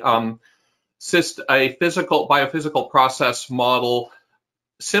a biophysical process model,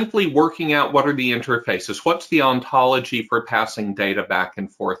 simply working out what are the interfaces, what's the ontology for passing data back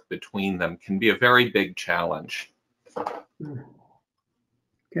and forth between them can be a very big challenge.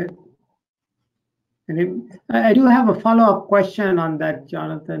 Good. And I do have a follow-up question on that,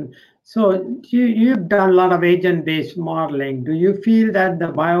 Jonathan. So you've done a lot of agent-based modeling. Do you feel that the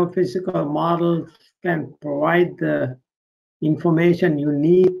biophysical models can provide the information you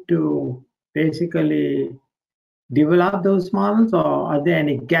need to basically develop those models, or are there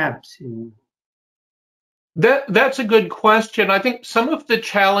any gaps in? That's a good question. I think some of the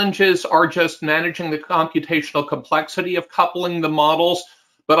challenges are just managing the computational complexity of coupling the models,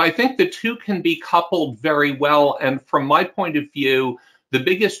 but I think the two can be coupled very well. And from my point of view, the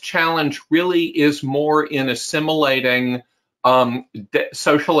biggest challenge really is more in assimilating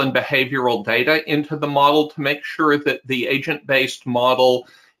social and behavioral data into the model to make sure that the agent-based model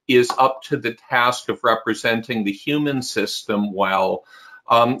is up to the task of representing the human system well.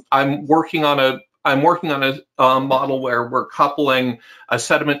 I'm working on a model where we're coupling a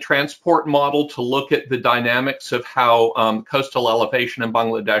sediment transport model to look at the dynamics of how coastal elevation in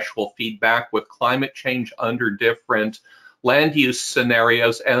Bangladesh will feed back with climate change under different land use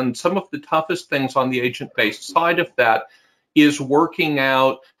scenarios. And some of the toughest things on the agent-based side of that is working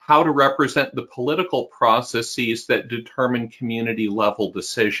out how to represent the political processes that determine community level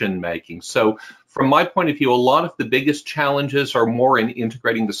decision making. So from my point of view, a lot of the biggest challenges are more in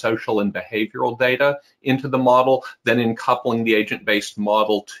integrating the social and behavioral data into the model than in coupling the agent-based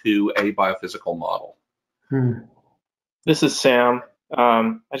model to a biophysical model. This is Sam.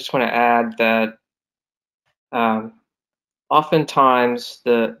 I just want to add that oftentimes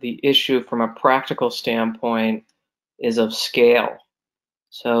the issue from a practical standpoint is of scale.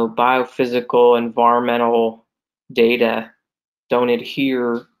 So biophysical, environmental data don't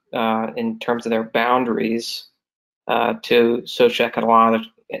adhere in terms of their boundaries to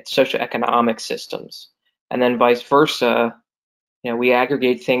socioeconomic systems. And then vice versa, we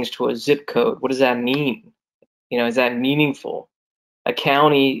aggregate things to a zip code. What does that mean? Is that meaningful? A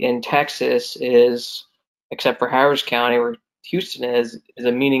county in Texas is, except for Harris County, where Houston is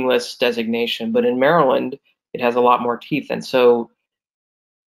a meaningless designation, but in Maryland, it has a lot more teeth. And so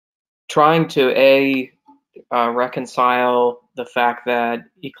trying to reconcile the fact that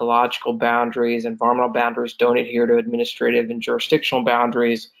ecological boundaries, environmental boundaries don't adhere to administrative and jurisdictional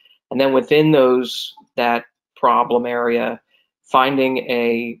boundaries, and then within that problem area, finding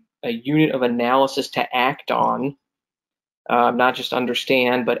a unit of analysis to act on, not just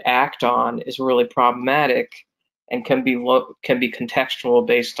understand, but act on, is really problematic and can be contextual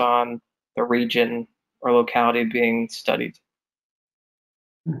based on the region or locality being studied.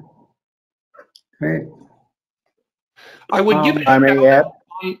 Great. I would give a shout out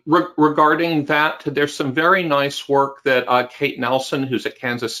regarding that. There's some very nice work that Kate Nelson, who's at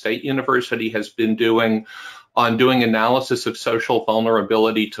Kansas State University, has been doing on doing analysis of social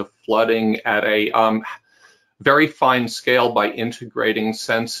vulnerability to flooding at a very fine scale by integrating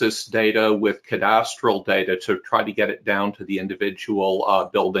census data with cadastral data to try to get it down to the individual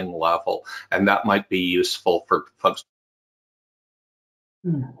building level. And that might be useful for folks.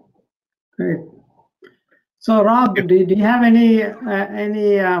 Great. So Rob, do you have any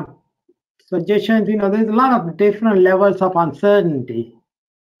suggestions? There's a lot of different levels of uncertainty.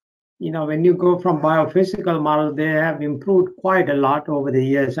 When you go from biophysical models, they have improved quite a lot over the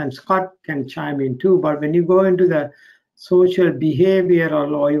years, and Scott can chime in too. But when you go into the social,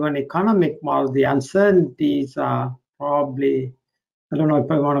 behavioral, or even economic models, the uncertainties are probably, I don't know if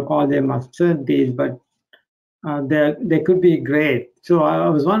I want to call them uncertainties, but they could be great. So I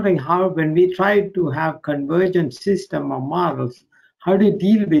was wondering how, when we try to have convergent system of models, how do you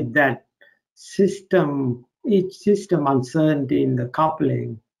deal with that system, each system uncertainty in the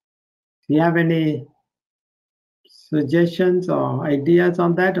coupling? Do you have any suggestions or ideas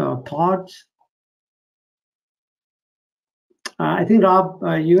on that, or thoughts? I think Rob,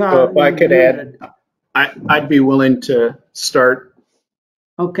 you are. So if I could add, I'd be willing to start.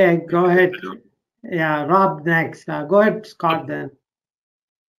 Okay, go ahead. Yeah, Rob next. Go ahead, Scott, then.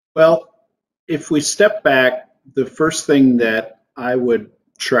 Well, if we step back, the first thing that I would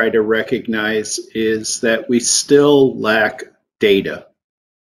try to recognize is that we still lack data.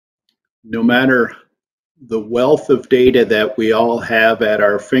 No matter the wealth of data that we all have at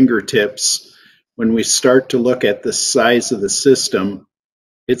our fingertips, when we start to look at the size of the system,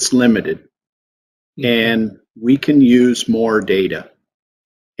 it's limited. And we can use more data.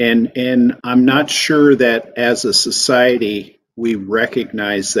 And I'm not sure that as a society we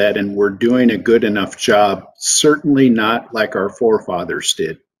recognize that and we're doing a good enough job, certainly not like our forefathers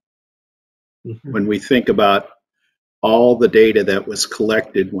did. When we think about all the data that was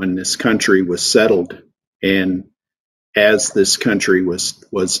collected when this country was settled and as this country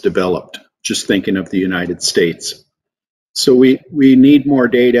was developed, just thinking of the United States. So we need more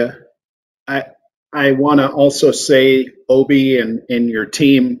data. I want to also say, Obi and your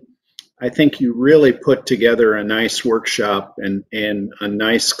team, I think you really put together a nice workshop and a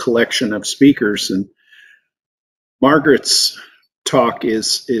nice collection of speakers. And Margaret's talk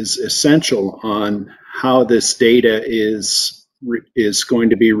is essential on how this data is going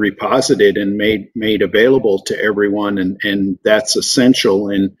to be reposited and made available to everyone, and that's essential.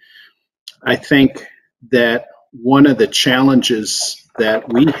 And I think that one of the challenges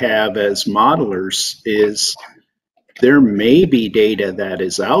that we have as modelers is there may be data that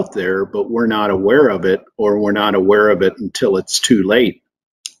is out there, but we're not aware of it, or we're not aware of it until it's too late.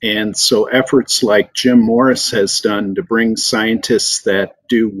 And so efforts like Jim Morris has done to bring scientists that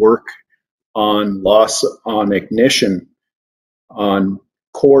do work on loss on ignition on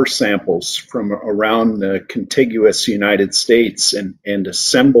core samples from around the contiguous United States and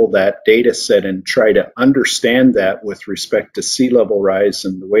assemble that data set and try to understand that with respect to sea level rise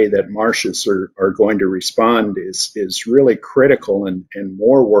and the way that marshes are going to respond is really critical, and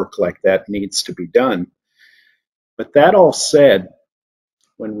more work like that needs to be done. But that all said,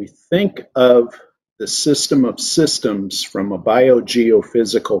 when we think of the system of systems from a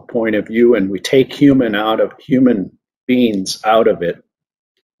biogeophysical point of view and we take human beings out of it,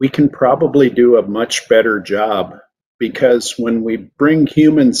 we can probably do a much better job, because when we bring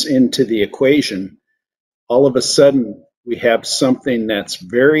humans into the equation, all of a sudden we have something that's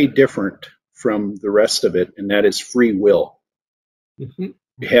very different from the rest of it, and that is free will.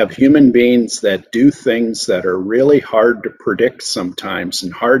 We have human beings that do things that are really hard to predict sometimes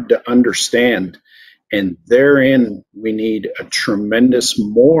and hard to understand, and therein we need a tremendous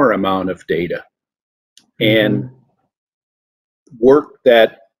more amount of data. And work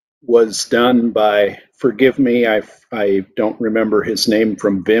that was done by, forgive me, I don't remember his name,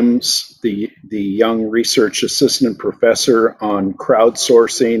 from VIMS, the young research assistant professor on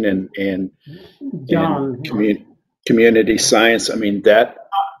crowdsourcing and community science. I mean, that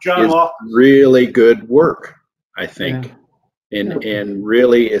is really good work, I think, and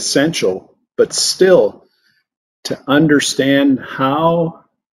really essential. But still, to understand how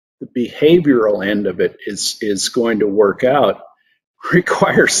the behavioral end of it is going to work out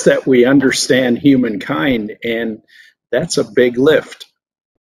requires that we understand humankind, and that's a big lift.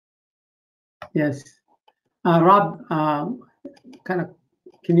 Yes. Rob, can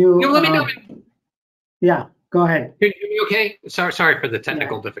you let me know. Yeah, go ahead. Can you hear me okay? Sorry for the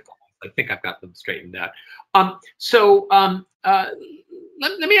technical difficulties. I think I've got them straightened out. Let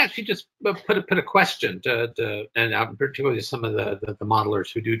me actually just put a question to and particularly some of the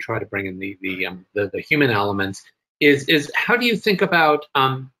modelers who do try to bring in the human elements. Is how do you think about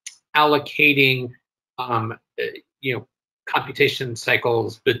allocating computation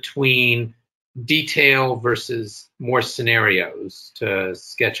cycles between detail versus more scenarios to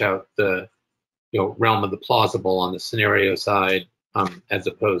sketch out the realm of the plausible on the scenario side, as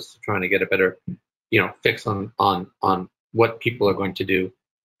opposed to trying to get a better fix on what people are going to do?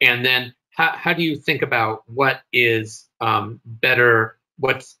 And then how do you think about what is better,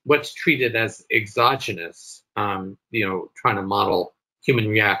 what's treated as exogenous, trying to model human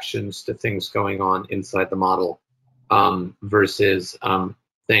reactions to things going on inside the model, versus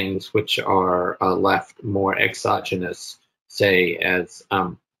things which are left more exogenous, say as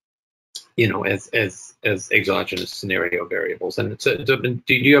as exogenous scenario variables? And do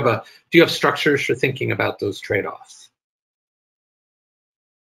you have structures for thinking about those trade-offs?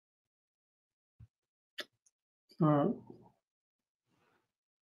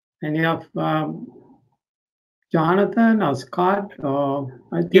 Any of Jonathan or Scott?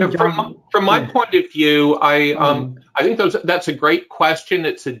 I think from my point of view, I think that's a great question.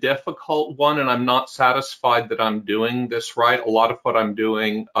 It's a difficult one, and I'm not satisfied that I'm doing this right. A lot of what I'm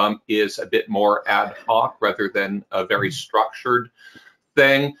doing is a bit more ad hoc rather than a very structured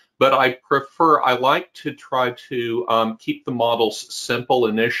thing. but I like to try to keep the models simple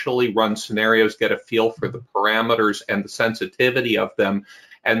initially, run scenarios, get a feel for the parameters and the sensitivity of them,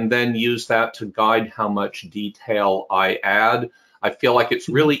 and then use that to guide how much detail I add. I feel like it's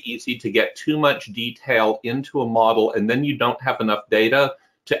really easy to get too much detail into a model, and then you don't have enough data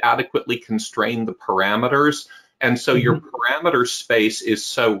to adequately constrain the parameters. And so your parameter space is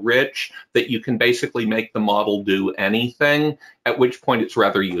so rich that you can basically make the model do anything, at which point it's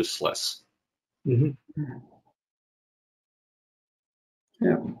rather useless. Yeah.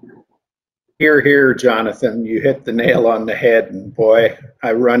 Here, Jonathan, you hit the nail on the head. And boy,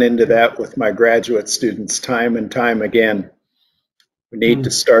 I run into that with my graduate students time and time again. We need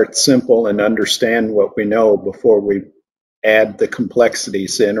to start simple and understand what we know before we add the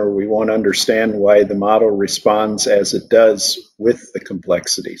complexities in, or we won't understand why the model responds as it does with the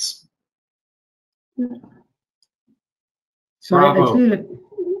complexities. So I feel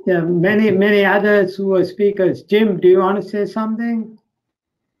yeah, many others who are speakers. Jim, do you want to say something?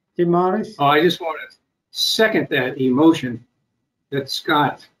 Jim Morris? Oh, I just want to second that emotion that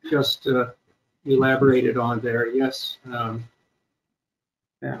Scott just elaborated on there. Yes.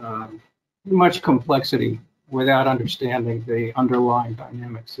 Too much complexity without understanding the underlying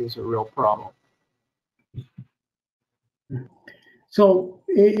dynamics is a real problem. So,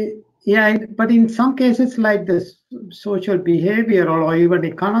 yeah, but in some cases like the social behavioral or even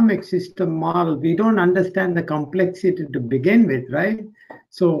economic system model, we don't understand the complexity to begin with, right?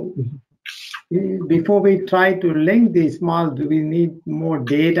 So before we try to link these models, we need more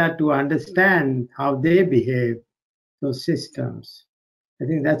data to understand how they behave, those systems. I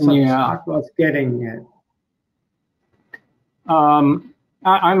think that's what Scott was getting at. I'm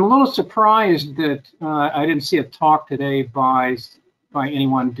a little surprised that I didn't see a talk today by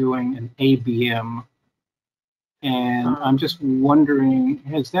anyone doing an ABM, and I'm just wondering,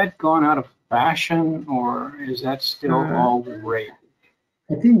 has that gone out of fashion, or is that still all the rage?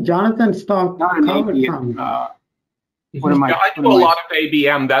 I think Jonathan's talk covered some. I do a lot of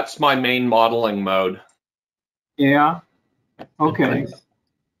ABM. That's my main modeling mode. Yeah. Okay.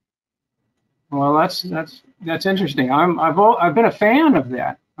 Well, that's interesting. I've been a fan of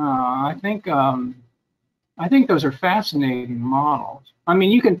that. I think those are fascinating models. I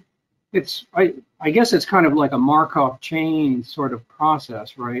mean, you can. I guess it's kind of like a Markov chain sort of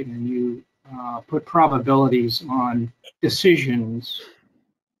process, right? And you put probabilities on decisions,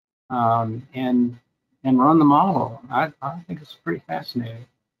 and run the model. I think it's pretty fascinating.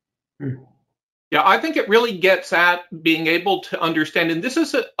 Yeah, I think it really gets at being able to understand, and this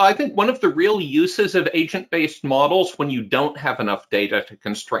is, I think, one of the real uses of agent-based models when you don't have enough data to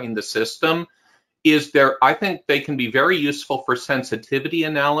constrain the system, is I think they can be very useful for sensitivity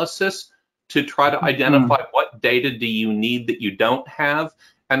analysis to try to identify what data do you need that you don't have.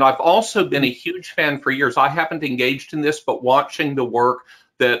 And I've also been a huge fan for years. I haven't engaged in this, but watching the work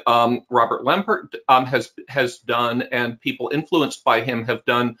that Robert Lempert has done and people influenced by him have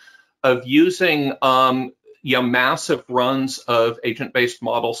done, of using massive runs of agent-based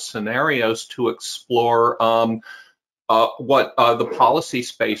model scenarios to explore what the policy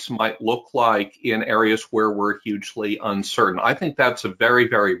space might look like in areas where we're hugely uncertain. I think that's a very,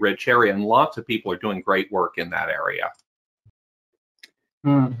 very rich area, and lots of people are doing great work in that area.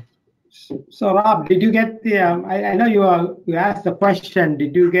 So Rob, did you get the? I know you asked the question.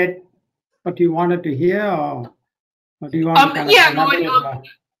 Did you get what you wanted to hear, or do you want to?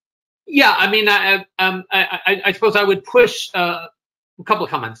 Yeah, I mean, I suppose I would push a couple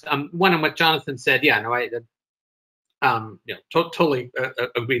of comments. One on what Jonathan said. Yeah, no, I totally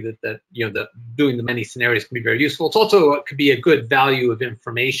agree that doing the many scenarios can be very useful. It's also could be a good value of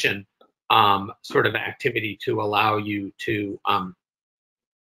information sort of activity to allow you to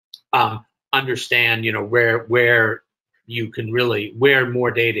understand, where you can really, where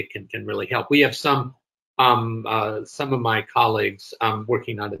more data can really help. We have some of my colleagues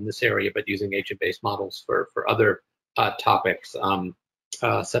working on in this area, but using agent-based models for other topics,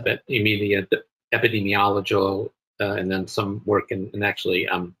 epidemiological, and then some work in actually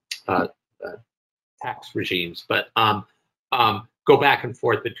tax regimes. But go back and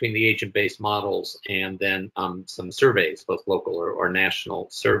forth between the agent-based models and then some surveys, both local or national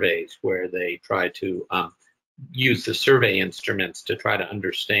surveys, where they try to use the survey instruments to try to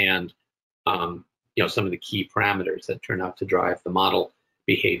understand some of the key parameters that turn out to drive the model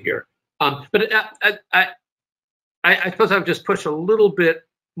behavior. But I suppose I would just push a little bit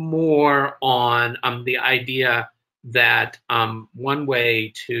more on the idea that one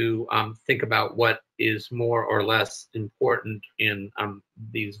way to think about what is more or less important in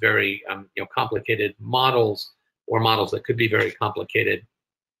these very complicated models, or models that could be very complicated,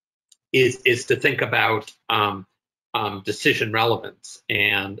 is to think about decision relevance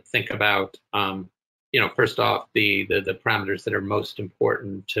and think about first off the parameters that are most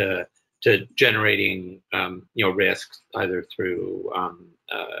important to generating risks either through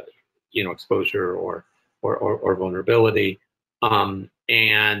exposure or vulnerability, and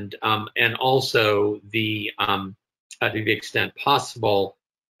also the to the extent possible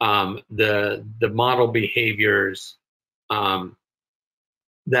the model behaviors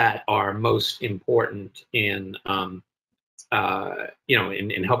that are most important in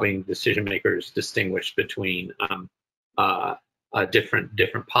in helping decision makers distinguish between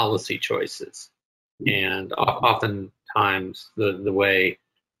different policy choices. And oftentimes the way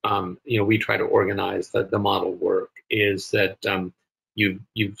we try to organize the model work is that you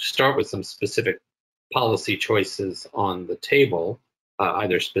start with some specific policy choices on the table,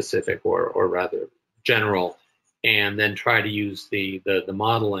 either specific or rather general, and then try to use the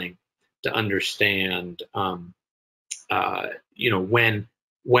modeling to understand when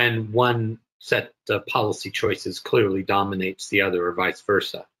one set of policy choices clearly dominates the other or vice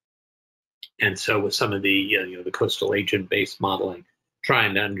versa. And so with some of the the coastal agent-based modeling,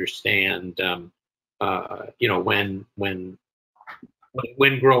 trying to understand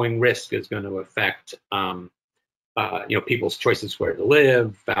when growing risk is going to affect people's choices where to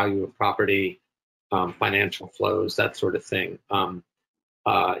live, value of property, financial flows, that sort of thing, can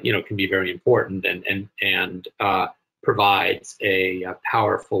be very important and provides a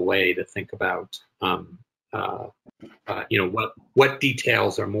powerful way to think about what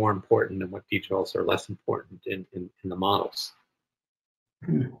details are more important and what details are less important in the models.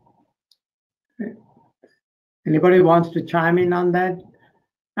 Anybody wants to chime in on that?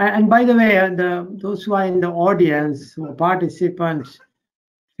 And by the way, those who are in the audience, who are participants,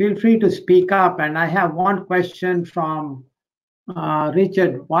 feel free to speak up. And I have one question from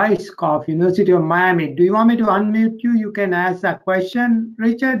Richard Weisskopf, University of Miami. Do you want me to unmute you? You can ask that question,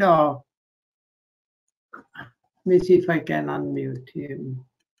 Richard, or let me see if I can unmute him.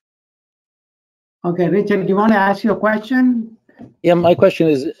 Okay, Richard, do you want to ask your question? Yeah, my question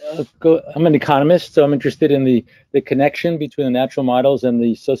is, I'm an economist, so I'm interested in the connection between the natural models and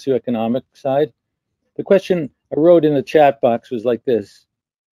the socioeconomic side. The question I wrote in the chat box was like this.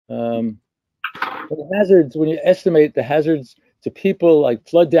 The hazards, when you estimate the hazards to people like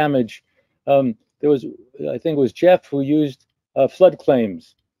flood damage, there was, I think it was Jeff who used flood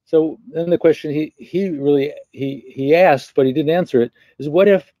claims. So then the question he asked, but he didn't answer it, is what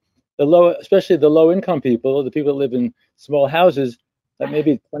if especially the low income people, the people that live in small houses, that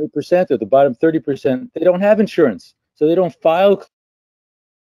maybe 20% or the bottom 30%, they don't have insurance, so they don't file.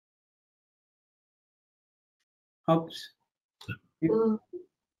 Oops. You're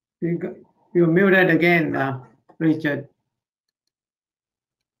muted again, Richard.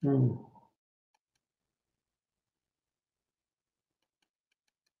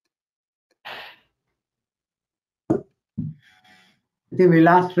 I think we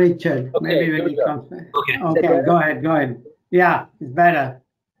lost Richard. Okay, maybe when he comes back. Okay, go ahead. Yeah, it's better.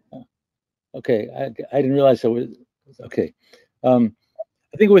 Okay, I didn't realize it was, okay. I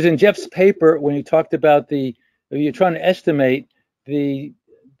think it was in Jeff's paper when he talked about you're trying to estimate the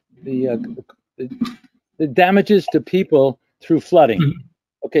damages to people through flooding.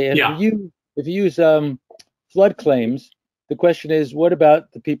 Okay, if you use flood claims, the question is, what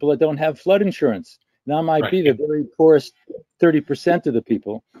about the people that don't have flood insurance? Now might be the very poorest 30% of the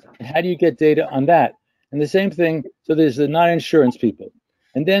people. And how do you get data on that? And the same thing, so there's the non-insurance people.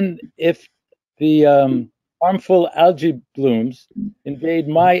 And then if the harmful algae blooms invade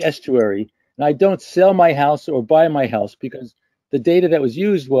my estuary, and I don't sell my house or buy my house because the data that was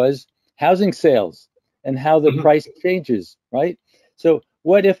used was housing sales and how the price changes, right? So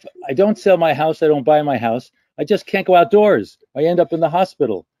what if I don't sell my house, I don't buy my house, I just can't go outdoors, I end up in the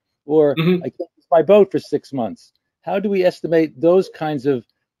hospital, or I can't use my boat for 6 months. How do we estimate those kinds of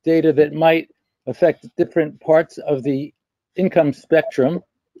data that might affect different parts of the income spectrum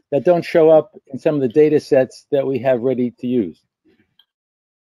that don't show up in some of the data sets that we have ready to use?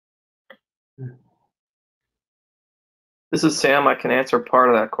 This is Sam. I can answer part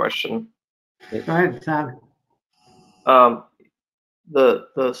of that question. Go ahead, Sam.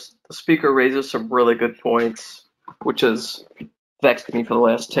 The speaker raises some really good points, which has vexed me for the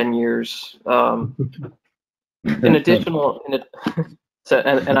last 10 years. In additional,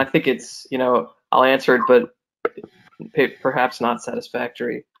 and I think it's, I'll answer it, but perhaps not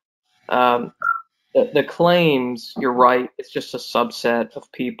satisfactory. The claims, you're right, it's just a subset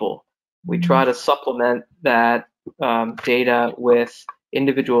of people. We try to supplement that data with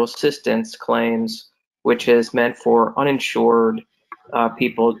individual assistance claims, which is meant for uninsured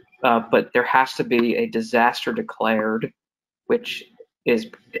people but there has to be a disaster declared, which is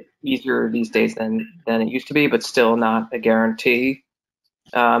easier these days than it used to be, but still not a guarantee.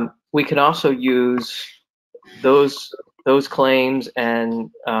 We can also use those claims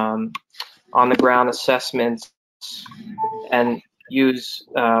and on-the-ground assessments and use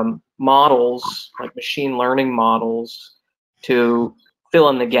models like machine learning models to fill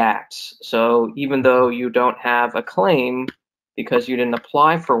in the gaps. So even though you don't have a claim because you didn't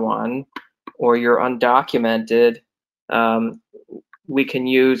apply for one or you're undocumented, we can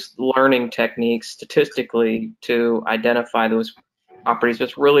use learning techniques statistically to identify those properties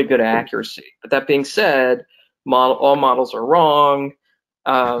with really good accuracy. But that being said, all models are wrong.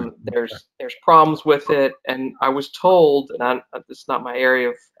 There's problems with it, and I was told, and it's not my area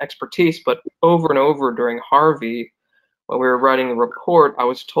of expertise, but over and over during Harvey, when we were writing the report, I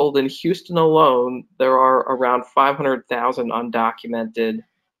was told in Houston alone there are around 500,000 undocumented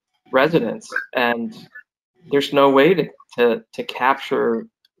residents, and there's no way to capture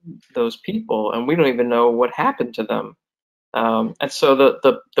those people, and we don't even know what happened to them. And so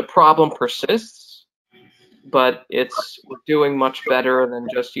the problem persists, but we're doing much better than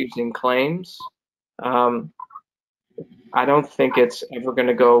just using claims. I don't think it's ever going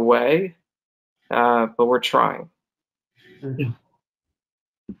to go away, but we're trying.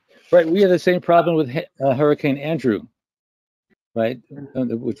 Right, we had the same problem with Hurricane Andrew, right,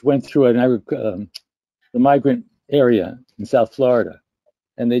 which went through the migrant area in South Florida,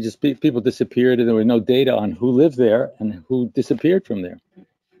 and people disappeared, and there were no data on who lived there and who disappeared from there,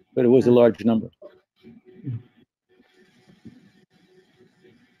 but it was a large number.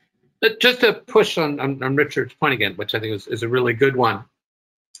 Just to push on Richard's point again, which I think is a really good one,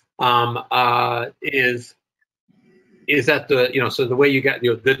 is that so the way you got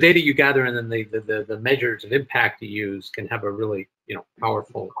the data you gather and then the measures of impact you use can have a really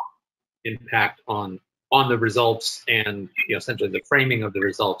powerful impact on the results and essentially the framing of the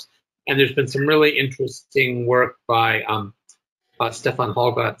results. And there's been some really interesting work by Stefan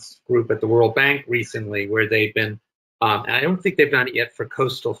Holgat's group at the World Bank recently, where they've been and I don't think they've done it yet for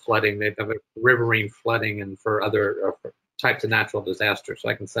coastal flooding. They've done it for riverine flooding and for other types of natural disasters. So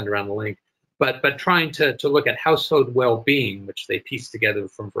I can send around the link. But trying to look at household well-being, which they piece together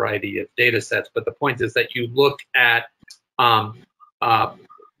from a variety of data sets. But the point is that you look at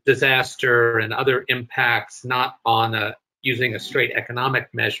disaster and other impacts not on using a straight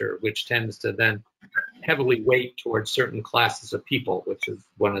economic measure, which tends to then heavily weight towards certain classes of people, which is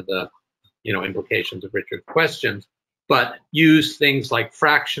one of the implications of Richard's questions. But use things like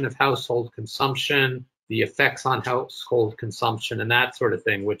fraction of household consumption, the effects on household consumption, and that sort of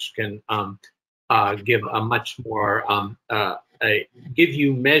thing, which can give a much more give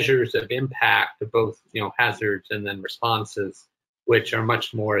you measures of impact of both hazards and then responses, which are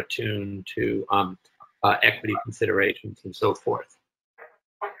much more attuned to equity considerations and so forth.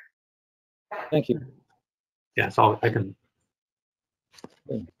 Thank you. Yeah, that's all I can.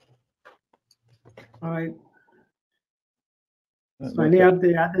 All right. So any of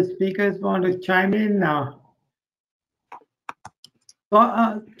the other speakers want to chime in now? So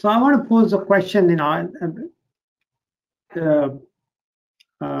I want to pose a question. I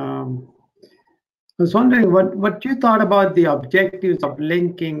was wondering what you thought about the objectives of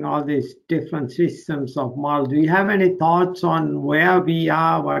linking all these different systems of models. Do you have any thoughts on where we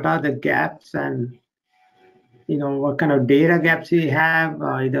are, what are the gaps, and what kind of data gaps we have,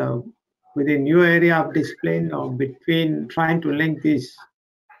 either within your area of discipline or between trying to link these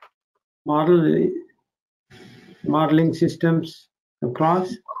modeling systems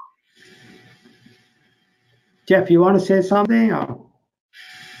across? Jeff, you want to say something? Or?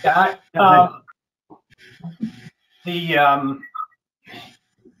 Yeah, the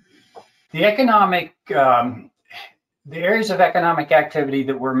economic, the areas of economic activity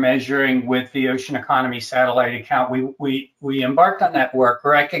that we're measuring with the Ocean Economy Satellite Account, we embarked on that work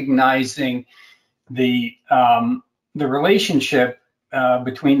recognizing the relationship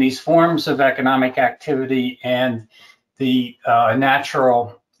between these forms of economic activity and the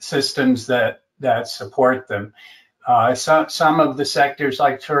natural systems that support them. Some of the sectors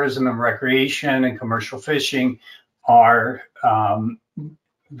like tourism and recreation and commercial fishing are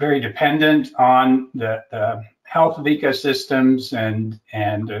very dependent on the health of ecosystems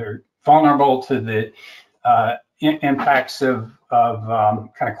and are vulnerable to the impacts of kind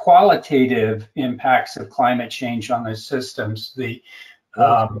of qualitative impacts of climate change on those systems.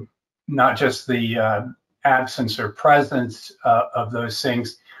 Not just the absence or presence of those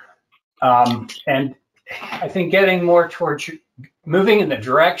things. And I think getting more towards moving in the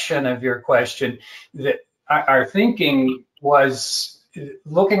direction of your question, that our thinking was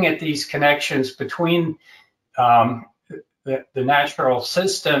looking at these connections between the natural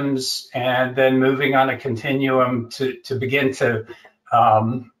systems and then moving on a continuum to begin to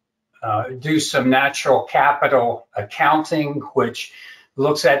do some natural capital accounting, which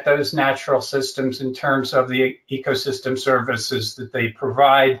looks at those natural systems in terms of the ecosystem services that they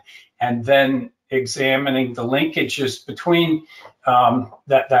provide, and then examining the linkages between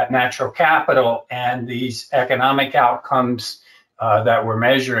that natural capital and these economic outcomes that we're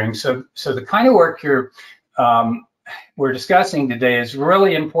measuring. So the kind of work we're discussing today is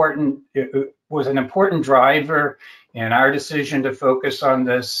really important. It was an important driver in our decision to focus on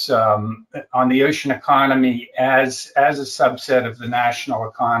this, on the ocean economy as a subset of the national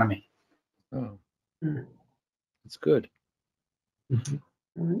economy. Oh, that's good.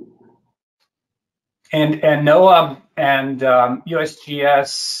 And NOAA and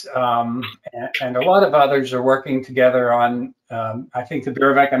USGS and a lot of others are working together on, I think the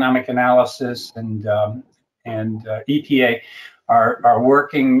Bureau of Economic Analysis and EPA are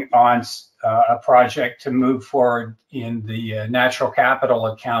working on a project to move forward in the natural capital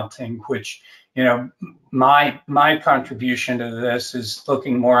accounting, which, you know, my contribution to this is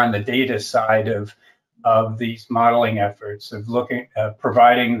looking more on the data side of these modeling efforts, of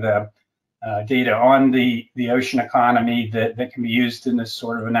providing the data on the ocean economy that can be used in this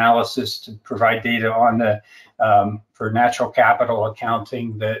sort of analysis to provide data on the for natural capital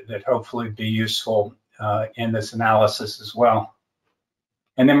accounting that hopefully be useful in this analysis as well.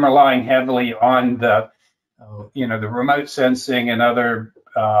 And then relying heavily on the the remote sensing and other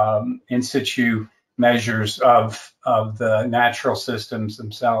in situ measures of the natural systems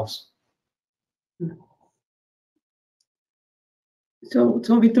themselves. So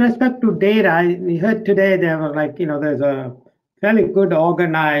with respect to data, we heard today there were there's a fairly good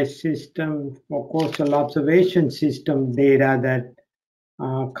organized system for coastal observation system data that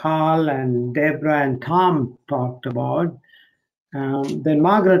Carl and Deborah and Tom talked about. Then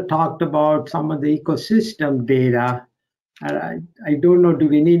Margaret talked about some of the ecosystem data. And I don't know, do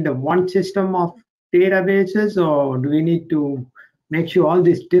we need the one system of databases, or do we need to make sure all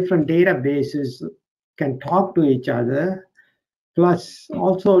these different databases can talk to each other? Plus,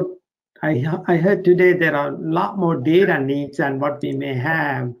 also, I heard today there are a lot more data needs than what we may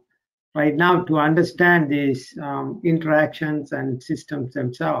have right now to understand these interactions and systems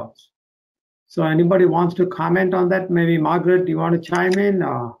themselves. So anybody wants to comment on that? Maybe Margaret, do you want to chime in?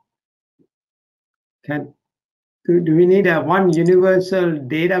 Or do we need a one universal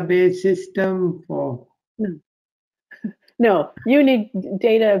database system for? No, you need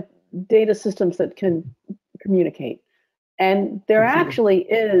data systems that can communicate. And there actually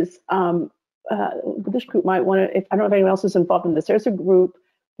is, this group might want to, I don't know if anyone else is involved in this, there's a group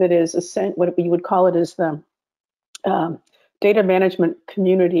that is what you would call it is the data management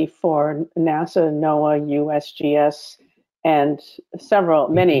community for NASA, NOAA, USGS, and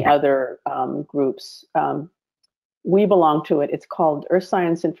many other groups. We belong to it. It's called Earth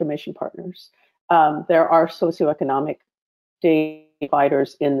Science Information Partners. There are socioeconomic data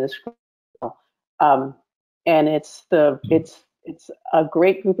providers in this group. And it's a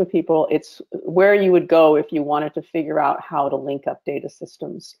great group of people. It's where you would go if you wanted to figure out how to link up data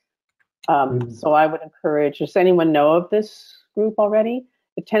systems. So I would encourage, does anyone know of this group already?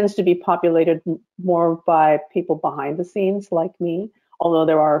 It tends to be populated more by people behind the scenes like me, although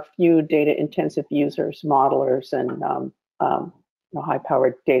there are a few data intensive users, modelers, and high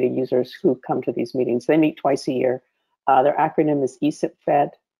powered data users who come to these meetings. They meet twice a year. Their acronym is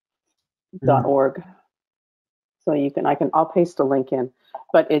ecipfed.org. So I'll paste a link in,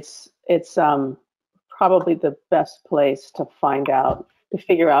 but it's probably the best place to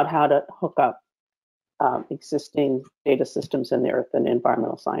figure out how to hook up existing data systems in the earth and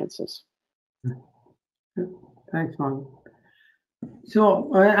environmental sciences. Thanks, Mark.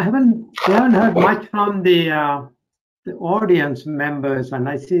 So I haven't heard much from the audience members, and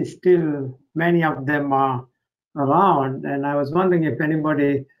I see still many of them are around. And I was wondering if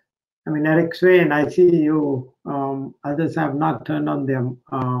anybody, Eric Swain, I see you. Others have not turned on the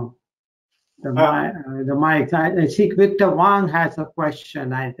mics. I see Victor Wang has a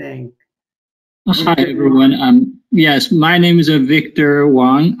question, I think. Hi, everyone. Yes, my name is Victor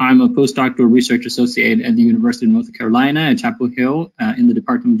Wang. I'm a postdoctoral research associate at the University of North Carolina at Chapel Hill in the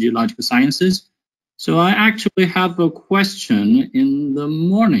Department of Geological Sciences. So I actually have a question in the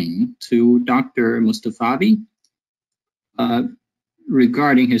morning to Dr. Mustafavi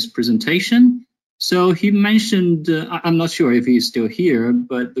regarding his presentation. So he mentioned, I'm not sure if he's still here,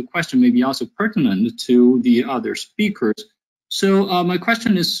 but the question may be also pertinent to the other speakers. So my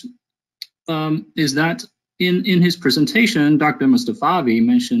question is that in his presentation, Dr. Mustafavi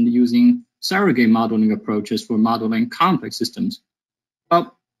mentioned using surrogate modeling approaches for modeling complex systems.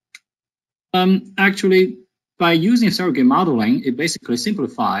 Actually, by using surrogate modeling, it basically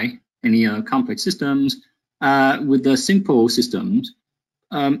simplifies any complex systems with the simple systems.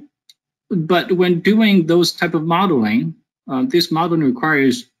 But when doing those type of modeling, this modeling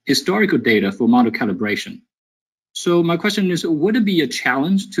requires historical data for model calibration. So my question is, would it be a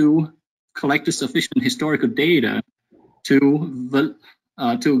challenge to collect sufficient historical data to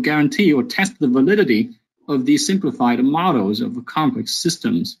guarantee or test the validity of these simplified models of complex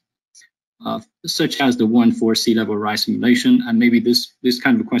systems, such as the one for sea level rise simulation? And maybe this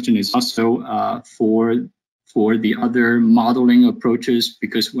kind of question is also for the other modeling approaches,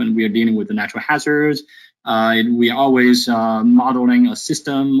 because when we are dealing with the natural hazards, we are always modeling a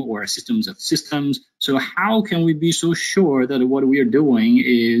system or systems of systems. So how can we be so sure that what we are doing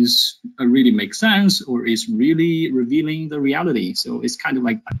is really makes sense or is really revealing the reality? So it's kind of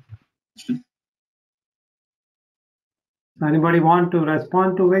like that. Anybody want to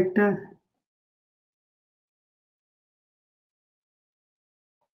respond to Victor?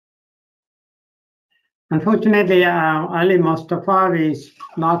 Unfortunately, Ali Mustafa is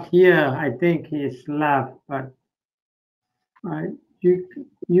not here. I think he's left, but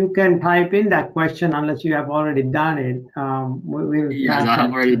you can type in that question unless you have already done it. Yes, I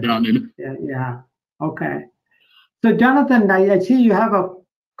have already done it. Yeah. Okay. So Jonathan, I see you have a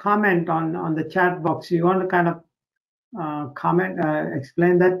comment on the chat box. You want to kind of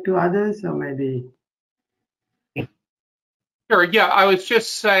explain that to others, or maybe? Sure, yeah, I was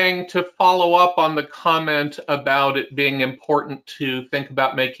just saying to follow up on the comment about it being important to think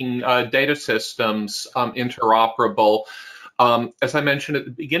about making data systems interoperable. As I mentioned at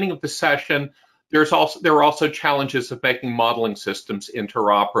the beginning of the session, there are also challenges of making modeling systems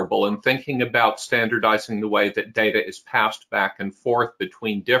interoperable and thinking about standardizing the way that data is passed back and forth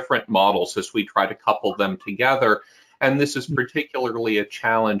between different models as we try to couple them together. And this is particularly a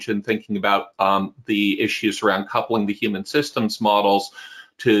challenge in thinking about the issues around coupling the human systems models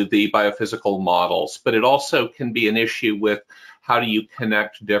to the biophysical models. But it also can be an issue with how do you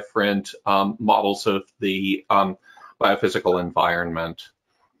connect different models of the biophysical environment.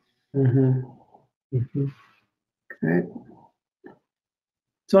 Okay.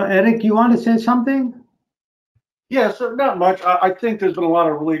 So Eric, you want to say something? Yeah, so not much. I think there's been a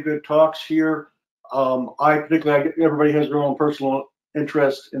lot of really good talks here. Everybody has their own personal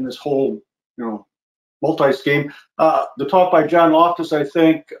interest in this whole, multi-scheme. The talk by John Loftus, I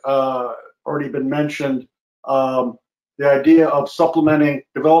think, already been mentioned. The idea of supplementing,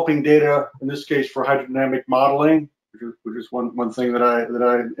 developing data, in this case for hydrodynamic modeling, which is one thing that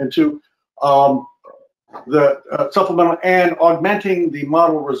I'm into. The supplemental and augmenting the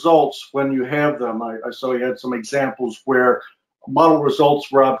model results when you have them. I saw you had some examples where model results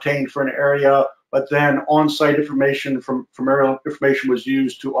were obtained for an area, but then on-site information from aerial information was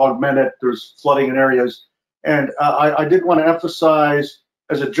used to augment it. There's flooding in areas. And I did want to emphasize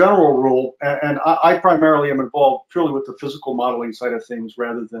as a general rule, and I primarily am involved purely with the physical modeling side of things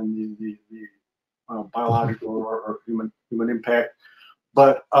rather than the biological or human impact.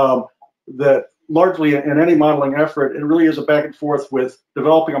 But that largely in any modeling effort, it really is a back and forth with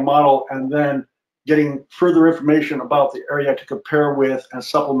developing a model and then getting further information about the area to compare with and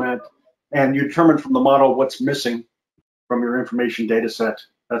supplement, and you determine from the model what's missing from your information data set.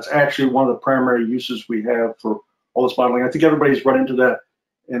 That's actually one of the primary uses we have for all this modeling. I think everybody's run into that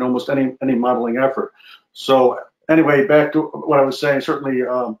in almost any modeling effort. So anyway, back to what I was saying, certainly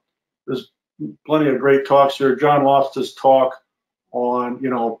there's plenty of great talks here. John Loftus' talk on,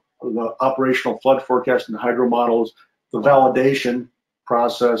 the operational flood forecasting, the hydro models, the validation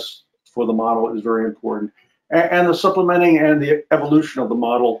process for the model is very important. And the supplementing and the evolution of the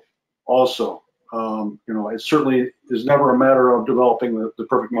model also. It certainly is never a matter of developing the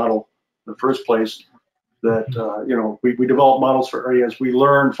perfect model in the first place. That, we develop models for areas, we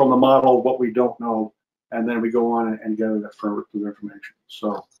learn from the model what we don't know, and then we go on and gather that further information.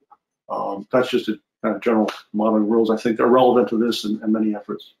 So that's just a kind of general modeling rules. I think they're relevant to this and many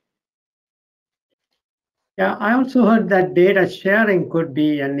efforts. Yeah, I also heard that data sharing could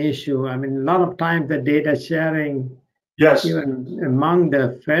be an issue. I mean, a lot of times the data sharing, yes, even among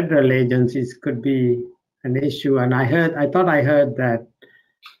the federal agencies, could be an issue. And I thought I heard that.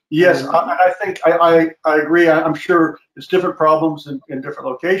 Yes, I think I agree. I'm sure it's different problems in different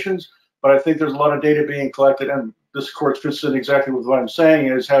locations, but I think there's a lot of data being collected, and this, of course, fits in exactly with what I'm saying,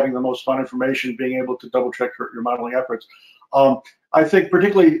 is having the most fun information, being able to double check your modeling efforts. I think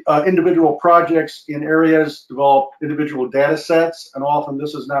particularly individual projects in areas develop individual data sets, and often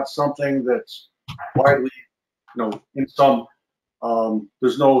this is not something that's widely in some,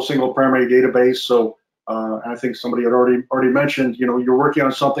 there's no single primary database. So I think somebody had already mentioned, you're working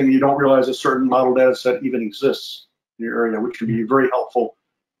on something and you don't realize a certain model data set even exists in your area, which can be very helpful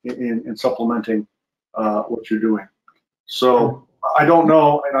in supplementing what you're doing. So I don't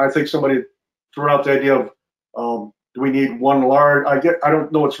know, and I think somebody threw out the idea of do we need one large? I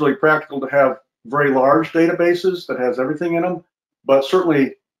don't know it's really practical to have very large databases that has everything in them, but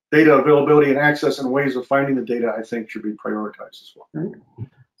certainly data availability and access and ways of finding the data, I think, should be prioritized as well.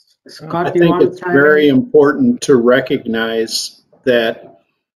 Scott, I think it's very important to recognize that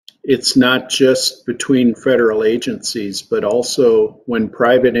it's not just between federal agencies, but also when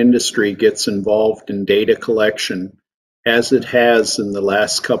private industry gets involved in data collection, as it has in the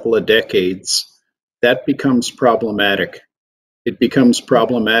last couple of decades, that becomes problematic. It becomes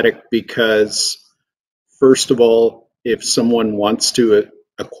problematic because, first of all, if someone wants to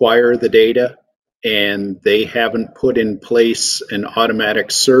acquire the data and they haven't put in place an automatic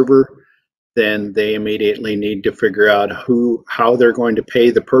server, then they immediately need to figure out how they're going to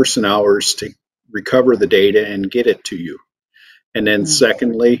pay the person hours to recover the data and get it to you. And then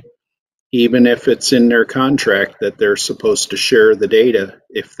secondly, even if it's in their contract that they're supposed to share the data,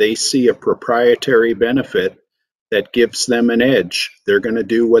 if they see a proprietary benefit that gives them an edge, they're going to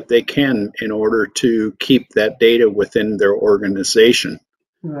do what they can in order to keep that data within their organization.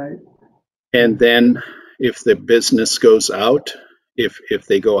 Right. And then if the business goes out, if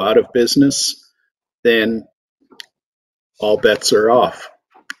they go out of business, then all bets are off.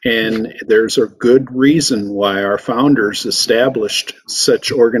 And there's a good reason why our founders established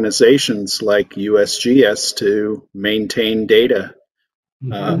such organizations like USGS to maintain data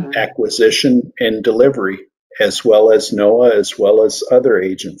acquisition and delivery, as well as NOAA, as well as other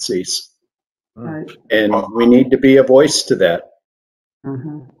agencies. Right. And we need to be a voice to that.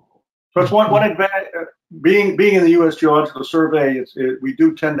 So it's one advantage. Being in the U.S. Geological Survey, we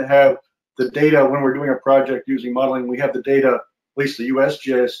do tend to have the data when we're doing a project using modeling. We have the data, at least the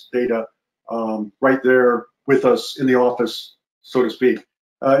USGS data, right there with us in the office, so to speak.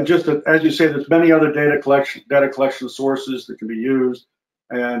 Just as you say, there's many other data collection sources that can be used,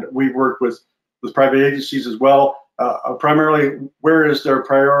 and we work with private agencies as well. Primarily, where is their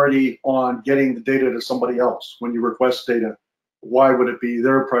priority on getting the data to somebody else when you request data? Why would it be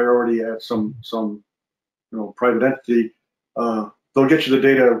their priority at some private entity? They'll get you the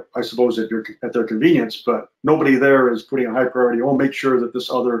data, I suppose, at their convenience, but nobody there is putting a high priority. Oh, make sure that this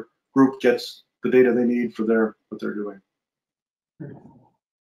other group gets the data they need for what they're doing.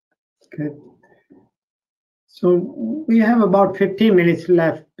 Okay. So we have about 15 minutes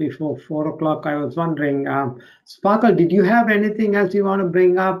left before 4 o'clock. I was wondering, Sparkle, did you have anything else you want to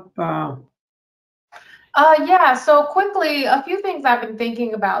bring up? Yeah, so quickly, a few things I've been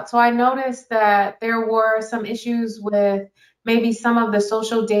thinking about. So I noticed that there were some issues with maybe some of the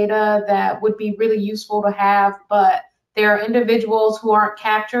social data that would be really useful to have, but there are individuals who aren't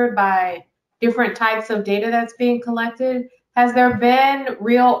captured by different types of data that's being collected. Has there been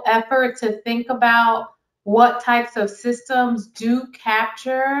real effort to think about what types of systems do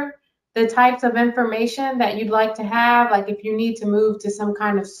capture the types of information that you'd like to have? Like if you need to move to some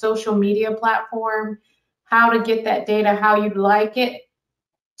kind of social media platform, how to get that data, how you'd like it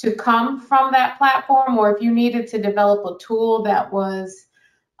to come from that platform, or if you needed to develop a tool that was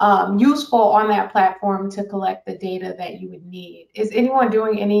useful on that platform to collect the data that you would need. Is anyone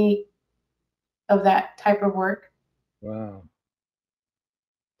doing any of that type of work? Wow.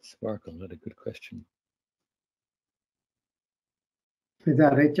 Sparkle, what a good question. Is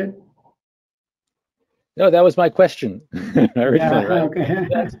that Richard? No, that was my question originally, right? Okay.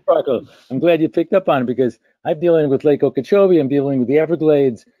 That's Sparkle. I'm glad you picked up on it because I'm dealing with Lake Okeechobee. I'm dealing with the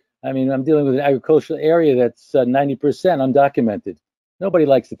Everglades. I mean, I'm dealing with an agricultural area that's 90% undocumented. Nobody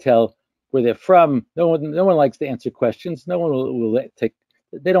likes to tell where they're from. No one likes to answer questions. No one will take.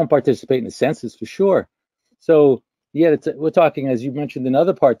 They don't participate in the census for sure. So yeah, we're talking, as you mentioned, in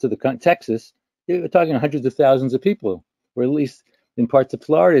other parts of the Texas, we're talking hundreds of thousands of people, or at least in parts of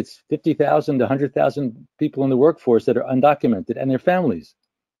Florida, it's 50,000 to 100,000 people in the workforce that are undocumented and their families.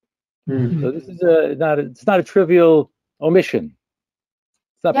 So this is it's not a trivial omission.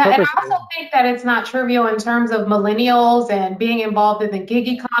 It's not Yeah, purposeful. and I also think that it's not trivial in terms of millennials and being involved in the gig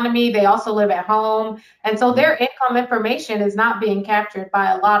economy. They also live at home. And so their income information is not being captured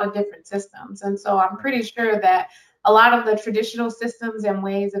by a lot of different systems. And so I'm pretty sure that a lot of the traditional systems and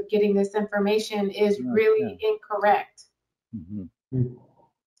ways of getting this information is really incorrect.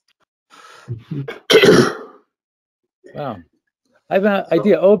 Wow. I have an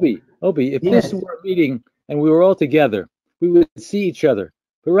idea, Obi, if this were a meeting and we were all together, we would see each other.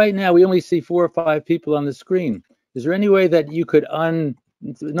 But right now, we only see 4 or 5 people on the screen. Is there any way that you could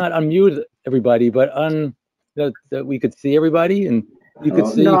not unmute everybody, but that we could see everybody and you could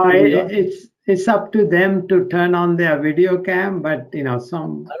see? No, it's up to them to turn on their video cam, but I don't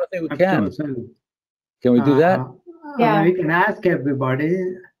think we can. Person, can we do that? Yeah. We can ask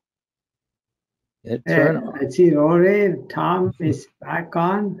everybody. Turn on. I see Rory, Tom is back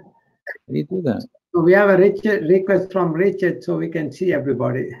on. Can you do that? So we have a request from Richard, so we can see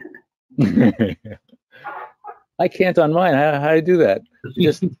everybody. I can't on mine. How do you do that?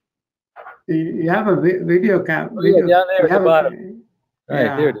 Just you have a video cam. Oh, yeah, down there at the bottom. Right,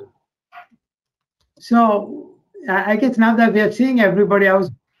 yeah. there it is. So I guess now that we are seeing everybody, I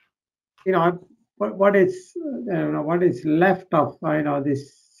was, what is, what is left of,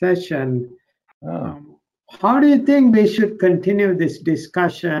 this session. How do you think we should continue this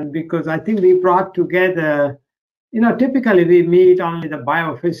discussion? Because I think we brought together, typically we meet only the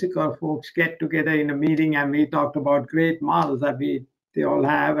biophysical folks get together in a meeting and we talked about great models that they all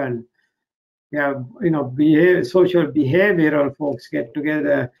have, and we have, social behavioral folks get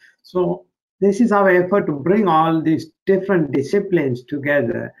together. So this is our effort to bring all these different disciplines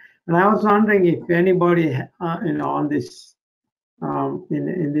together. And I was wondering if anybody, on this,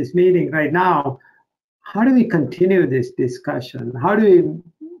 in this meeting right now, how do we continue this discussion? How do you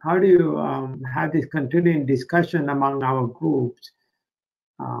have this continuing discussion among our groups?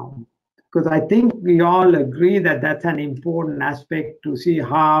 Because I think we all agree that that's an important aspect to see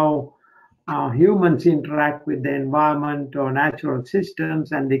how humans interact with the environment or natural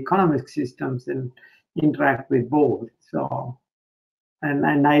systems, and the economic systems and interact with both. So,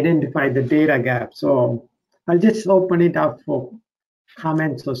 and identify the data gap. So I'll just open it up for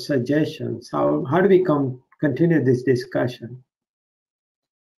comments or suggestions. How do we continue this discussion?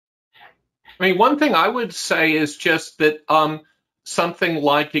 I mean, one thing I would say is just that something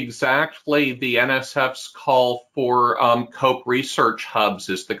like exactly the NSF's call for CoPe research hubs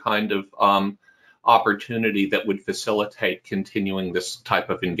is the kind of opportunity that would facilitate continuing this type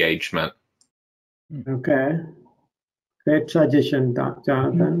of engagement. Okay, great suggestion,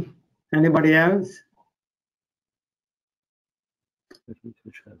 Jonathan. Anybody else?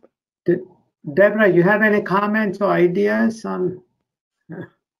 Deborah, you have any comments or ideas on?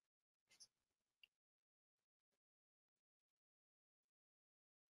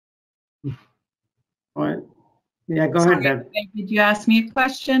 Yeah, go ahead, Deb. Did you ask me a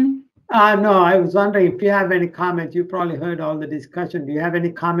question? No, I was wondering if you have any comments. You probably heard all the discussion. Do you have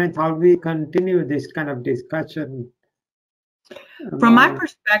any comments? How do we continue this kind of discussion? From my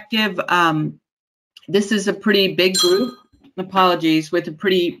perspective, this is a pretty big group. Apologies, with a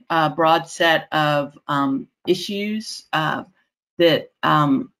pretty broad set of issues that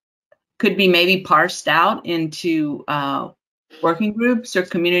could be maybe parsed out into working groups or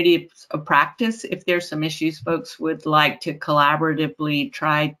community of practice. If there's some issues folks would like to collaboratively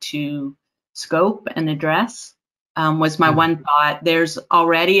try to scope and address, was my one thought. There's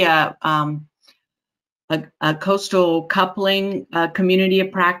already a coastal coupling community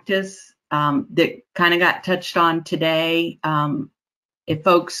of practice that kind of got touched on today. If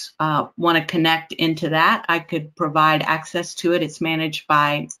folks want to connect into that, I could provide access to it. It's managed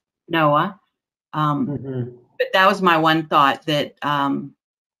by NOAA. But that was my one thought, that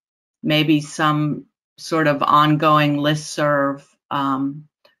maybe some sort of ongoing listserv or,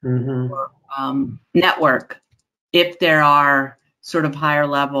 network, if there are sort of higher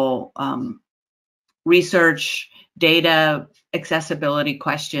level research, data, accessibility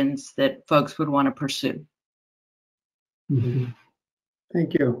questions that folks would want to pursue.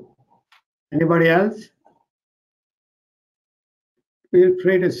 Thank you. Anybody else? Feel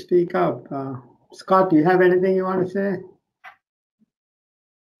free to speak up. Scott, do you have anything you want to say?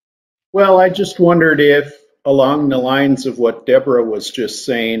 Well, I just wondered if, along the lines of what Deborah was just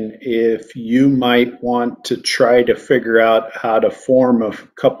saying, if you might want to try to figure out how to form a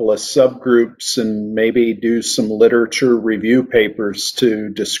couple of subgroups and maybe do some literature review papers to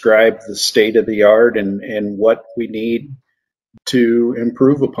describe the state of the art and what we need to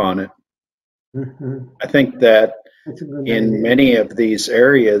improve upon it. I think that in many of these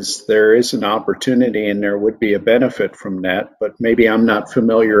areas, there is an opportunity and there would be a benefit from that, but maybe I'm not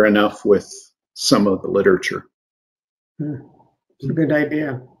familiar enough with some of the literature. It's a good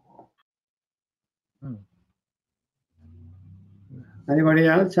idea. Anybody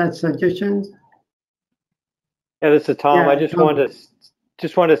else have suggestions? Yeah, this is Tom. Yeah, I just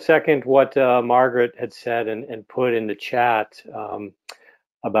want to second what Margaret had said and put in the chat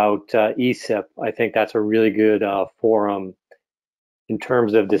about ESIP. I think that's a really good forum in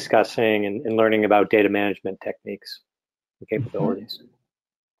terms of discussing and learning about data management techniques and capabilities.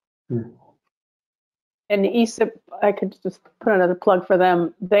 And ESIP, I could just put another plug for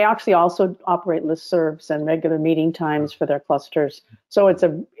them. They actually also operate listservs and regular meeting times for their clusters. So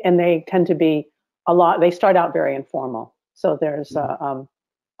and they tend to be they start out very informal. So there's, I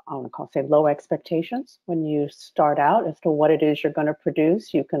want to say low expectations when you start out as to what it is you're going to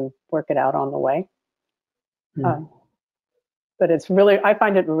produce. You can work it out on the way. But it's really, I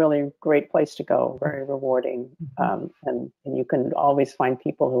find it a really great place to go, very rewarding. And you can always find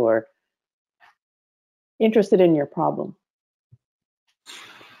people who are interested in your problem.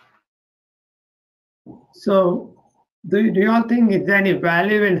 So do you all think is there any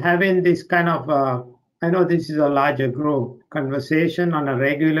value in having this kind of, I know this is a larger group, conversation on a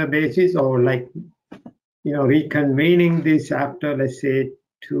regular basis, or like, reconvening this after, let's say,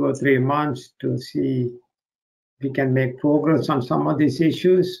 2 or 3 months to see if we can make progress on some of these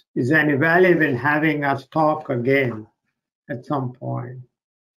issues? Is there any value in having us talk again at some point?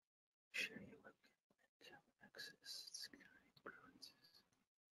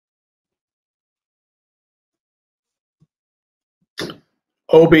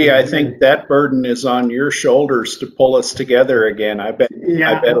 Obi, I think that burden is on your shoulders to pull us together again. I bet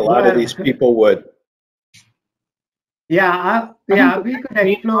a lot of these people would. Yeah, we could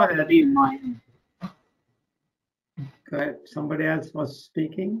explore that. Go ahead. Somebody else was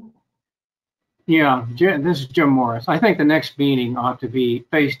speaking. Yeah, this is Jim Morris. I think the next meeting ought to be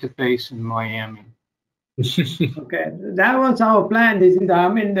face-to-face in Miami. Okay, that was our plan.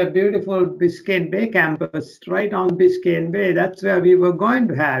 I'm in the beautiful Biscayne Bay campus, right on Biscayne Bay. That's where we were going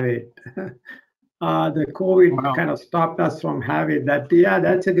to have it. The COVID kind of stopped us from having that. Yeah,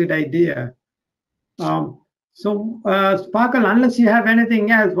 that's a good idea. Sparkle, unless you have anything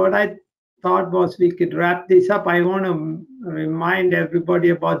else, what I thought was we could wrap this up. I want to remind everybody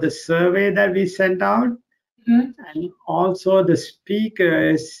about the survey that we sent out, and also the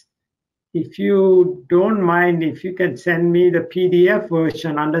speakers. If you don't mind, if you can send me the PDF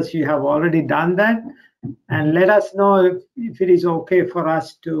version, unless you have already done that, and let us know if it is okay for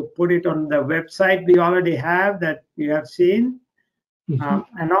us to put it on the website we already have that you have seen.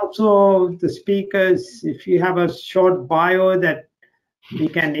 And also the speakers, if you have a short bio that we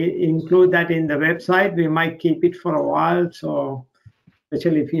can include that in the website, we might keep it for a while. So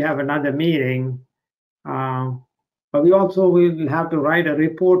especially if you have another meeting. But we also will have to write a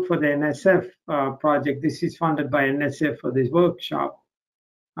report for the NSF project. This is funded by NSF for this workshop.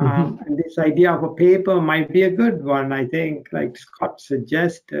 And this idea of a paper might be a good one, I think, like Scott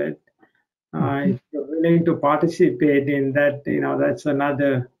suggested. If you're willing to participate in that, that's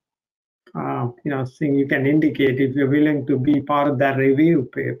another, thing you can indicate if you're willing to be part of that review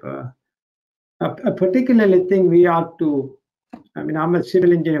paper. I particularly think we ought to, I'm a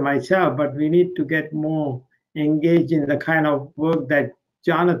civil engineer myself, but we need to get more engaged in the kind of work that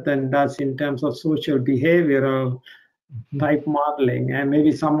Jonathan does in terms of social behavioral type modeling. And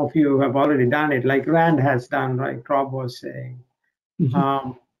maybe some of you have already done it, like Rand has done, like Rob was saying.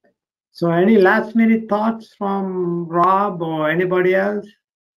 So any last minute thoughts from Rob or anybody else?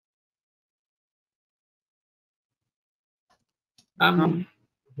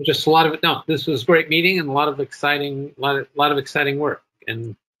 Just a lot of it. No, this was a great meeting and a lot of exciting work,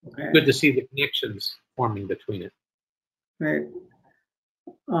 and good to see the connections forming between it. Great.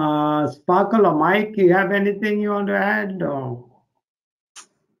 Sparkle or Mike, you have anything you want to add? Or?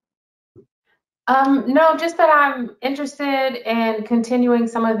 No, just that I'm interested in continuing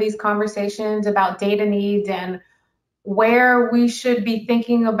some of these conversations about data needs and where we should be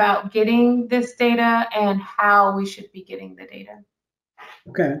thinking about getting this data and how we should be getting the data.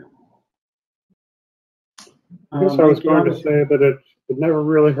 Okay. I guess I was going to say that it never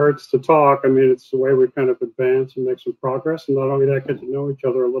really hurts to talk. I mean, it's the way we kind of advance and make some progress, and not only that, get to know each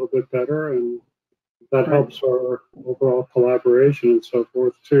other a little bit better, and that helps our overall collaboration and so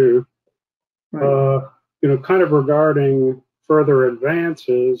forth too. Kind of regarding further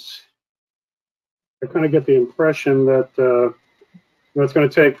advances, I kind of get the impression that it's going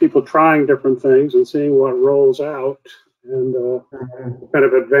to take people trying different things and seeing what rolls out, and kind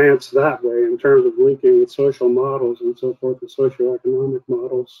of advance that way in terms of linking with social models and so forth, with socioeconomic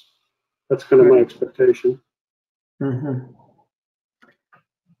models. That's kind of my expectation.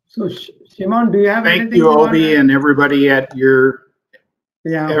 So, Shimon, do you have anything? Thank you, Obi, and everybody at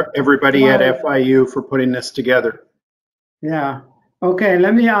everybody at FIU for putting this together. Yeah. Okay.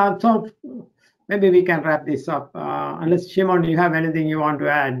 Let me. So maybe we can wrap this up. Unless Shimon, you have anything you want to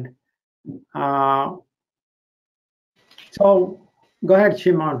add? So go ahead,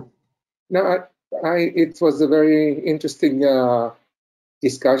 Shimon. No, it was a very interesting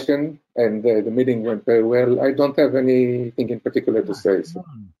discussion, and the meeting went very well. I don't have anything in particular to say. So.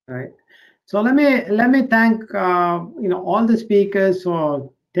 Right. So let me thank all the speakers for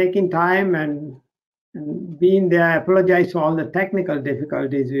taking time and being there. I apologize for all the technical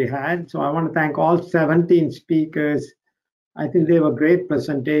difficulties we had. So I want to thank all 17 speakers. I think they were great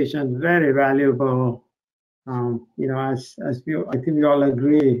presentations, very valuable. As I think we all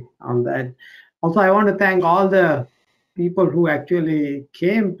agree on that. Also, I want to thank all the people who actually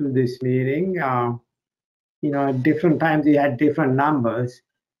came to this meeting. At different times we had different numbers.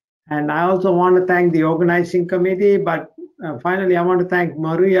 And I also want to thank the organizing committee, but finally I want to thank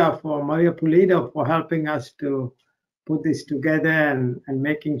Maria Pulido for helping us to put this together and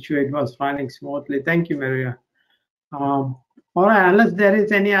making sure it was running smoothly. Thank you, Maria. All right, unless there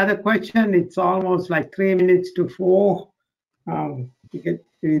is any other question, it's almost like 3 minutes to 4.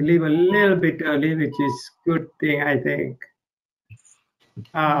 We leave a little bit early, which is good thing, I think.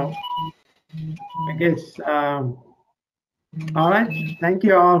 I guess, all right, thank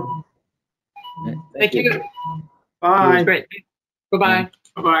you all. Thank you. Bye. It was great. Bye-bye.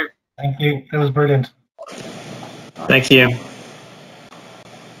 Bye-bye. Thank you. That was brilliant. Thank you.